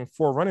there having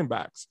 4 running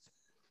backs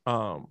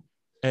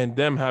and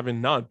them having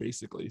none,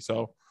 basically.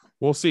 So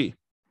we'll see.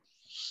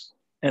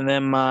 And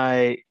then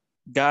my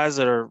guys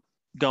that are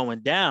going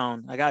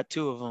down, I got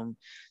 2 of them.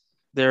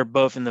 They're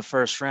both in the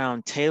first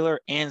round, Taylor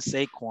and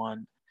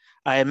Saquon.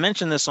 I had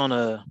mentioned this on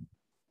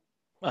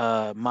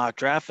a mock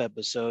draft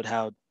episode,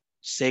 how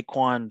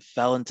Saquon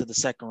fell into the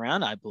second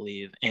round, I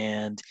believe,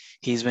 and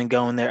he's been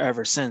going there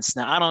ever since.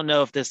 Now, I don't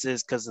know if this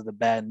is because of the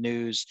bad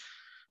news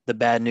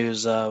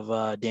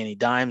of Danny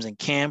Dimes and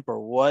camp or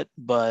what,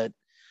 but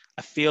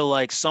I feel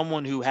like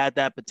someone who had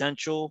that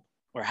potential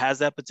or has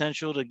that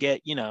potential to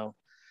get,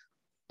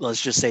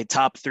 let's just say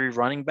top 3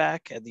 running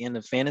back at the end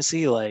of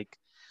fantasy, like,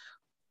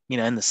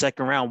 in the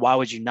second round, why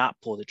would you not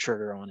pull the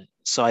trigger on it?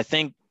 So I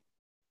think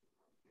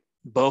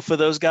both of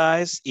those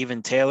guys,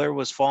 even Taylor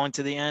was falling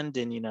to the end,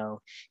 and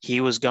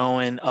he was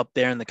going up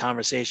there in the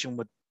conversation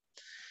with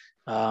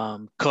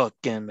Cook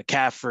and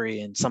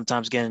McCaffrey, and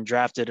sometimes getting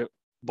drafted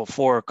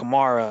before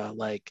Kamara.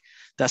 Like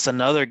that's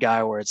another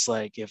guy where it's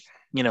like if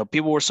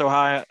people were so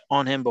high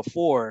on him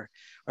before,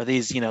 are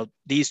these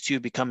these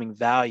 2 becoming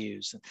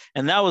values?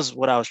 And that was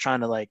what I was trying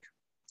to like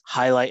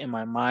highlight in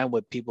my mind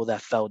with people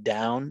that fell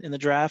down in the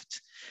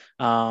draft.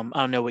 I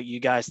don't know what you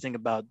guys think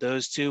about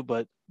those 2,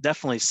 but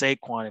definitely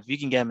Saquon. If you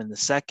can get him in the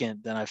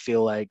second, then I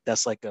feel like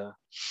that's like a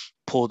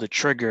pull the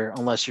trigger,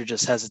 unless you're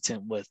just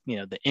hesitant with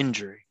the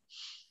injury.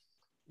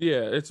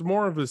 Yeah, it's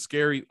more of a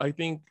scary. I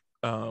think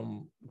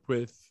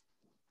with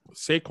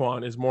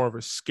Saquon is more of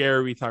a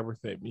scary type of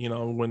thing.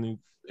 When the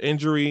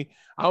injury,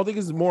 I don't think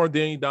it's more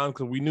Danny Dimes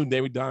because we knew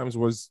Danny Dimes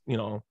was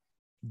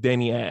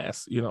Danny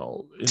ass,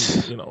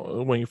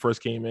 when he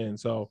first came in.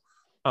 So,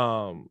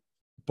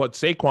 but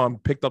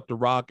Saquon picked up the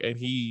rock and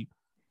he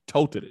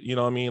toted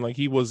it. Like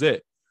he was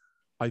it.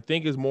 I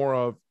think it's more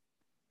of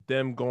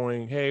them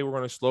going, hey, we're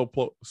going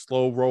to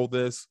slow roll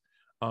this,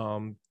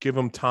 give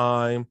him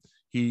time.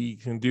 He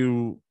can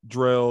do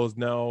drills.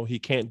 No, he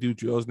can't do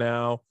drills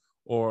now.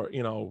 Or,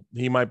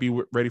 he might be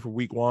ready for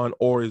week 1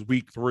 or is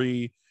week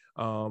 3.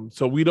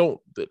 So we don't,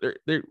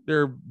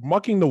 they're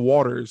mucking the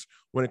waters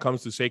when it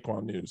comes to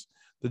Saquon news.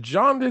 The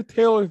Jonathan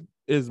Taylor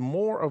is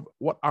more of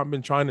what I've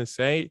been trying to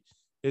say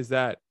is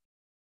that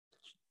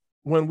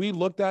when we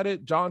looked at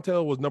it, Jonathan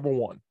Taylor was number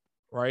 1,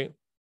 right?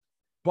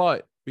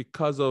 But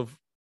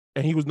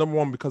and he was number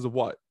 1 because of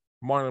what?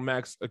 Marlon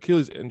Mack's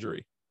Achilles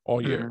injury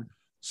all year. Mm-hmm.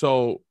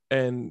 So,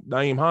 and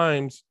Nyheim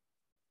Hines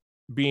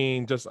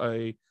being just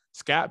a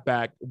scat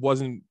back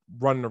wasn't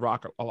running the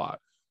rock a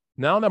lot.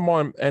 Now that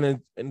Marlon,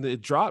 and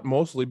it dropped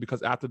mostly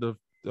because after the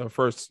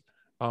first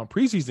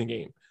preseason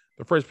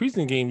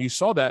game, you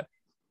saw that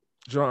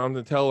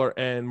Jonathan Taylor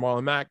and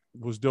Marlon Mack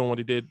was doing what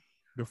he did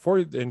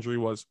before the injury,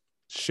 was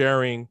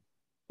sharing.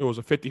 It was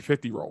a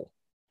 50-50 role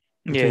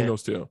between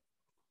those 2.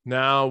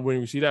 Now,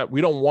 when you see that,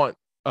 we don't want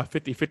a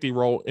 50-50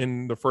 role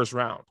in the first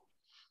round.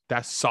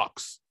 That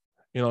sucks.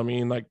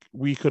 Like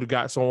we could have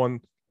got someone,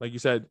 like you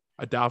said,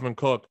 a Dalvin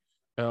Cook,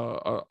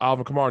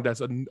 Alvin Kamara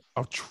that's a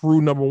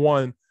true number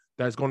one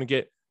that's going to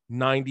get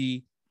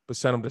 90%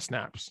 of the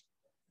snaps.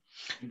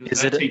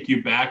 Does that take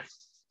you back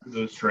to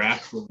those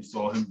drafts where we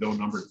saw him go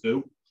number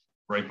 2,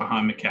 right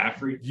behind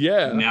McCaffrey?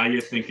 Yeah. And now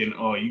you're thinking,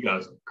 oh, you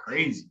guys are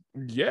crazy.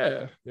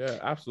 Yeah,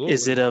 absolutely.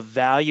 Is it a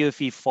value if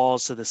he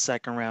falls to the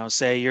second round?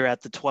 Say you're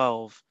at the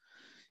 12,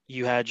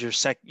 you have your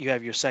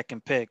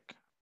second pick,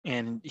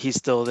 and he's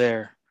still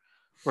there,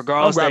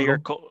 regardless that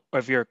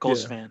if you're a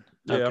Colts fan.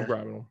 Yeah, okay. I'm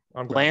grabbing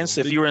him. Lance,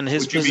 if you were in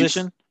his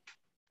position,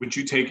 would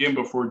you take him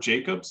before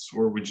Jacobs,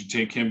 or would you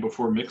take him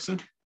before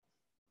Mixon?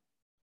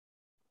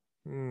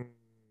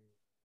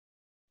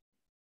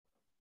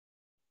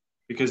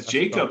 Because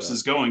Jacobs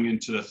is going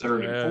into the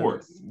third and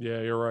fourth. Yeah,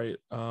 you're right.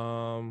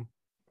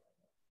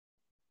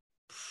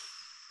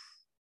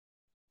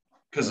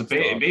 Because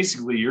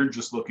basically you're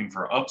just looking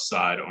for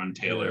upside on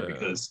Taylor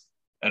because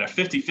at a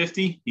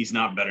 50-50, he's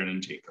not better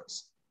than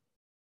Jacobs.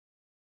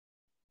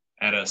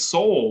 At a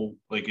soul,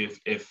 like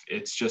if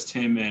it's just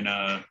him and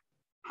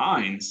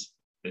Hines,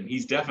 then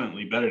he's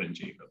definitely better than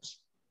Jacobs.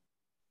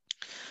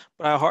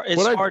 But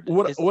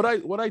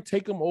would I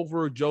take him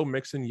over Joe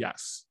Mixon?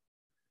 Yes.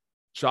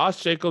 Josh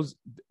Jacobs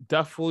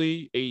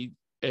definitely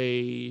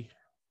a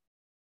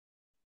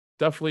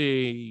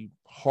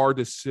hard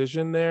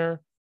decision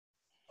there.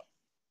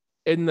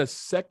 In the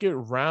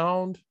second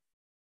round,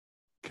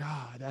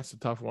 God, that's a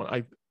tough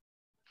one.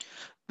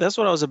 That's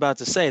what I was about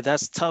to say.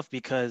 That's tough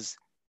because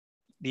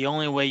the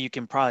only way you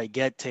can probably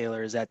get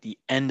Taylor is at the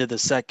end of the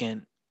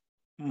second,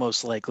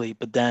 most likely.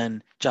 But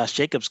then Josh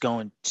Jacobs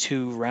going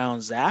 2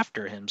 rounds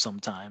after him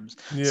sometimes.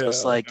 Yeah. So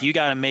it's like you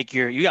got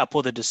to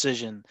pull the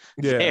decision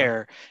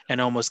there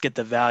and almost get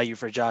the value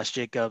for Josh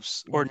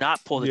Jacobs, or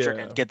not pull the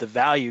trigger and get the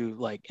value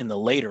like in the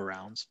later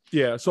rounds.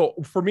 Yeah. So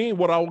for me,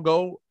 what I'll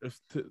go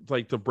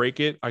to break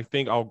it, I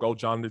think I'll go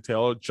Jonathan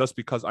Taylor just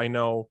because I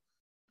know,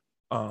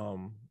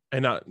 and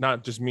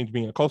not just me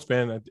being a Colts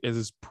fan, it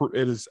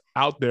is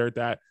out there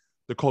that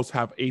the Colts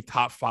have a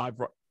top five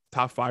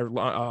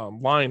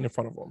line in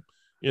front of them.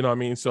 You know what I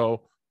mean?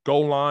 So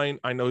goal line,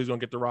 I know he's going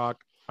to get the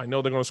rock. I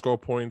know they're going to score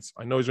points.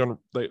 I know he's going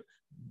to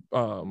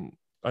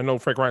I know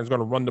Frank Ryan's going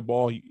to run the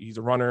ball. He's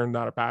a runner,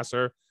 not a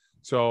passer.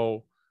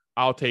 So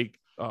I'll take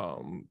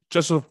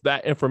just with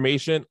that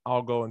information,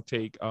 I'll go and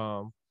take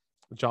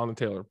Jonathan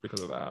Taylor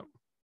because of that.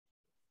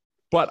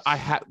 But I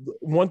have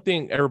one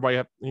thing everybody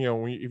if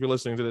you're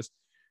listening to this,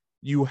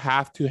 you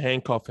have to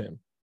handcuff him.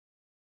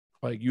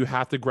 Like you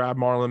have to grab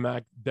Marlon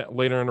Mack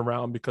later in the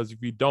round, because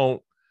if you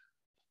don't,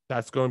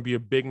 that's going to be a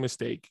big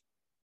mistake.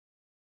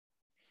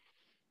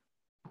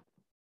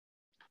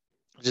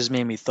 It just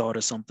made me thought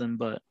of something,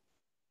 but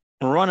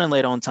we're running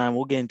late on time.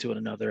 We'll get into it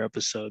another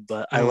episode,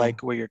 but I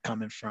like where you're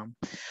coming from.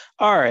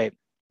 All right.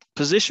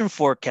 Position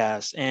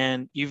forecast.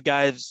 And you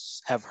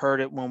guys have heard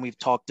it when we've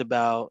talked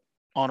about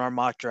on our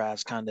mock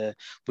drafts,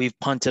 we've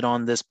punted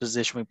on this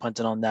position, we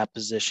punted on that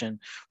position.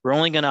 We're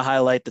only going to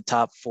highlight the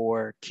top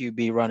 4: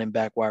 QB, running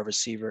back, wide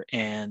receiver,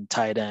 and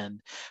tight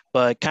end.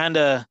 But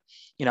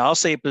I'll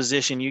say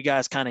position. You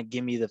guys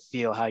give me the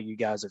feel how you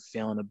guys are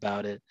feeling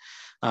about it.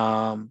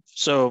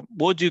 So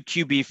we'll do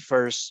QB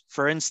first.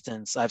 For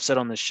instance, I've said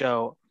on the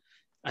show,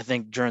 I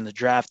think during the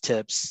draft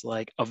tips,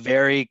 like a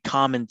very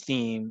common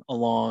theme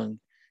along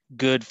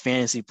good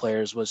fantasy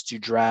players was to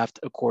draft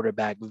a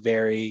quarterback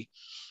very,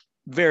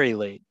 very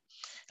late.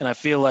 And I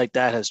feel like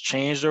that has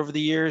changed over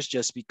the years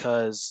just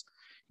because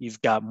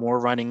you've got more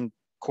running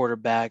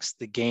quarterbacks.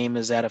 The game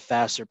is at a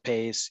faster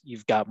pace.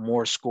 You've got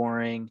more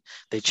scoring.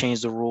 They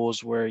changed the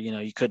rules where,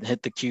 you couldn't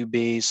hit the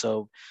QB.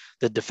 So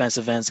the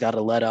defensive ends got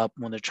to let up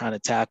when they're trying to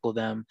tackle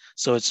them.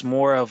 So it's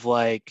more of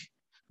like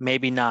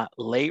maybe not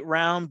late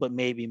round, but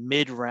maybe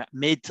mid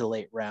to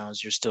late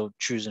rounds, you're still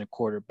choosing a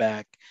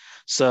quarterback.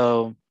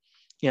 So,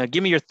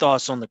 give me your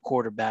thoughts on the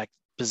quarterback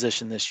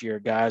position this year,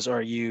 guys.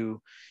 Are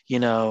you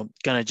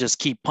gonna just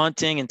keep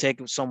punting and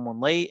take someone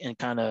late and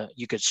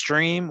you could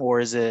stream, or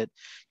is it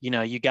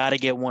you got to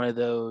get one of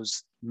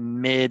those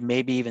mid,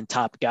 maybe even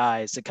top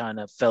guys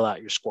to fill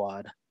out your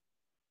squad?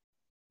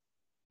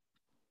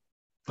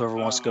 Whoever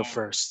wants to go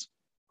first.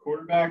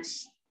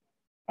 Quarterbacks,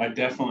 I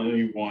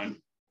definitely want.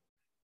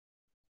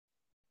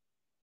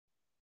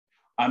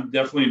 I'm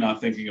definitely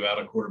not thinking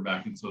about a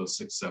quarterback until the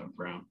 6th, 7th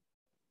round.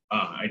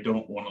 I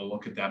don't want to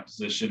look at that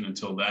position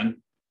until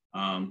then.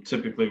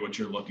 Typically what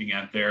you're looking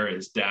at there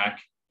is Dak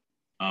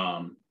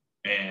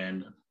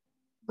and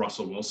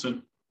Russell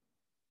Wilson.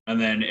 And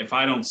then if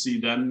I don't see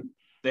them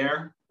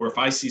there, or if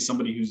I see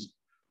somebody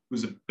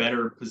who's a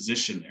better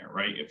position there,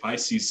 right? If I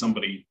see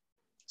somebody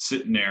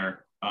sitting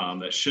there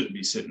that shouldn't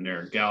be sitting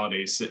there,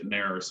 Galladay sitting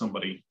there or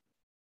somebody,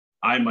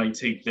 I might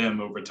take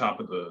them over top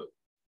of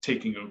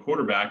taking a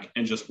quarterback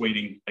and just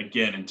waiting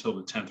again until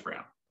the 10th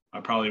round. I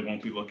probably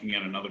won't be looking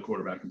at another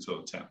quarterback until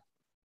the 10th.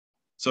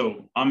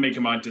 So I'm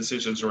making my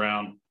decisions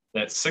around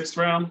that 6th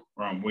round,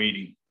 or I'm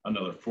waiting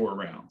another 4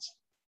 rounds.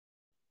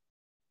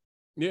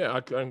 Yeah,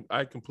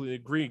 I completely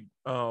agree.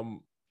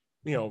 When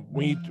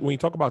you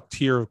talk about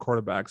tier of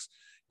quarterbacks,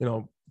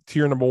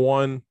 tier number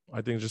 1,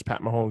 I think is just Pat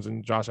Mahomes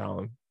and Josh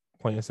Allen,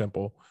 plain and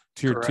simple.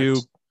 Tier Correct.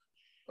 2,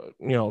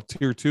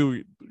 tier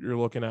 2, you're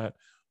looking at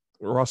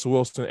Russell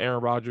Wilson,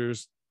 Aaron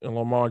Rodgers, and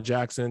Lamar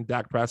Jackson,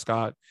 Dak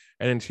Prescott.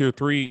 And in tier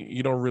 3,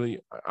 you don't really,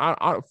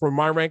 for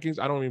my rankings,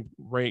 I don't even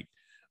rank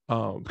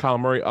Kyler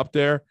Murray up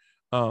there.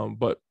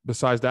 But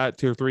besides that,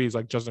 tier 3 is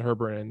like Justin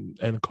Herbert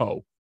and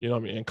co,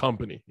 and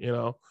company,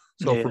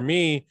 So for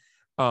me,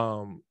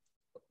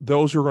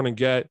 those who are going to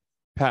get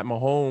Pat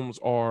Mahomes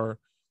are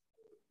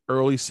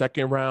early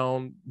second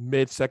round,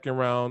 mid second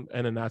round,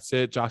 and then that's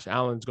it. Josh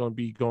Allen's going to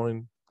be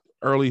going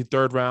early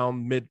third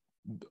round,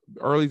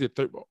 early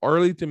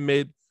to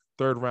mid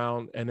third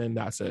round, and then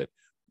that's it.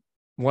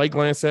 Like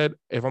Lance said,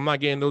 if I'm not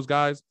getting those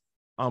guys,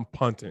 I'm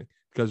punting.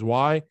 Because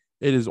why?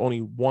 It is only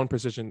one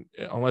position,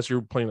 unless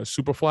you're playing a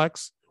super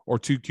flex or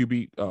 2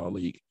 QB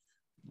league.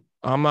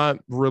 I'm not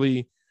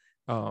really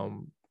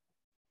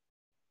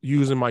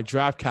using my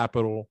draft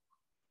capital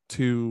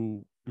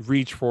to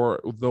reach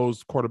for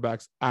those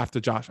quarterbacks after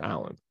Josh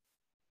Allen,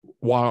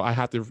 while I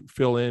have to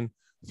fill in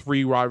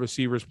 3 wide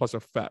receivers plus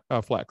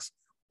a flex,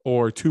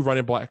 or 2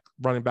 running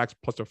backs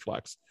plus a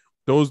flex.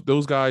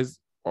 Those guys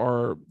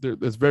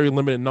there's very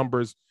limited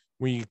numbers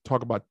when you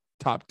talk about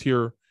top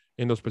tier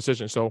in those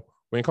positions. So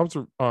when it comes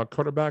to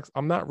quarterbacks,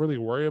 I'm not really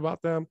worried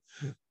about them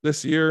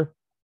this year.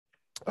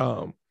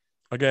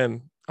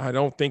 Again, I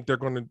don't think they're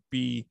going to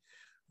be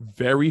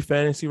very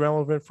fantasy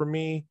relevant for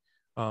me.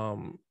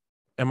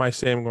 Am I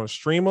saying I'm going to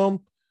stream them?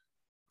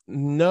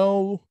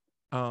 No.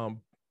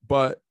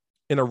 But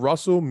in a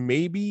Russell,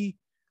 maybe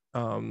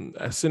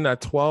sitting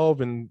at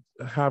 12 and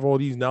have all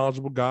these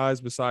knowledgeable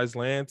guys besides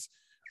Lance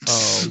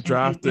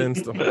drafting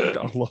stuff.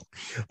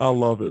 I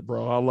love it,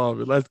 bro. I love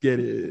it. Let's get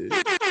it.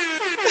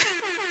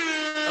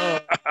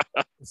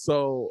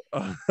 So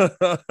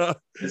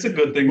it's a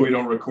good thing we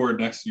don't record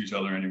next to each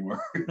other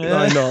anymore.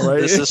 I know,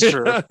 right? This is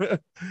true.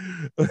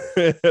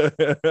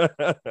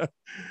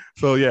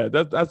 So yeah,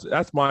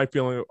 that's my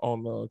feeling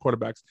on the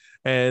quarterbacks.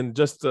 And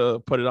just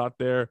to put it out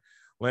there,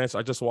 Lance,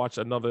 I just watched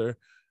another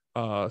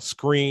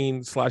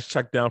screen /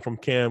 check down from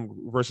Cam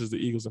versus the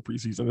Eagles in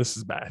preseason. This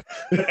is bad.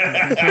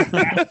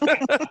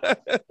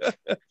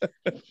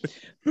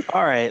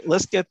 All right,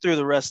 let's get through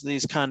the rest of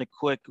these kind of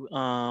quick,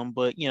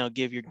 but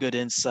give your good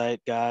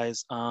insight,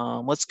 guys.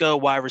 Let's go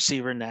wide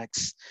receiver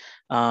next.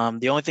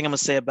 The only thing I'm gonna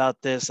say about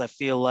this, I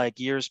feel like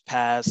years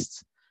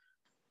past,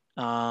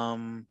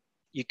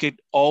 you could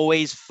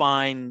always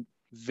find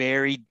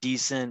very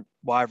decent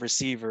wide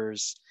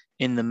receivers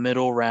in the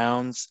middle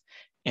rounds.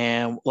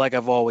 And like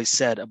I've always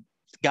said,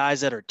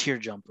 guys that are tier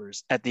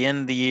jumpers at the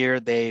end of the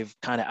year, they've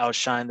kind of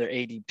outshined their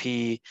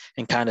ADP,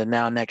 and kind of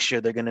now next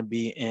year they're going to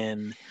be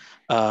in,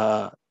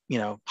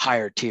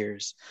 higher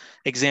tiers.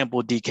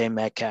 Example, DK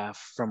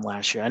Metcalf from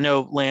last year. I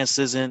know Lance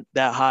isn't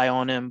that high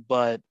on him,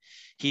 but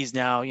he's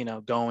now,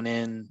 going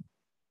in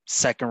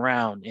second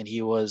round, and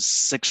he was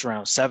 6th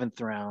round, 7th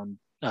round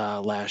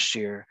last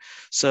year.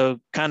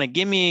 So kind of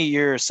give me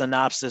your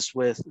synopsis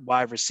with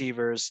wide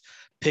receivers,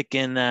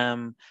 picking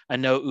them. I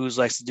know Ooze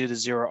likes to do the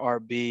 0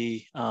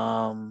 RB.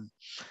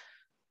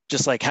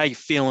 Just like how you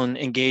feeling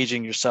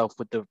engaging yourself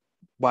with the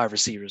wide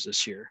receivers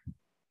this year?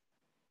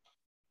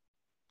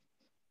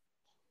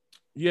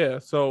 Yeah,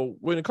 so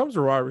when it comes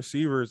to wide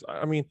receivers,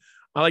 I mean,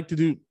 I like to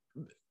do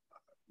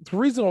the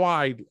reason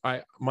why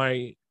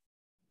my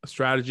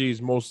strategy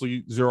is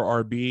mostly 0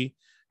 RB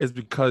is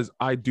because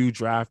I do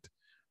draft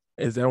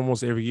is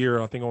almost every year.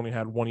 I think I only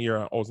had 1 year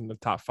I was in the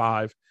top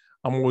 5.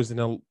 I'm always in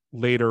the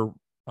later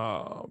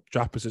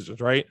draft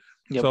positions, right?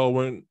 Yep. So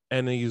when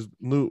these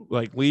new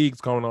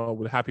leagues coming on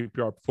with happy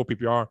PPR, full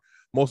PPR,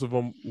 most of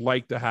them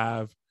like to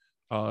have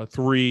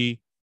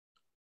 3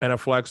 and a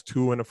flex,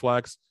 2 and a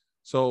flex.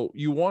 So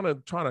you want to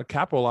try to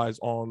capitalize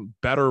on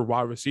better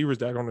wide receivers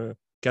that are going to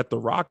get the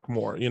rock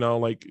more,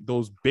 like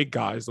those big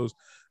guys, those,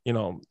 I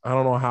don't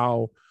know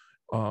how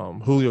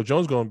Julio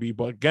Jones going to be,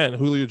 but again,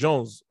 Julio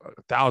Jones,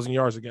 1,000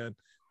 yards again,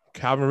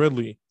 Calvin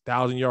Ridley,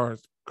 1,000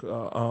 yards,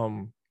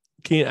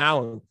 Keenan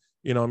Allen,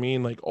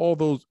 all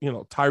those,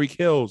 Tyreek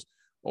Hills,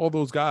 all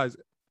those guys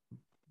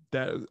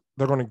that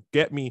they're going to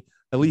get me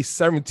at least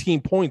 17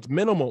 points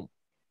minimum.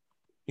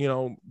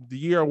 The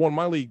year I won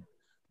my league,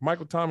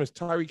 Michael Thomas,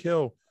 Tyreek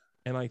Hill,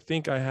 and I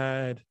think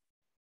I'm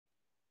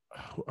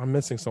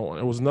missing someone.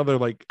 It was another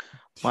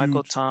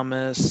Michael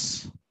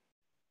Thomas,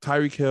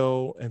 Tyreek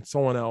Hill, and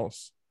someone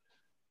else.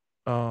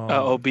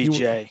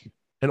 OBJ.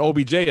 And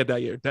OBJ at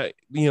that year. That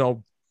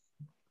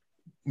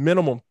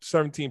minimum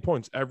 17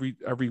 points every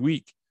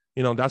week.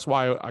 That's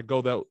why I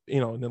go that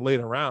in the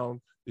later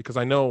round, because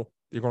I know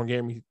they're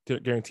going to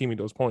guarantee me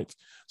those points.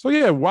 So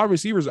yeah, wide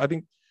receivers, I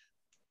think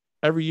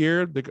every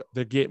year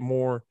they get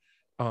more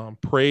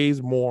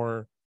praise,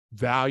 more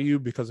value,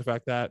 because of the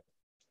fact that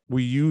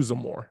we use them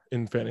more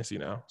in fantasy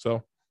now.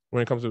 So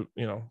when it comes to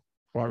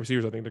wide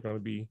receivers, I think they're going to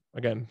be,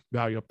 again,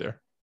 value up there.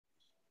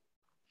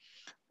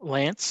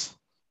 Lance?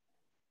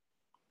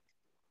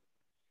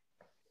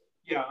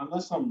 Yeah,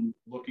 unless I'm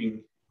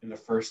looking in the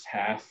first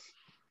half,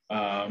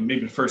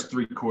 maybe the first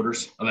 3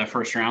 quarters of that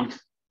first round,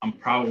 I'm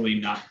probably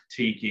not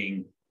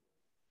taking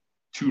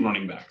 2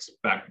 running backs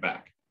back to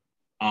back.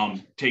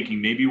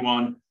 Taking maybe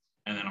 1,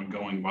 and then I'm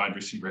going wide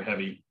receiver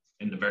heavy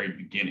in the very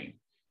beginning.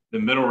 The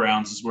middle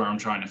rounds is where I'm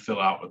trying to fill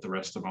out with the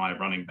rest of my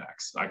running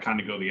backs. I kind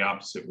of go the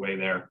opposite way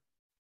there.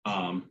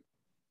 And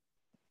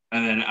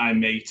then I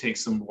may take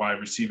some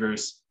wide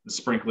receivers,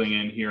 sprinkling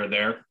in here or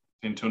there.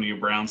 Antonio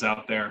Brown's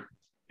out there.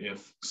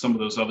 If some of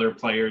those other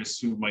players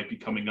who might be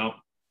coming up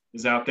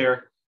is out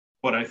there.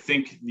 But I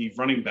think the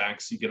running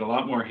backs, you get a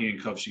lot more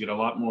handcuffs. You get a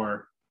lot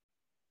more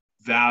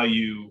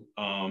value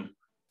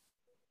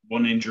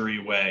one injury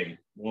away,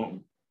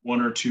 one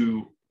or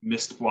two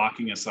missed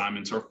blocking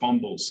assignments or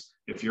fumbles.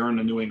 If you're in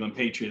the New England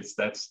Patriots,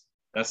 that's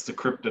the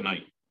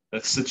kryptonite.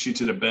 That sits you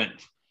to the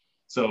bench.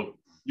 So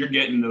you're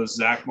getting those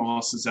Zach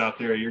Mosses out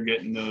there. You're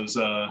getting those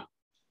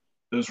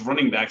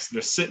running backs that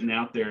are sitting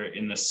out there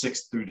in the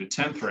 6th through the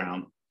 10th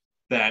round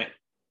that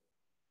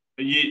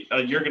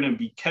you're going to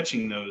be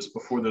catching those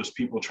before those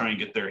people try and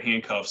get their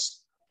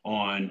handcuffs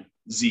on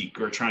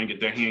Zeke or try and get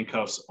their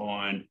handcuffs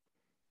on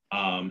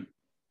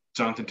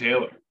Jonathan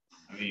Taylor.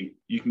 I mean,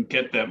 you can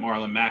get that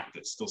Marlon Mack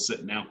that's still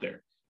sitting out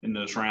there in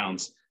those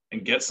rounds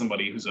and get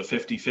somebody who's a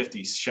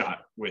 50-50 shot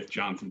with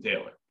Jonathan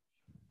Taylor.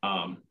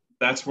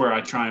 That's where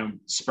I try and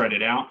spread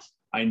it out.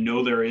 I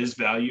know there is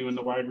value in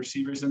the wide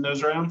receivers in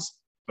those rounds,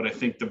 but I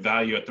think the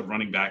value at the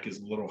running back is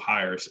a little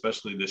higher,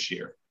 especially this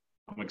year.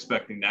 I'm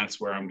expecting that's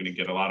where I'm going to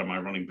get a lot of my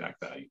running back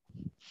value.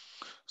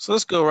 So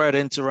let's go right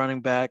into running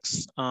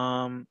backs.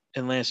 And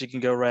Lance, you can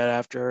go right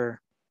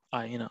after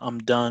I'm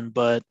done.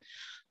 But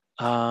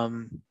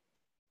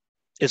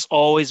it's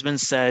always been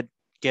said,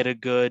 get a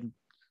good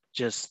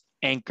just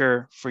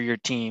anchor for your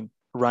team,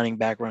 running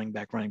back,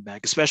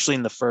 especially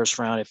in the first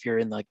round if you're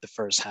in like the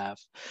first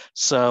half.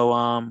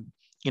 So,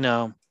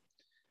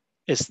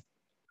 it's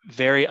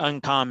very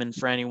uncommon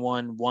for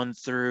anyone 1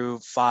 through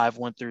 5,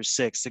 1 through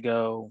 6 to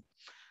go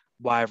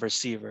wide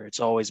receiver. It's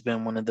always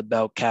been one of the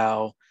bell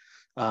cow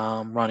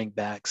running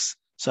backs.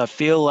 So I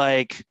feel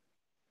like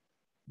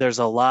there's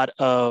a lot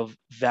of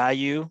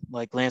value,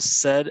 like Lance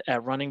said,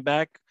 at running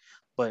back,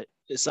 but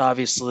it's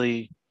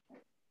obviously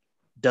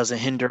doesn't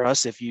hinder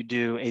us if you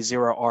do a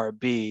 0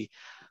 RB.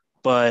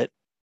 But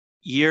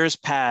years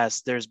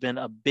past, there's been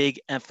a big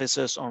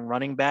emphasis on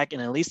running back.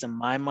 And at least in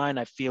my mind,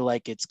 I feel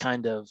like it's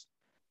kind of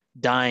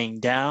dying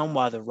down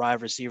while the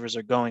wide receivers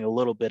are going a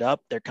little bit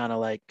up. They're kind of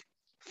like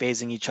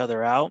phasing each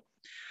other out.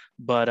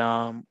 But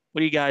what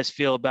do you guys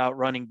feel about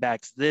running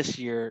backs this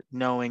year,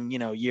 knowing,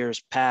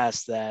 years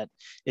past that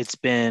it's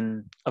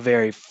been a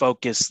very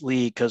focused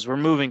league? Because we're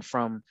moving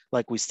from,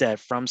 like we said,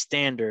 from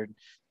standard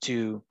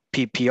to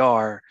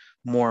PPR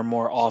more and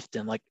more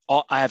often. Like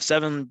I have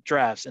 7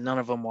 drafts and none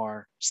of them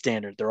are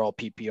standard. They're all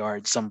PPR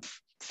in some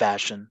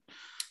fashion.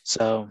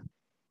 So.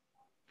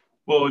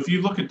 Well, if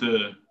you look at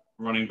the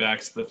running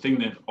backs, the thing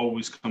that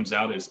always comes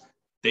out is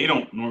they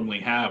don't normally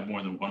have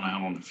more than one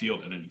out on the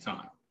field at any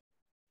time.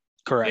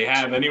 Correct. They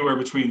have anywhere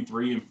between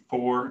 3 and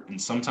 4 and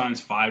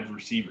sometimes 5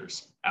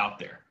 receivers out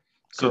there.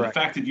 So Correct. The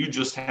fact that you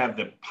just have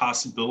the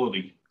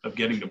possibility of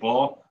getting the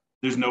ball,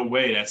 there's no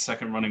way that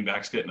second running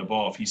back's getting the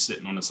ball if he's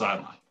sitting on the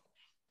sideline.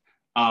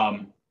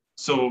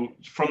 So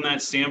from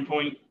that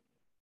standpoint,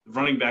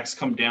 running backs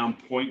come down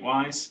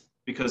point-wise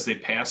because they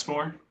pass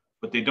more,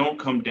 but they don't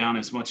come down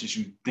as much as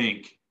you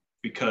think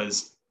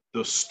because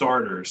those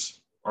starters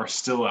are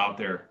still out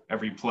there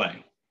every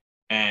play.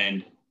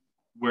 And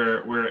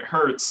where it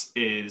hurts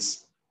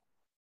is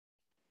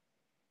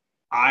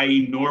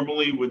I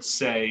normally would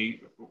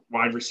say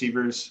wide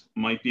receivers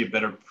might be a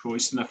better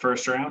choice in the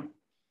first round,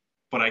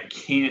 but I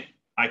can't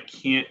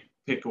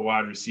pick a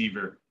wide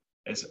receiver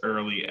as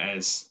early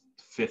as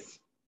fifth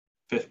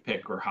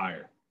pick or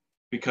higher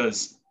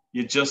because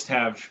you just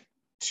have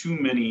too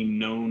many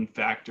known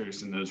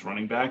factors in those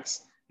running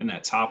backs in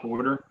that top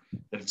order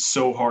that it's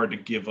so hard to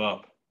give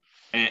up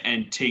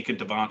and take a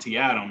Devontae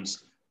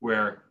Adams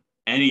where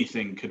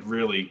anything could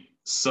really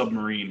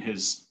submarine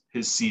his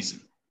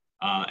season.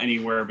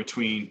 Anywhere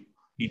between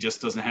he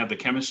just doesn't have the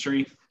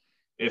chemistry.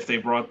 If they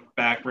brought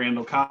back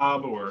Randall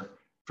Cobb or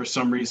for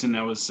some reason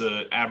that was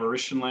an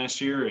aberration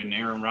last year and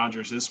Aaron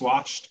Rodgers is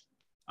watched,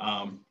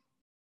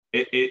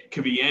 it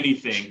could be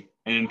anything.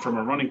 And from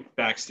a running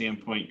back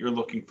standpoint, you're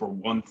looking for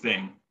one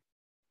thing.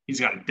 He's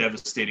got a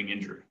devastating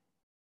injury.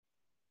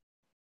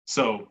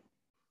 So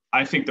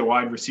I think the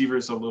wide receiver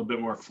is a little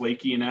bit more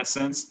flaky in that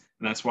sense.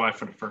 And that's why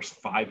for the first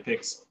 5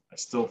 picks, I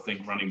still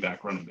think running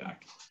back.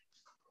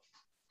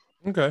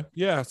 Okay.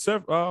 Yeah.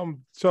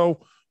 So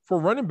for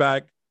running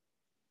back,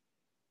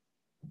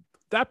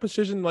 that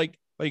position, like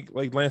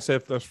Lance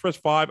said, for the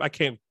first 5, I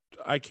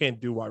can't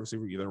do wide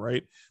receiver either,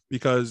 right?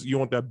 Because you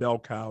want that bell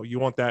cow. You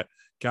want that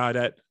guy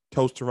that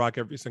toast to rock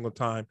every single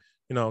time.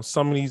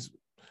 Some of these,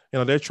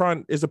 they're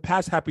trying, it's a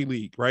pass happy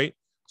league, right?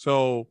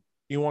 So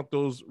you want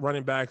those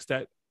running backs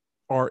that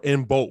are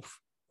in both,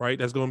 right?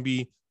 That's going to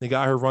be the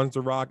guy who runs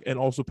the rock and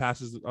also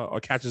passes or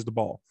catches the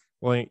ball.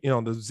 Like,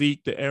 the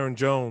Zeke, the Aaron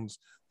Jones,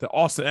 the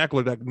Austin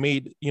Eckler that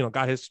made,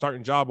 got his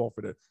starting job off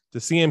of the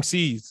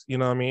CMCs, you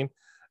know what I mean?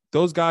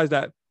 Those guys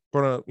that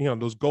going to,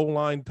 those goal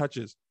line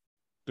touches,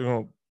 they're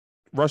going to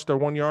rush their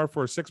 1 yard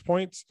for 6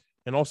 points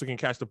and also can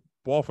catch the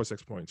ball for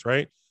 6 points,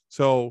 right?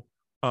 So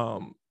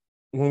when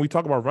we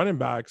talk about running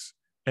backs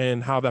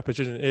and how that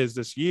position is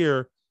this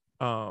year,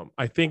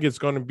 I think it's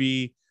going to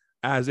be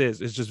as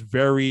is. It's just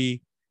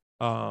very,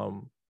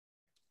 how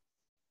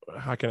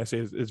can I say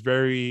it? It's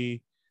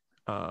very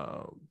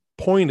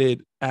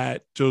pointed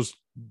at just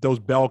those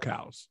bell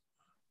cows.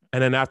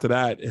 And then after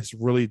that, it's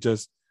really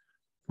just,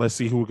 let's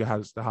see who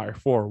has the higher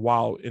for.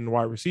 While in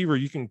wide receiver,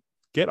 you can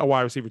get a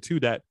wide receiver too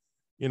that,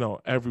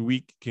 every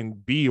week can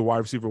be a wide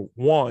receiver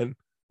 1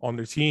 on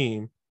their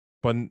team,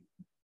 but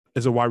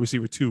is a wide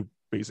receiver 2,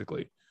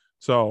 basically.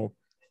 So,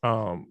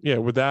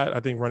 with that, I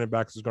think running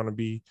backs is going to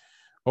be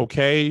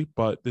okay,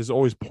 but there's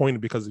always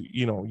pointed because,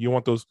 you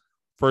want those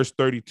first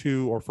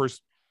 32 or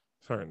first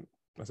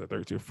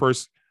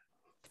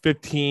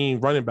 15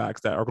 running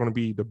backs that are going to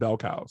be the bell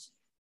cows.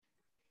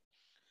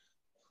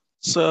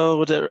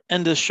 So to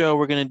end the show,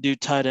 we're going to do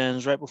tight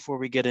ends. Right before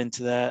we get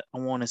into that, I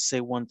want to say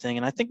one thing,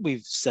 and I think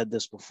we've said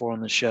this before on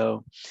the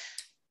show.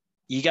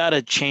 You got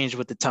to change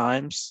with the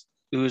times.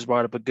 Ooze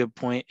brought up a good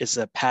point. It's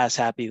a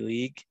pass-happy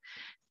league,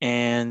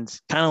 and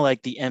kind of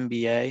like the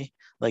NBA.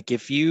 Like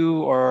if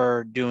you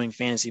are doing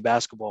fantasy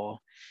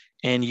basketball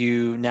and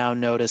you now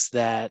notice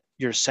that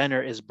your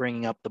center is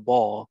bringing up the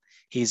ball,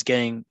 he's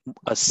getting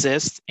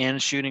assists and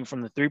shooting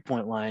from the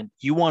three-point line,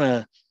 you want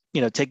to,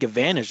 take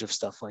advantage of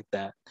stuff like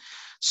that.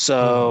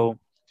 So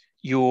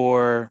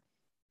your,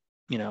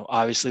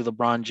 obviously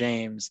LeBron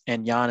James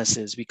and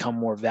Giannis's become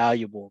more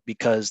valuable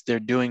because they're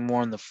doing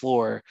more on the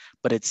floor,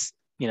 but it's,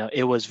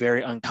 it was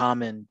very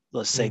uncommon,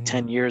 let's say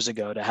 10 years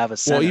ago, to have a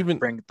center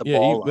bring the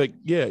ball up.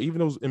 Even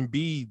those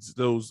Embiids,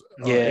 those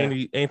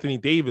Anthony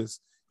Davis,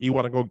 you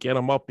want to go get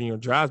them up in your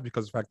drafts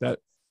because of the fact that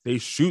they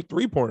shoot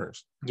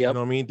 3-pointers. Yep. You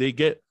know what I mean? They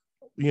get,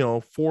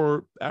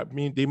 4,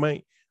 they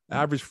might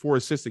average 4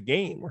 assists a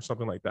game or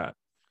something like that.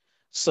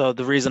 So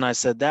the reason I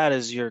said that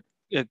is your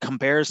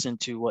comparison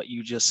to what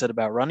you just said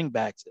about running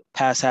backs.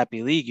 Pass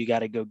happy league, you got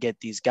to go get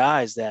these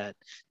guys that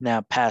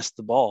now pass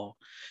the ball.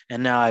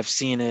 And now I've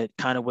seen it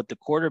kind of with the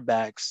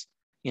quarterbacks.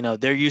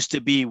 There used to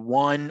be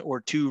 1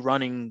 or 2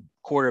 running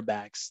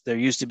quarterbacks. There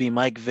used to be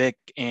Mike Vick,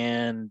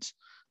 and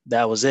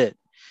that was it.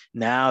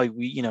 Now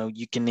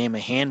you can name a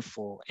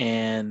handful,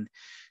 and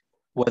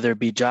whether it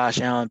be Josh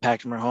Allen,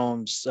 Patrick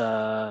Mahomes,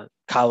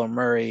 Kyler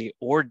Murray,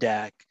 or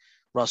Dak,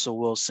 Russell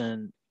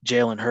Wilson,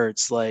 Jalen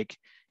Hurts, the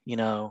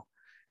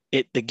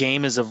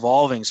game is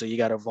evolving, so you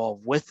got to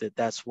evolve with it.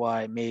 That's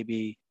why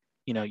maybe,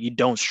 you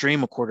don't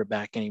stream a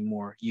quarterback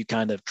anymore. You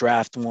kind of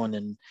draft one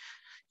and,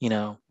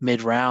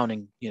 mid-round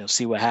and,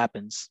 see what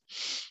happens.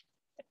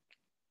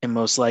 And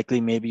most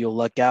likely maybe you'll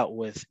luck out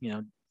with,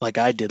 like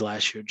I did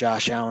last year,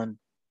 Josh Allen,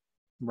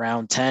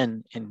 round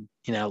 10, and,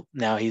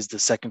 now he's the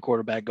second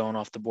quarterback going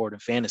off the board in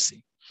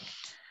fantasy.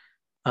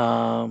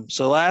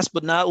 So last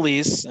but not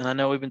least, and I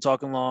know we've been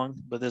talking long,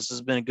 but this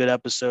has been a good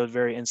episode,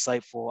 very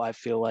insightful, I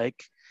feel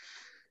like.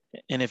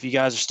 And if you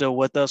guys are still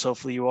with us,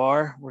 hopefully you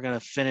are, we're going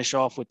to finish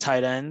off with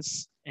tight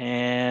ends.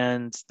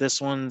 And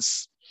this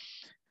one's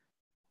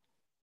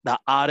the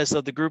oddest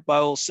of the group,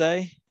 I will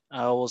say.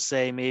 I will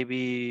say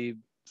maybe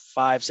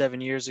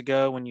 5-7 years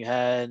ago when you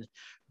had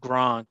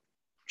Gronk,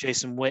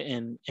 Jason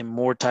Witten, and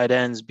more tight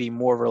ends be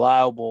more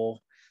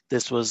reliable,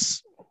 this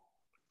was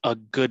a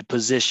good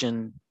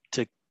position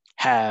to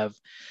have.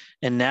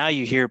 And now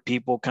you hear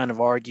people kind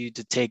of argue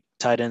to take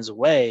tight ends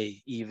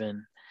away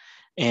even.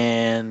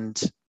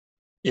 And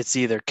it's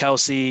either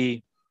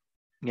Kelsey,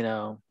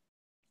 Kittle,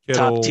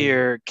 top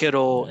tier,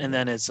 Kittle, and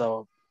then it's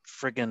a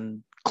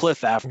freaking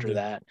cliff after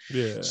that.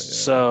 Yeah.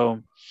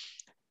 So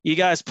you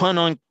guys punt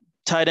on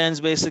tight ends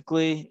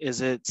basically?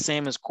 Is it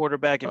same as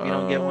quarterback if you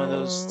don't get one of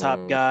those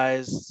top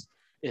guys?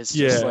 It's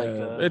just like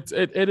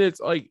it's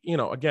like,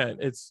 again,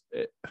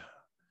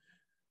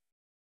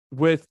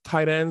 with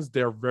tight ends,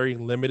 they're very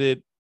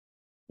limited,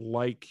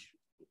 like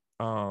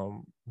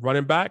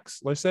running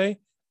backs, let's say,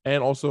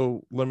 and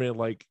also limited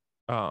like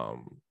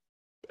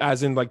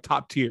as in like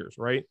top tiers,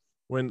 right?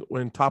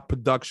 When top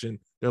production,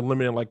 they're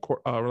limited like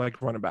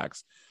running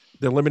backs.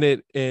 They're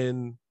limited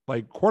in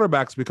like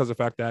quarterbacks because of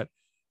the fact that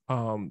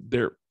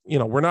they're,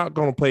 we're not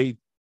going to play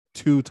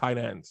 2 tight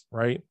ends,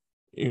 right?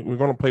 We're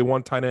going to play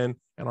 1 tight end,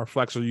 and our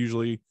flex are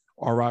usually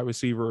our wide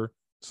receiver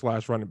 /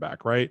 running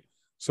back, right?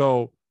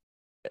 So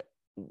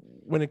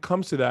when it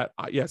comes to that,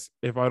 yes,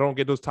 if I don't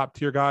get those top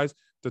tier guys,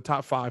 the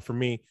top 5 for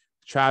me,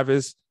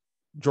 Travis,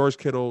 George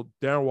Kittle,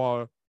 Darren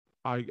Waller,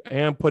 I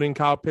am putting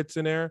Kyle Pitts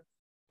in there,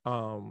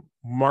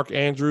 Mark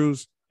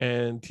Andrews,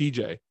 and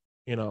TJ.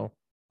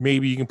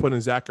 Maybe you can put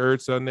in Zach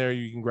Ertz on there.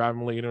 You can grab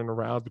him later in the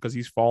round because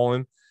he's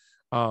fallen.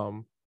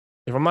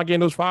 If I'm not getting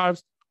those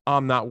 5s,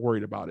 I'm not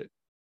worried about it.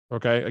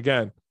 Okay.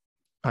 Again,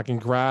 I can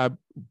grab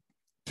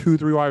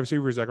 2-3 wide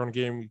receivers that are going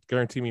to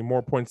guarantee me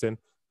more points than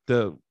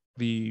the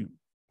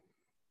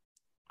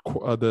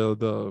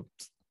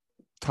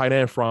tight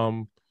end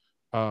from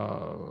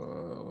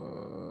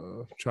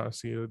trying to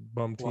see a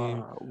bum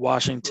team.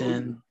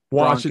 Washington.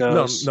 No.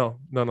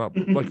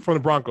 Like from the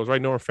Broncos,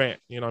 right? Noah Fant.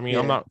 You know what I mean?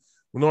 Yeah.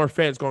 Noah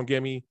Fant's going to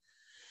get me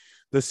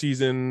this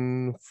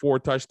season 4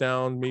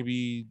 touchdowns,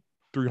 maybe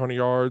 300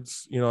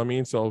 yards. You know what I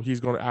mean? So he's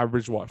going to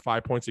average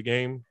 5 points a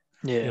game?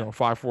 Yeah.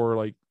 5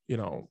 for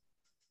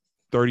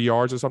 30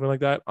 yards or something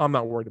like that. I'm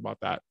not worried about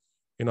that.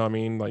 You know what I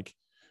mean? Like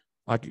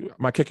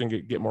my kicker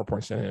can get more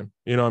points than him.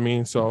 You know what I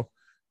mean? So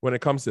when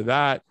it comes to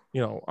that,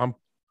 I'm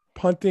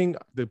punting.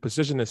 The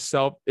position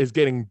itself is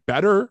getting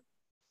better.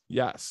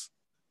 Yes.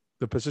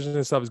 The position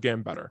itself is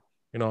getting better.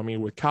 You know what I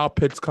mean? With Kyle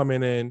Pitts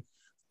coming in,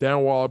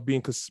 Darren Waller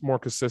being more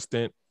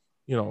consistent,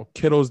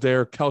 Kittle's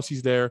there,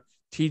 Kelsey's there,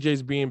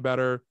 TJ's being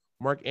better,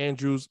 Mark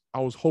Andrews. I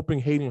was hoping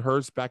Hayden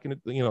Hurst back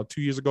in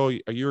 2 years ago,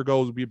 a year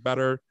ago would be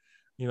better.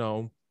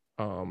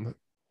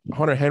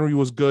 Hunter Henry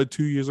was good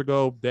 2 years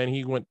ago. Then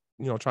he went,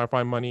 trying to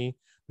find money.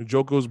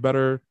 Njoku was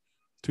better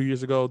 2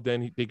 years ago.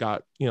 Then they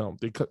got,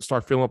 they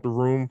start filling up the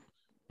room,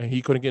 and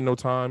he couldn't get no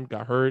time,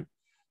 got hurt.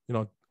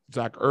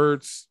 Zach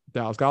Ertz,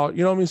 Dallas Goedert,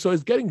 you know what I mean? So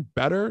it's getting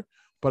better,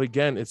 but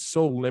again, it's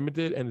so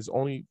limited, and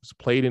it's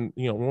played in,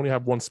 we only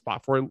have one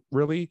spot for it,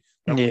 really.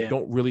 And we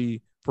don't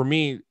really, for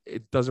me,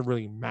 it doesn't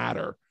really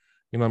matter.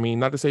 You know what I mean?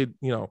 Not to say,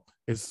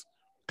 it's,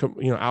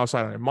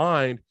 outside of my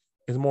mind.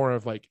 It's more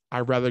of like,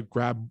 I'd rather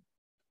grab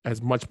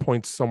as much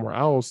points somewhere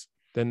else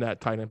than that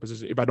tight end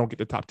position if I don't get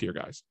the top tier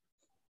guys.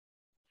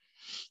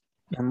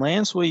 And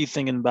Lance, what are you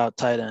thinking about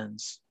tight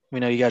ends? We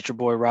know you got your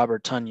boy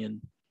Robert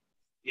Tonyan.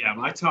 Yeah,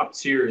 my top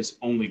tier is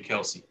only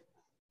Kelsey.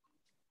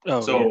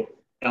 So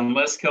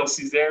unless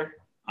Kelsey's there,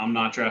 I'm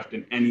not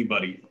drafting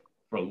anybody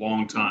for a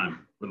long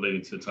time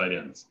related to tight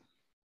ends.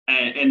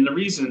 And the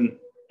reason,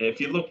 if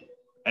you look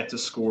at the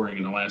scoring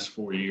in the last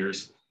 4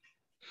 years,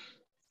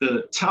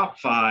 the top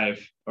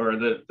 5 or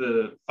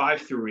the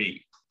 5 through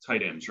 8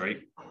 tight ends,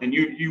 right? And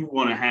you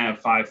want to have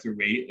 5 through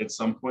 8 at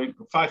some point,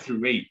 but 5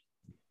 through 8,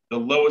 the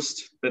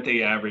lowest that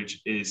they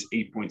average is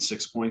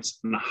 8.6 points,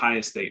 and the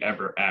highest they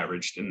ever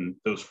averaged in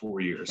those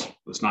 4 years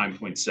was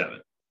 9.7.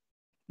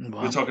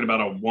 Wow. We're talking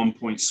about a 1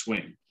 point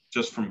swing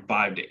just from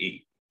 5 to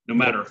 8, no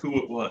matter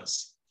who it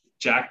was.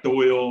 Jack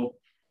Doyle,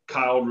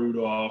 Kyle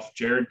Rudolph,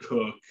 Jared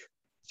Cook,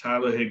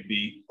 Tyler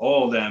Higbee,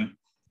 all of them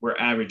were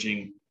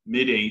averaging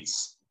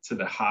mid-8s to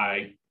the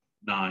high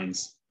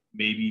 9s,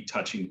 maybe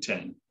touching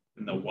 10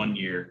 in the 1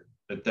 year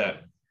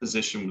that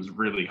position was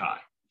really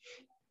high.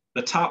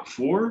 The top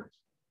 4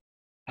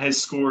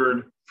 has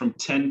scored from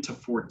 10 to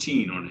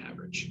 14 on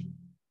average.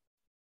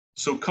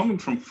 So coming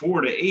from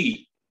 4 to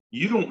 8,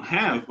 you don't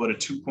have but a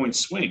 2 point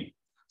swing.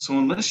 So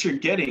unless you're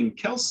getting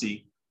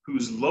Kelsey,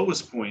 whose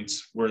lowest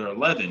points were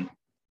 11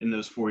 in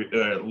those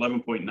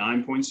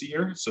 11.9 points a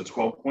year, so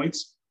 12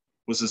 points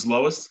was his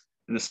lowest,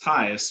 and his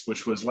highest,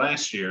 which was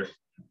last year,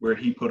 where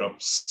he put up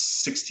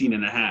 16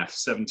 and a half,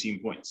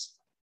 17 points.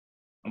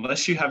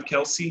 Unless you have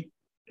Kelsey,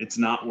 it's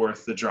not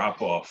worth the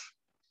drop off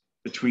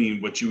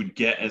between what you would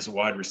get as a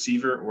wide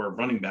receiver or a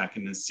running back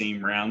in the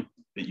same round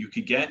that you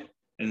could get,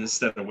 and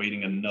instead of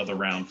waiting another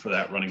round for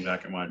that running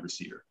back and wide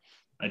receiver.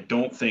 I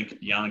don't think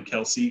beyond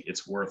Kelsey,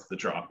 it's worth the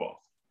drop off.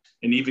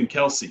 And even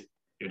Kelsey,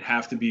 it'd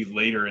have to be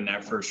later in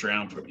that first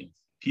round for me.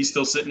 If he's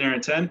still sitting there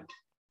at 10,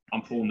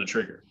 I'm pulling the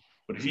trigger.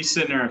 But if he's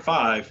sitting there at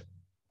 5,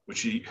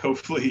 which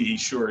hopefully he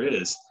sure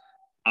is,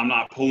 I'm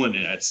not pulling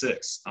it at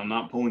 6. I'm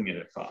not pulling it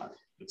at 5.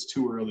 It's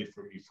too early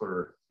for me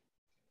for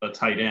a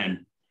tight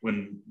end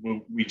when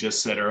we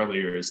just said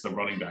earlier is the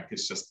running back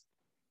is just,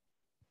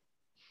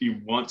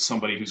 you want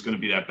somebody who's going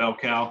to be that bell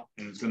cow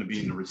and who's going to be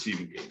in the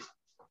receiving game.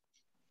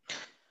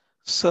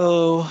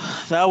 So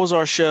that was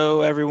our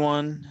show,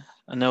 everyone.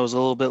 I know it was a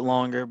little bit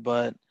longer,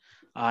 but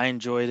I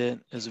enjoyed it.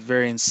 It was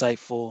very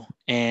insightful,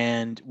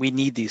 and we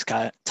need these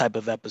type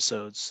of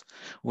episodes.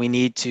 We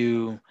need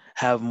to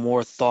have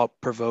more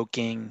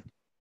thought-provoking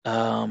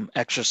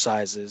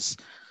exercises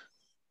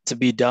to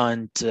be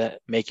done to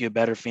make you a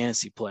better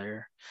fantasy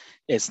player.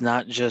 It's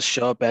not just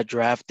show up at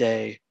draft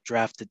day,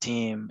 draft the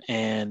team,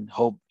 and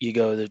hope you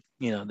go to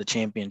the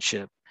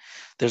championship.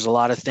 There's a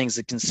lot of things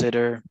to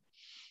consider,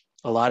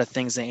 a lot of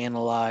things to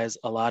analyze,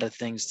 a lot of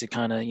things to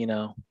kind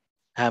of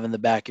have in the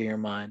back of your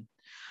mind.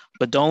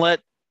 But don't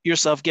let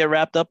yourself get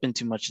wrapped up in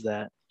too much of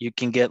that. You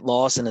can get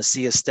lost in a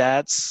sea of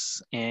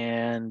stats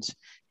and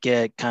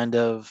get kind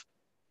of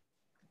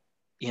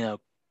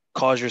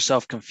cause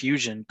yourself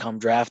confusion come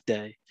draft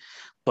day.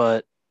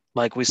 But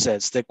like we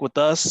said, stick with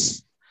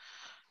us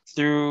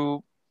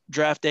through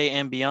draft day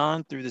and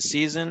beyond, through the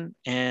season,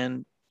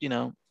 and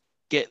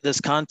get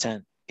this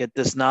content, get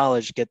this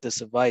knowledge, get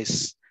this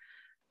advice.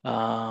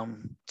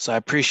 So I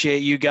appreciate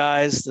you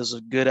guys. This was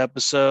a good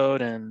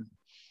episode, and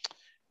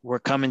we're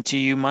coming to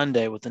you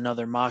Monday with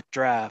another mock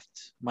draft.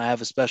 Might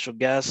have a special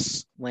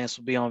guest. Lance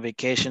will be on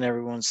vacation.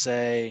 Everyone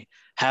say,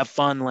 have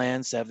fun,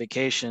 Lance, at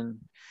vacation.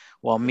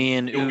 While me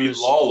and You'll be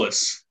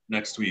lawless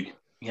next week.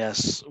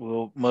 Yes,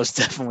 we'll most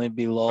definitely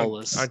be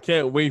lawless. I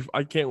can't wait.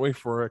 I can't wait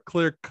for a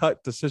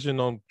clear-cut decision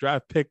on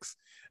draft picks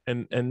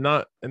and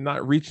not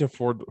reaching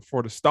for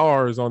the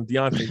stars on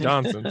Deontay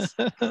Johnson's.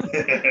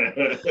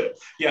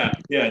 yeah,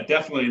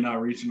 definitely not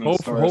reaching on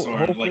stars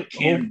on like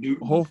Cam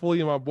Newton.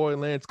 Hopefully my boy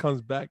Lance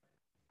comes back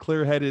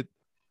clear-headed.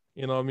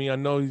 You know what I mean? I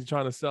know he's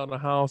trying to sell the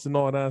house and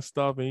all that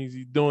stuff, and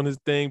he's doing his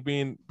thing,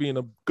 being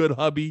a good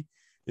hubby.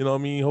 You know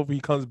what I mean? Hopefully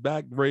he comes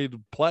back ready to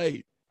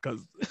play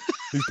because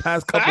these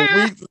past couple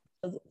weeks,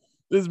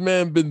 this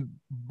man been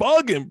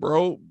bugging,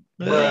 bro.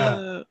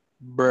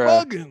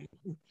 Bugging.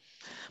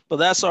 But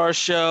that's our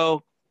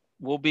show.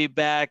 We'll be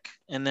back,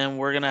 and then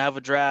we're going to have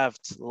a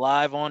draft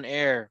live on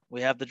air.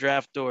 We have the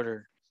draft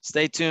order.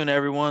 Stay tuned,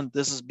 everyone.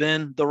 This has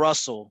been The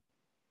Russell.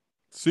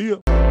 See ya.